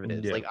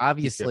conservatives. Like,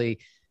 obviously,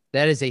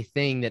 that is a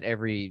thing that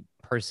every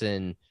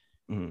person,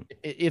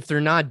 if they're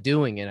not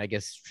doing it, I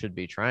guess should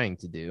be trying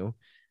to do.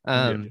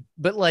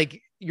 But like,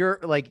 you're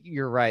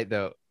right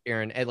though,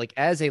 Aaron, like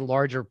as a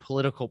larger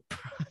political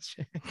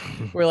project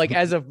or like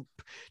as a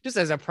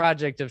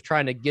project of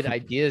trying to get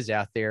ideas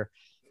out there.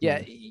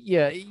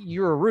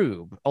 You're a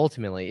rube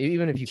ultimately,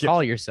 even if you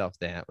call yourself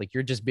that. Like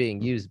you're just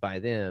being used by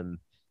them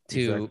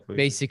to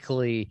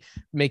basically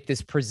make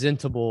this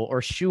presentable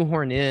or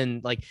shoehorn in.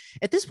 Like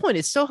at this point,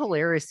 it's so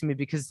hilarious to me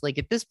because like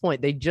at this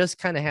point, they just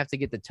kind of have to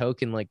get the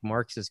token like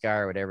Marxist guy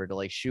or whatever to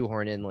like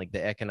shoehorn in like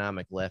the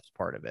economic left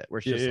part of it.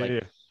 Where it's just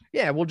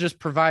we'll just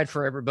provide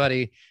for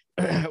everybody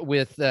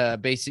with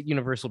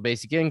universal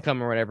basic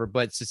income or whatever,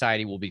 but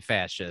society will be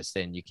fascist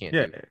and you can't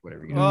do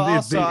whatever you well,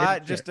 also,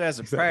 just as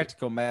a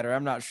practical matter,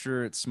 I'm not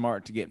sure it's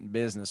smart to get in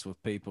business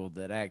with people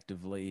that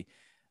actively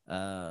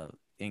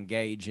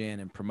engage in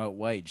and promote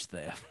wage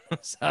theft.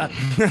 So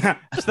I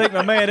just think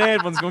my man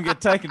Edwin's going to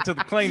get taken to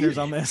the cleaners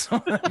on this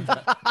one.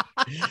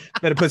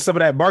 Better put some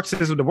of that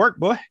Marxism to work,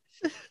 boy.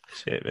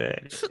 Shit,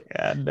 man.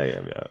 God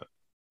damn, yo.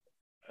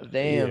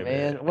 Damn,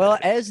 man. Well,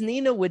 as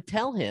Nina would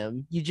tell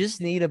him, you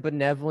just need a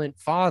benevolent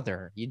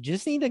father. You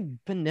just need a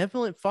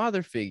benevolent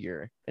father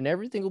figure, and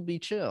everything will be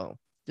chill.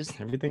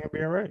 Just everything will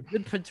be all right.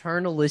 Good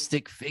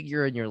paternalistic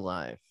figure in your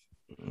life.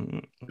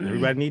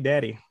 Everybody need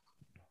daddy.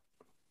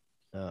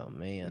 Oh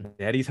man,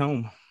 daddy's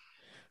home.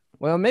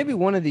 Well, maybe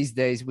one of these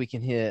days we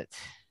can hit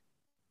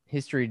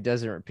history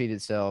doesn't repeat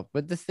itself.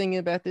 But the thing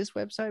about this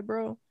website,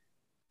 bro,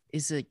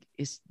 is like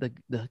it's the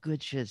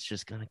good shit's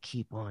just gonna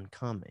keep on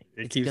coming.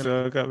 It keeps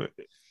on coming.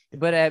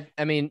 But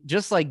I mean,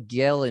 just like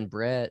Gail and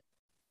Brett,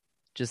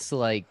 just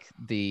like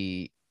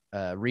the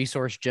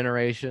resource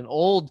generation,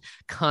 old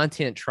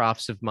content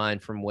troughs of mine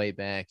from way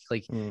back.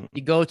 Like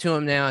you go to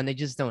them now and they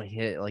just don't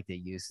hit like they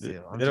used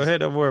to. They don't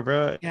hit no more,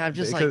 bro. Yeah, I'm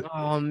just like,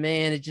 oh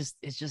man, it just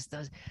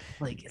does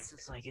like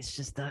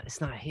it's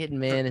not hitting,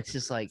 man. It's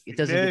just like it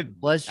doesn't get the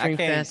bloodstream. I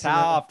can't tie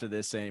off to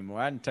this anymore.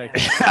 I didn't take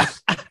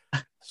it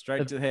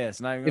straight to the head.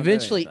 It's not even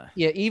eventually,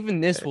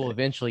 even this will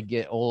eventually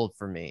get old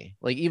for me.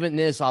 Like even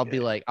this, I'll be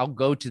like, I'll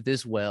go to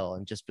this well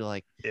and just be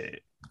like,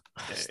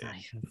 it's not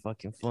even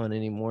fucking fun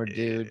anymore,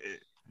 dude.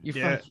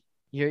 You're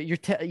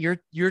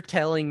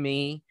telling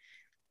me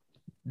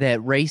that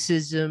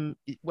racism.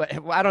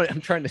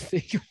 I'm trying to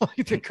think of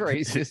like the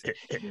craziest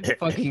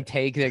fucking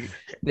take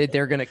that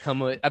they're gonna come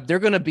with. They're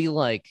gonna be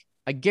like,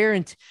 I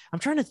guarantee. I'm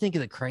trying to think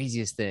of the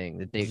craziest thing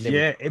that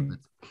they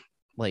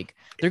like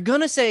they're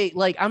gonna say.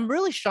 Like I'm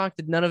really shocked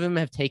that none of them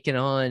have taken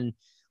on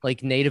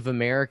like Native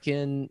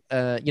American,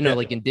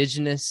 like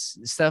indigenous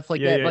stuff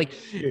like that.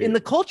 In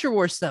the culture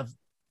war stuff,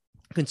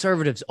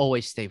 conservatives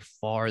always stay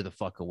far the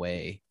fuck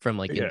away from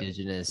like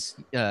indigenous,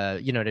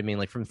 you know what I mean?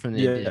 Like from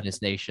the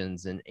indigenous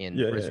nations and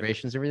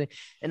reservations, everything.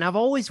 And I've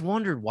always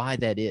wondered why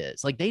that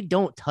is. Like they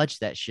don't touch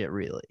that shit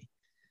really.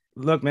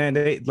 Look, man,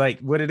 they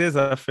like what it is.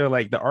 I feel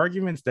like the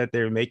arguments that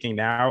they're making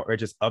now are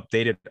just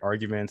updated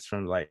arguments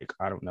from like,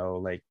 I don't know,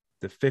 like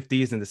the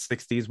 50s and the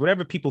 60s,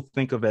 whatever people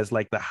think of as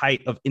like the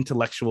height of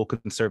intellectual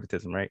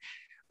conservatism, right?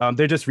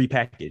 They're just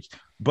repackaged.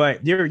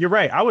 But you're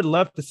right. I would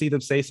love to see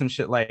them say some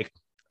shit like,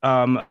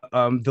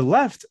 the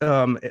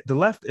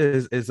left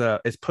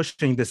is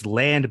pushing this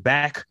land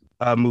back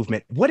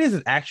movement. What is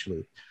it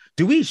actually?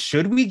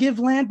 Should we give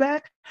land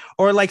back?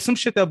 Or like some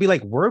shit that'll be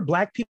like, were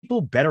black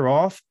people better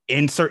off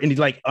in certain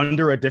like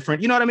under a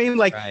different, you know what I mean?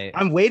 Like right.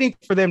 I'm waiting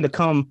for them to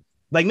come.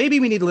 Like maybe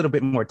we need a little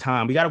bit more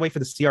time. We got to wait for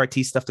the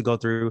CRT stuff to go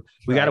through.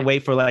 We got to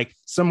wait for like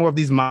some more of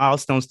these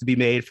milestones to be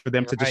made for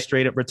them to just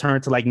straight up return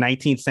to like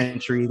 19th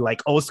century,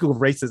 like old school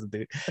racism,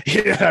 dude.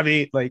 You know what I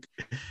mean? Like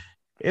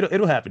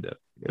it'll happen though.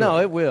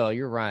 It will.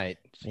 You're right.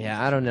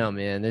 Yeah, I don't know,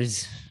 man.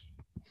 There's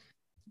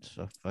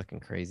so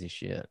fucking crazy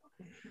shit.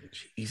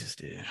 Jesus,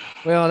 dude.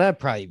 Well, that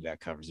probably about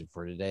covers it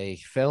for today,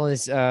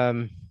 fellas.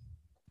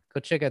 go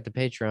check out the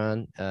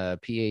Patreon,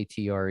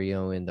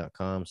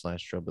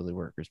 patreon.com/Trillbilly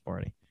Workers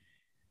Party.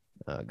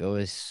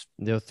 Go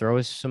throw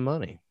us some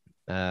money.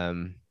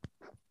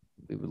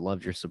 We would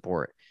love your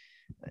support.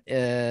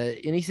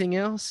 Anything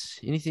else?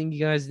 Anything you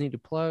guys need to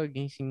plug?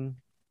 Anything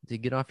to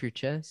get off your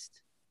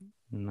chest?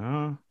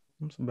 No,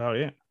 that's about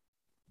it.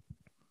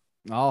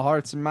 All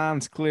hearts and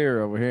minds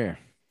clear over here.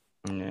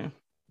 Yeah.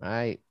 All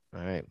right.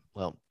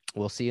 Well,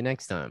 we'll see you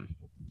next time.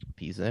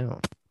 Peace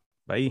out.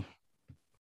 Bye.